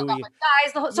wondering who he.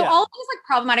 Guys, so all these like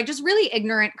problematic, just really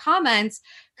ignorant comments,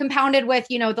 compounded with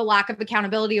the lack of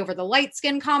accountability over the light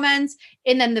skin comments,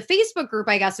 and then the Facebook group,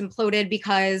 I guess, imploded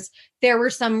because there were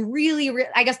some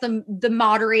I guess the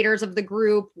moderators of the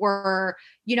group were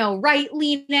right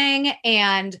leaning,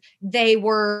 and they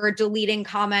were deleting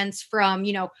comments from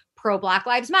pro Black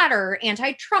Lives Matter,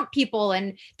 anti-Trump people.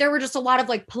 And there were just a lot of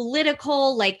like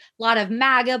political, like a lot of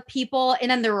MAGA people. And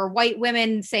then there were white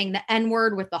women saying the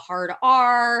N-word with the hard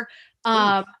R.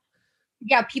 Yeah,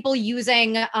 people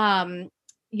using,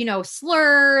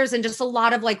 slurs and just a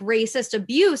lot of like racist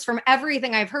abuse from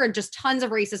everything I've heard, just tons of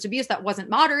racist abuse that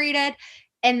wasn't moderated.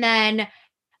 And then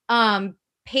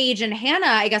Paige and Hannah,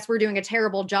 I guess, were doing a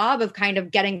terrible job of kind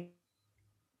of getting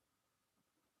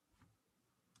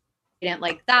didn't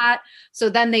like that. So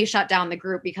then they shut down the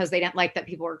group because they didn't like that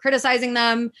people were criticizing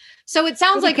them. So it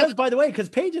sounds by the way, because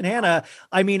Paige and Hannah,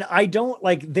 I mean, I don't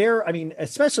like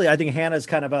especially I think Hannah's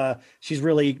kind of she's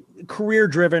really career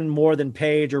driven more than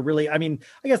Paige, or really, I mean,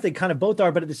 I guess they kind of both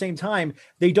are, but at the same time,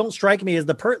 they don't strike me as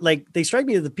they strike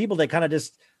me as the people that kind of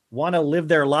just want to live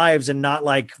their lives and not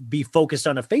like be focused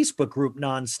on a Facebook group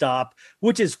nonstop,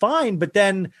 which is fine. But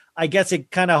then I guess it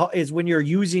kind of is when you're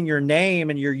using your name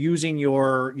and you're using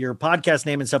your podcast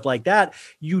name and stuff like that,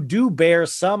 you do bear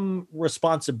some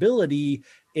responsibility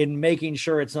in making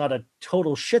sure it's not a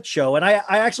total shit show. And I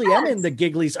actually am in the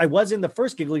Gigglies. I was in the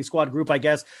first Giggly Squad group, I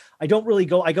guess. I don't really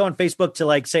I go on Facebook to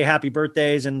like say happy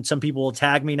birthdays, and some people will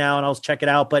tag me now and I'll check it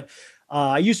out. But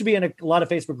I used to be in a lot of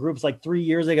Facebook groups like 3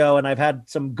 years ago, and I've had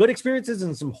some good experiences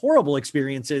and some horrible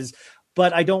experiences,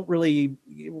 but I don't really,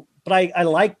 but I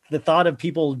like the thought of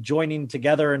people joining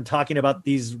together and talking about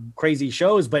these crazy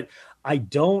shows, but I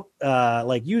don't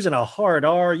like using a hard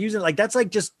R, that's like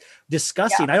just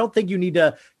disgusting. Yeah. I don't think you need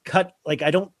to cut,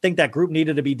 I don't think that group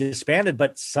needed to be disbanded,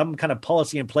 but some kind of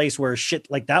policy in place where shit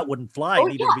like that wouldn't fly.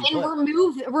 And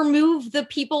remove the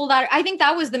people that, I think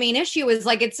that was the main issue, is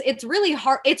like, it's really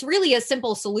hard. It's really a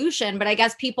simple solution, but I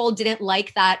guess people didn't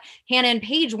like that Hannah and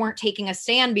Paige weren't taking a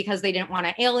stand because they didn't want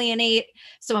to alienate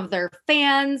some of their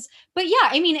fans. But yeah,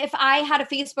 I mean, if I had a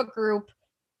Facebook group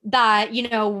that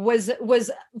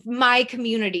was my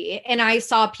community and I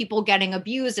saw people getting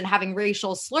abused and having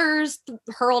racial slurs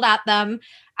hurled at them,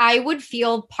 I would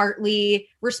feel partly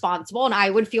responsible, and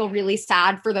I would feel really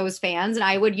sad for those fans, and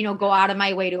I would go out of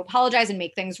my way to apologize and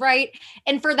make things right.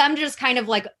 And for them to just kind of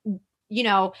like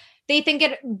they think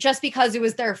it just because it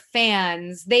was their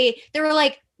fans, they were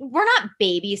like, we're not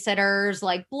babysitters,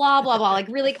 like blah, blah, blah, like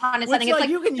really condescending. It's like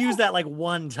you can use that like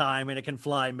one time and it can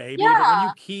fly maybe, but when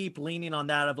you keep leaning on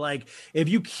that of like, if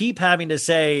you keep having to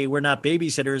say we're not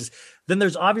babysitters, then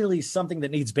there's obviously something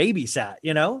that needs babysat,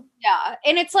 Yeah.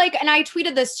 And it's like, and I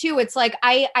tweeted this too. It's like,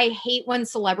 I hate when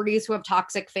celebrities who have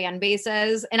toxic fan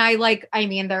bases, and I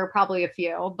mean, there are probably a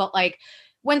few, but like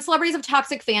when celebrities have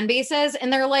toxic fan bases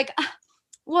and they're like,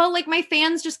 well, like my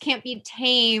fans just can't be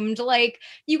tamed. Like,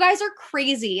 you guys are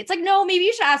crazy. It's like, no, maybe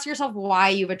you should ask yourself why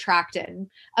you've attracted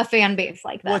a fan base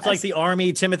like that. Well, it's like the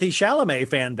Armie Timothy Chalamet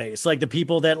fan base, like the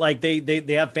people that like they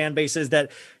have fan bases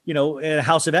that, in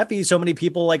House of Effie, so many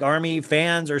people like Armie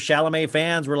fans or Chalamet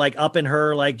fans were like up in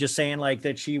her, like just saying like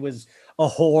that she was a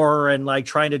whore and like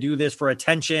trying to do this for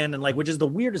attention, and like, which is the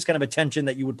weirdest kind of attention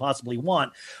that you would possibly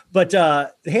want. But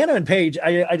Hannah and Paige,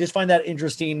 I just find that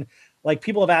interesting. Like,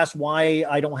 people have asked why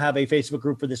I don't have a Facebook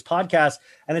group for this podcast.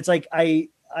 And it's like,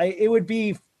 it would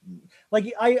be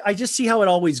like, I just see how it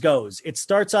always goes. It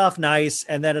starts off nice.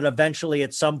 And then it eventually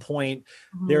at some point,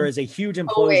 there is a huge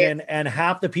implosion, and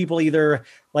half the people either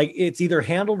like it's either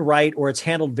handled right or it's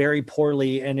handled very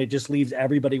poorly. And it just leaves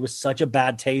everybody with such a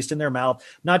bad taste in their mouth,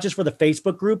 not just for the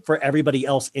Facebook group, for everybody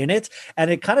else in it. And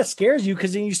it kind of scares you,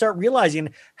 because then you start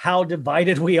realizing how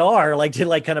divided we are, like to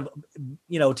like kind of,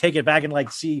 take it back and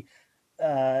like see,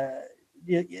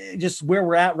 just where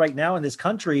we're at right now in this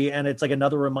country. And it's like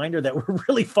another reminder that we're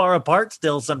really far apart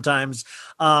still sometimes.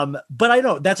 But I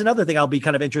know that's another thing I'll be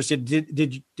kind of interested.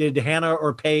 Did Hannah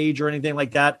or Paige or anything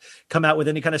like that come out with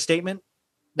any kind of statement?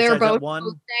 They're both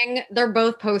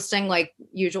posting like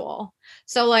usual.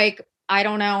 So like, I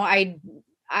don't know.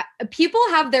 People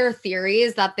have their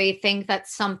theories that they think that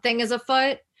something is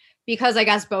afoot, because I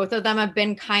guess both of them have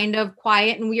been kind of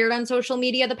quiet and weird on social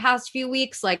media the past few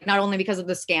weeks, like not only because of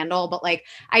the scandal, but like,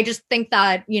 I just think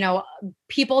that,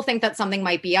 people think that something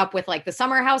might be up with like the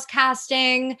Summer House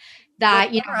casting,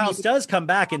 that, Summer House does come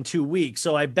back in 2 weeks.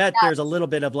 So I bet there's a little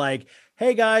bit of like,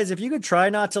 hey guys, if you could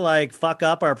try not to like fuck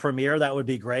up our premiere, that would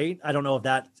be great. I don't know if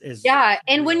that is. Yeah.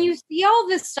 And when you see all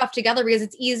this stuff together, because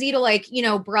it's easy to like,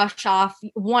 brush off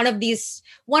one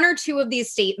or two of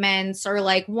these statements or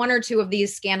like one or two of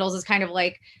these scandals is kind of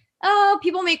like, oh,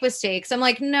 people make mistakes. I'm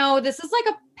like, no, this is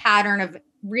like a pattern of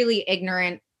really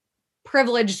ignorant,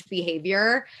 privileged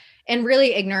behavior and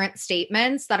really ignorant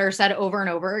statements that are said over and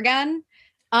over again.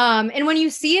 And when you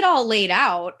see it all laid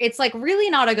out, it's like really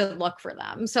not a good look for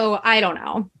them. So I don't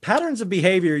know. Patterns of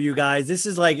behavior, you guys. This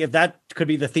is like, if that could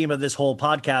be the theme of this whole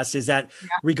podcast, is that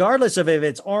regardless of if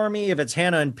it's Armie, if it's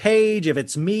Hannah and Paige, if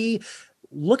it's me,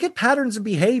 look at patterns of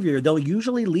behavior. They'll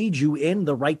usually lead you in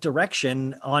the right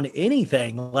direction on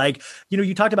anything. Like,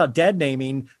 you talked about dead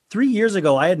naming. 3 years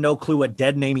ago, I had no clue what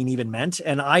dead naming even meant.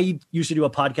 And I used to do a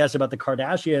podcast about the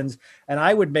Kardashians, and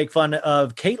I would make fun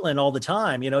of Caitlyn all the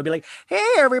time. It'd be like, hey,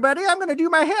 everybody, I'm going to do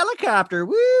my helicopter.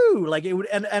 Woo. Like it would.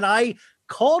 And I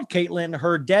called Caitlyn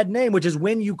her dead name, which is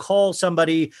when you call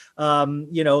somebody,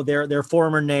 their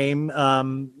former name,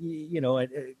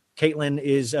 Caitlyn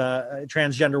is a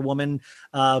transgender woman,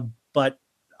 but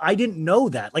I didn't know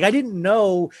that. Like, I didn't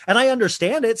know, and I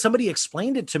understand it. Somebody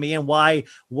explained it to me and why,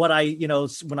 when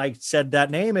I said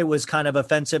that name, it was kind of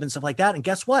offensive and stuff like that. And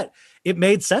guess what? It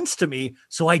made sense to me.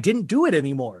 So I didn't do it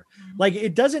anymore. Like,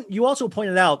 it doesn't, you also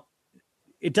pointed out,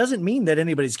 it doesn't mean that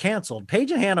anybody's canceled.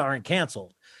 Paige and Hannah aren't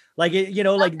canceled. Like,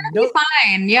 like, no,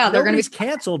 fine. Yeah. They're going to be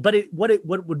canceled. But what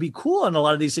would be cool in a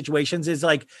lot of these situations is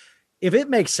like, if it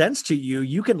makes sense to you,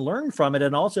 you can learn from it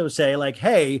and also say like,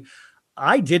 hey,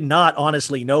 I did not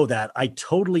honestly know that. I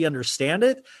totally understand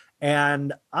it.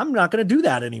 And I'm not going to do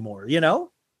that anymore,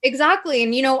 Exactly.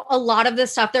 And, a lot of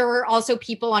this stuff, there were also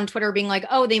people on Twitter being like,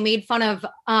 oh, they made fun of,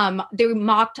 they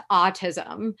mocked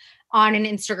autism on an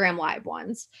Instagram live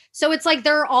once. So it's like,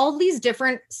 there are all these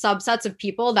different subsets of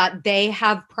people that they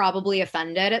have probably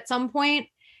offended at some point.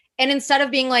 And instead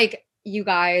of being like, you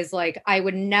guys, like, I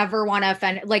would never want to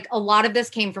offend, like, a lot of this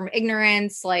came from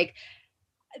ignorance, like,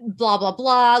 blah, blah,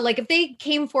 blah. Like, if they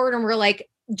came forward and were like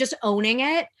just owning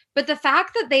it, but the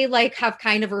fact that they like have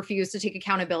kind of refused to take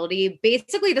accountability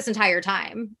basically this entire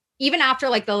time, even after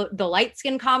like the light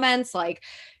skin comments, like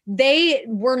they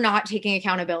were not taking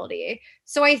accountability.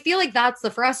 So I feel like that's the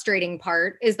frustrating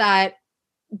part, is that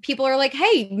people are like,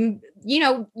 hey,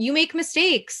 you make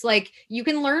mistakes, like you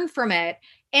can learn from it.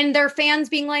 And their fans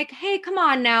being like, hey, come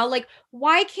on now. Like,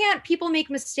 why can't people make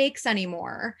mistakes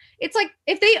anymore? It's like,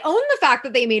 if they own the fact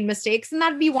that they made mistakes, then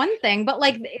that'd be one thing. But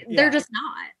like, they're just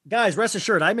not. Guys, rest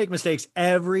assured, I make mistakes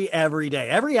every day,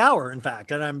 every hour, in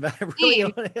fact. And I'm really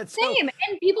on it. Same.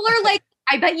 And people are like,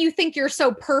 I bet you think you're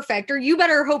so perfect, or you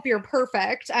better hope you're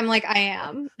perfect. I'm like, I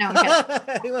am. No,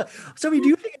 I'm kidding. Sophie, do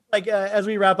you think, like, as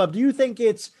we wrap up, do you think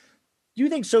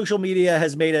social media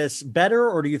has made us better,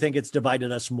 or do you think it's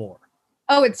divided us more?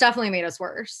 Oh, it's definitely made us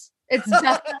worse. It's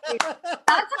definitely, that's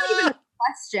not even a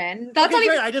question. That's okay,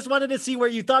 not even. I just wanted to see where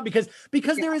you thought, because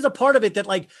there is a part of it that,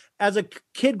 like, as a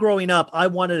kid growing up, I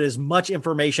wanted as much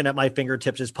information at my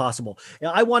fingertips as possible.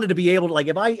 I wanted to be able to, like,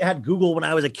 if I had Google when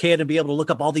I was a kid and be able to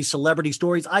look up all these celebrity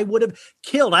stories, I would have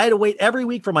killed. I had to wait every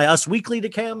week for my Us Weekly to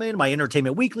come in, my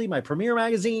Entertainment Weekly, my Premiere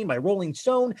Magazine, my Rolling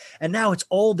Stone, and now it's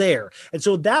all there. And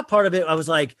so that part of it, I was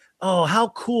like, oh, how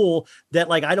cool that,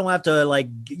 like, I don't have to, like,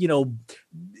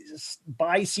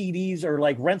 buy CDs or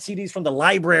like rent CDs from the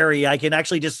library. I can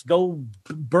actually just go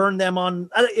burn them on.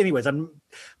 Anyways,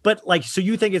 but like, so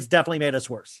you think it's definitely made us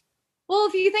worse? Well,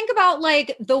 if you think about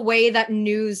like the way that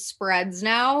news spreads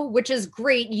now, which is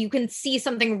great, you can see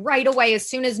something right away as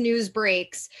soon as news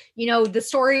breaks. The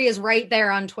story is right there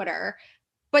on Twitter.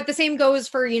 But the same goes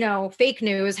for, fake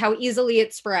news, how easily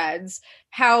it spreads,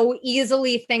 how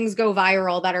easily things go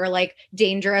viral that are like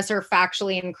dangerous or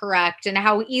factually incorrect, and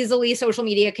how easily social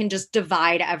media can just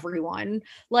divide everyone.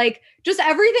 Like, just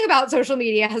everything about social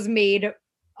media has made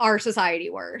our society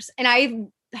worse. And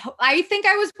I think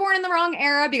I was born in the wrong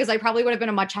era, because I probably would have been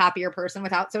a much happier person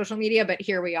without social media, but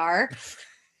here we are.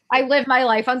 I live my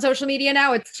life on social media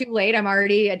now. It's too late. I'm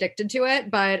already addicted to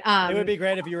it. But it would be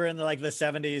great if you were in the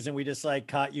 70s and we just like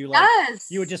caught you, like,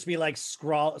 you would just be like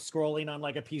scrolling on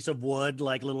like a piece of wood,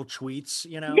 like little tweets,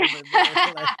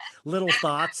 like, little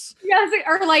thoughts. Yes,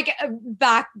 or like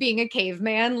back being a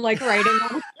caveman, like writing.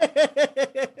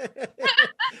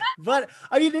 But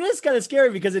I mean, it is kind of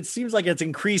scary, because it seems like it's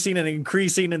increasing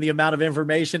and the amount of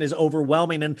information is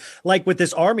overwhelming. And like with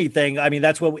this Armie thing, I mean,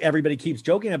 that's what everybody keeps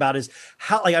joking about, is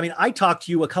how, like, I mean, I talked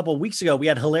to you a couple of weeks ago. We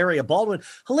had Hilaria Baldwin.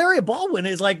 Hilaria Baldwin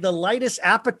is like the lightest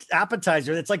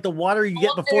appetizer. It's like the water you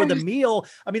get before the meal.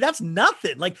 I mean, that's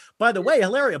nothing. Like, by the way,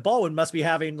 Hilaria Baldwin must be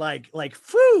having like,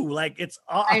 it's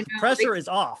off. Pressure is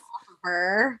off.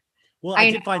 Her. Well,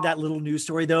 I did find that little news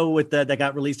story though that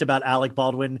got released about Alec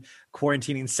Baldwin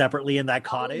quarantining separately in that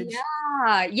cottage.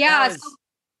 Oh, yeah.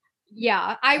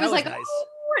 I was like, nice.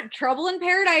 Trouble in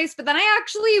Paradise. But then I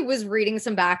actually was reading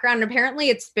some background. And apparently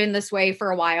it's been this way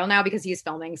for a while now because he's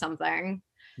filming something.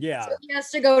 Yeah. So he has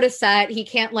to go to set. He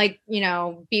can't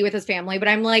be with his family. But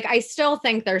I'm like, I still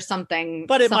think there's something.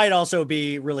 But it might also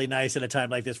be really nice at a time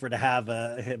like this for him to have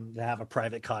a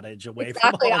private cottage away from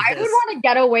all of this. I would want to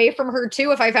get away from her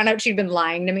too if I found out she'd been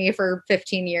lying to me for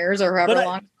 15 years or however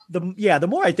long. The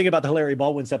more I think about the Hilary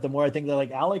Baldwin stuff, the more I think that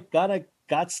like Alec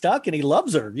got stuck and he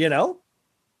loves her, you know?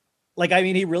 Like, I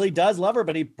mean, he really does love her,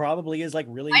 but he probably is like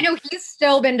really. I know he's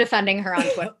still been defending her on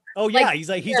Twitter. Oh yeah,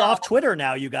 he's off Twitter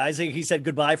now, you guys. He said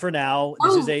goodbye for now.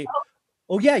 Yesterday.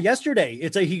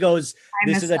 He goes,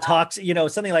 this is a toxic,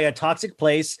 something like a toxic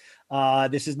place.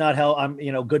 This is not how I'm,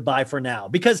 goodbye for now.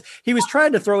 Because he was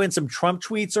trying to throw in some Trump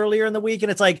tweets earlier in the week,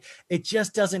 and it's like it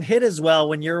just doesn't hit as well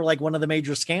when you're like one of the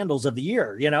major scandals of the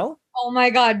year, Oh my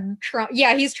God, Trump.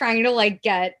 Yeah, he's trying to like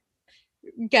get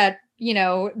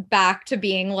back to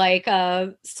being like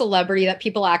a celebrity that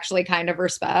people actually kind of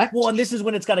respect. Well, and this is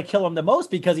when it's got to kill him the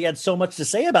most because he had so much to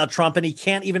say about Trump and he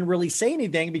can't even really say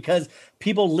anything because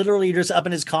people literally just up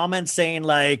in his comments saying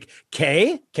like,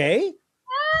 K?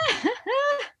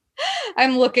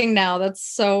 I'm looking now. That's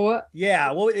so.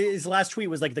 Yeah. Well, his last tweet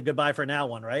was like the goodbye for now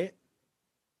one, right?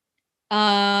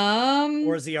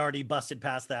 Or is he already busted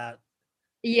past that?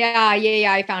 Yeah.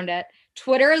 I found it.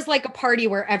 Twitter is like a party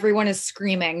where everyone is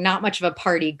screaming. Not much of a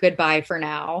party. Goodbye for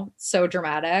now. So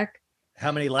dramatic.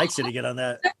 How many likes did he get on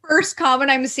that? The first comment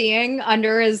I'm seeing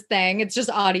under his thing, it's just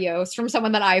audios from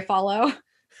someone that I follow.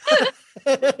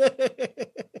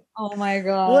 Oh my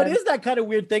God. Well, it is that kind of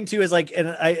weird thing too, is like,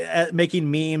 making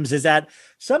memes is that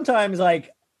sometimes like,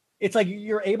 it's like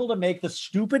you're able to make the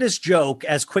stupidest joke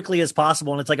as quickly as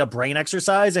possible. And it's like a brain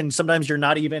exercise. And sometimes you're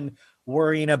not even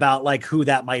worrying about like who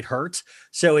that might hurt.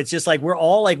 So it's just like, we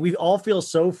all feel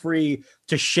so free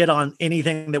to shit on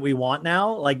anything that we want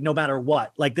now, like no matter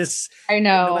what, like this. I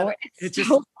know. It's so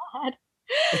just bad.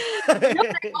 I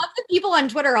love the people on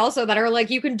Twitter also that are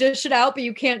like, you can dish it out, but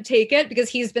you can't take it because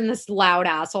he's been this loud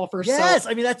asshole for Yes.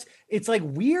 I mean, it's like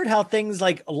weird how things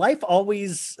like life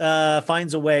always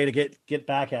finds a way to get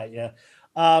back at you.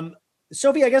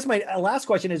 Sophie, I guess my last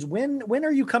question is when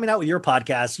are you coming out with your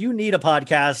podcast? You need a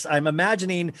podcast. I'm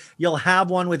imagining you'll have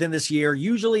one within this year.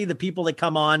 Usually the people that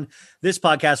come on this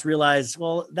podcast realize,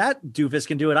 well, that doofus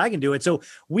can do it. I can do it. So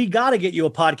we got to get you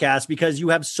a podcast because you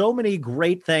have so many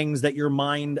great things that your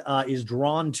mind is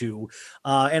drawn to.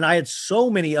 And I had so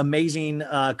many amazing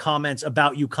comments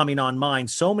about you coming on mine.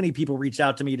 So many people reached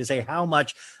out to me to say how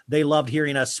much they loved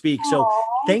hearing us speak. So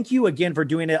thank you again for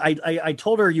doing it. I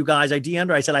told her, you guys, I DM'd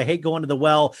her. I said, I hate going to the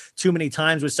well too many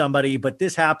times with somebody, but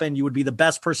this happened. You would be the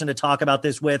best person to talk about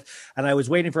this with. And I was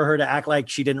waiting for her to act like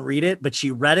she didn't read it, but she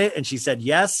read it and she said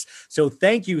yes. So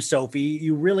thank you, Sophie.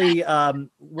 You really,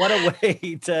 what a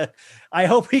way to, I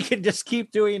hope we can just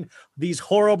keep doing these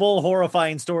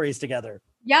horrifying stories together.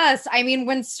 Yes. I mean,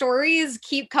 when stories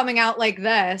keep coming out like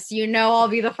this, I'll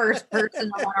be the first person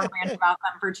to want to rant about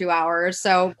them for 2 hours.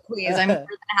 So please, I'm more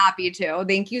than happy to.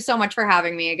 Thank you so much for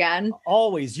having me again.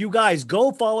 Always. You guys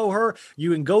go follow her.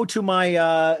 You can go to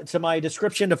my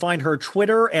description to find her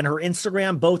Twitter and her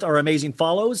Instagram. Both are amazing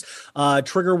follows.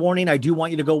 Trigger warning. I do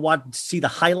want you to go see the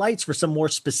highlights for some more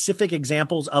specific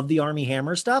examples of the Armie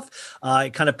Hammer stuff.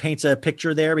 It kind of paints a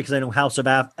picture there because I know House of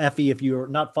Effie, if you're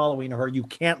not following her, you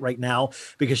can't right now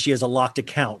because she has a locked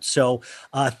account. So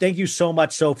thank you so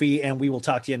much, Sophie, and we will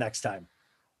talk to you next time.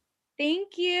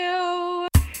 Thank you.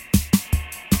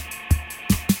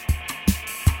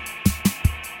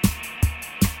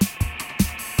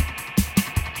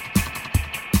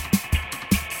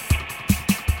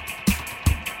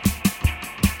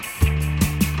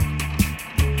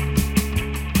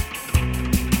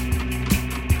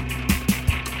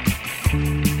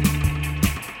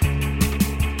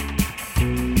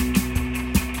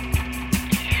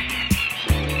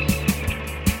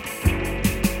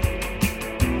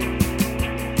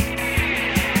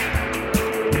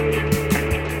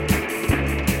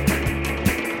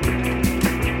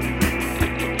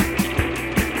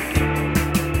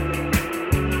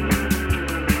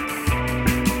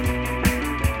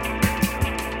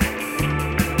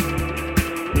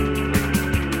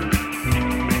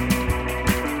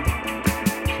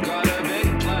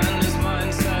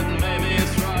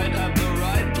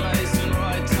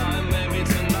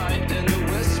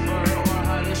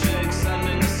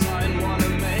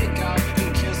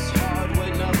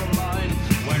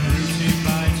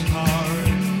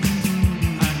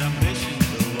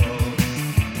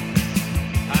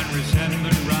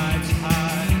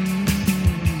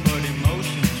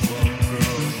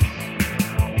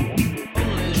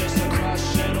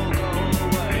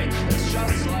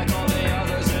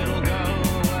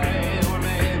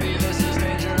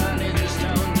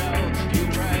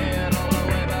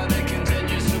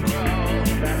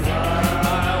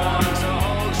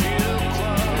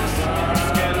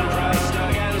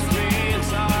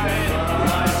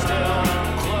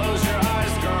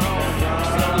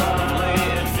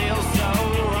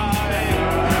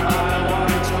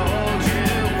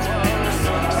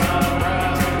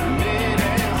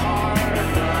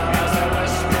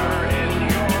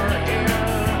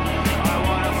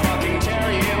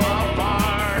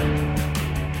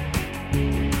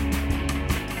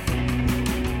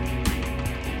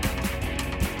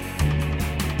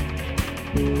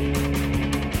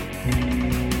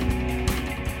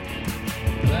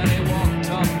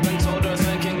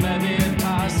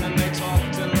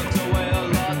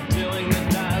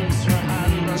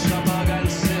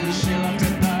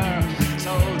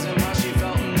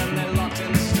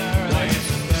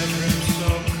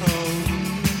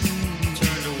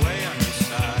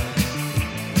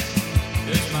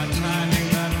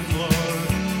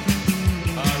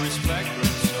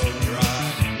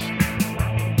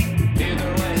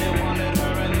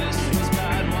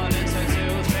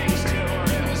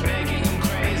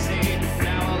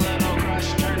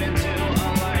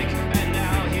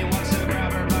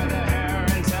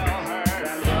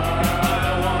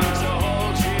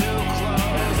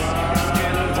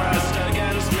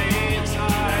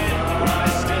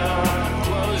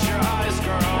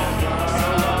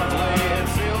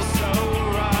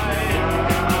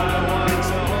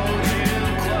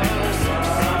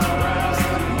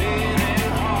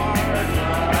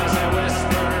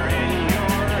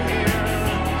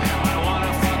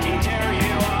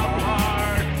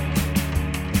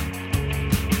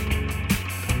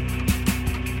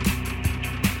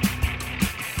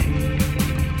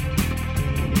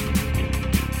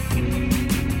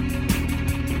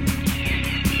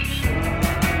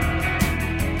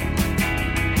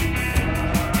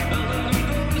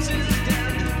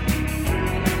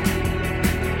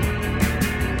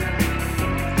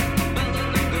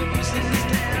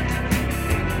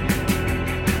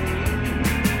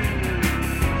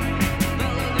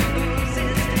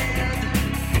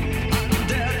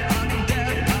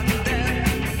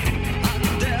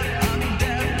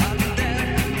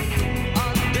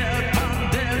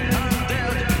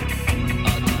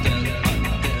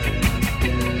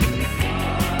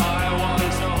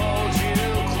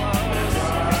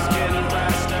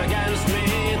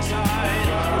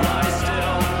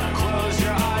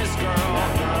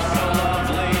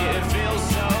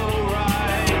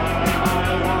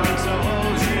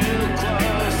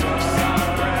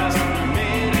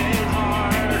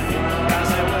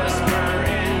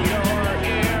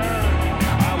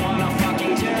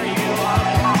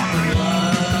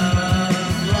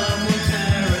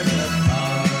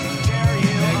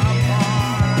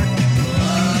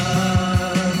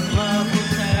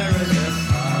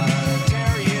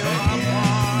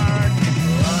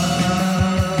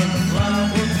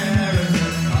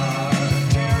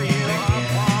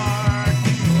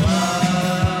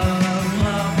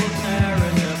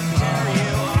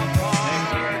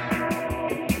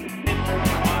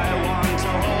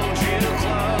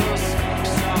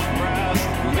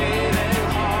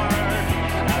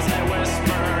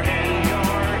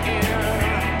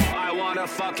 to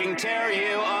fucking tear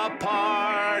you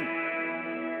apart.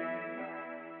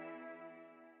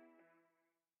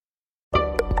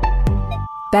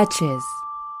 Betches.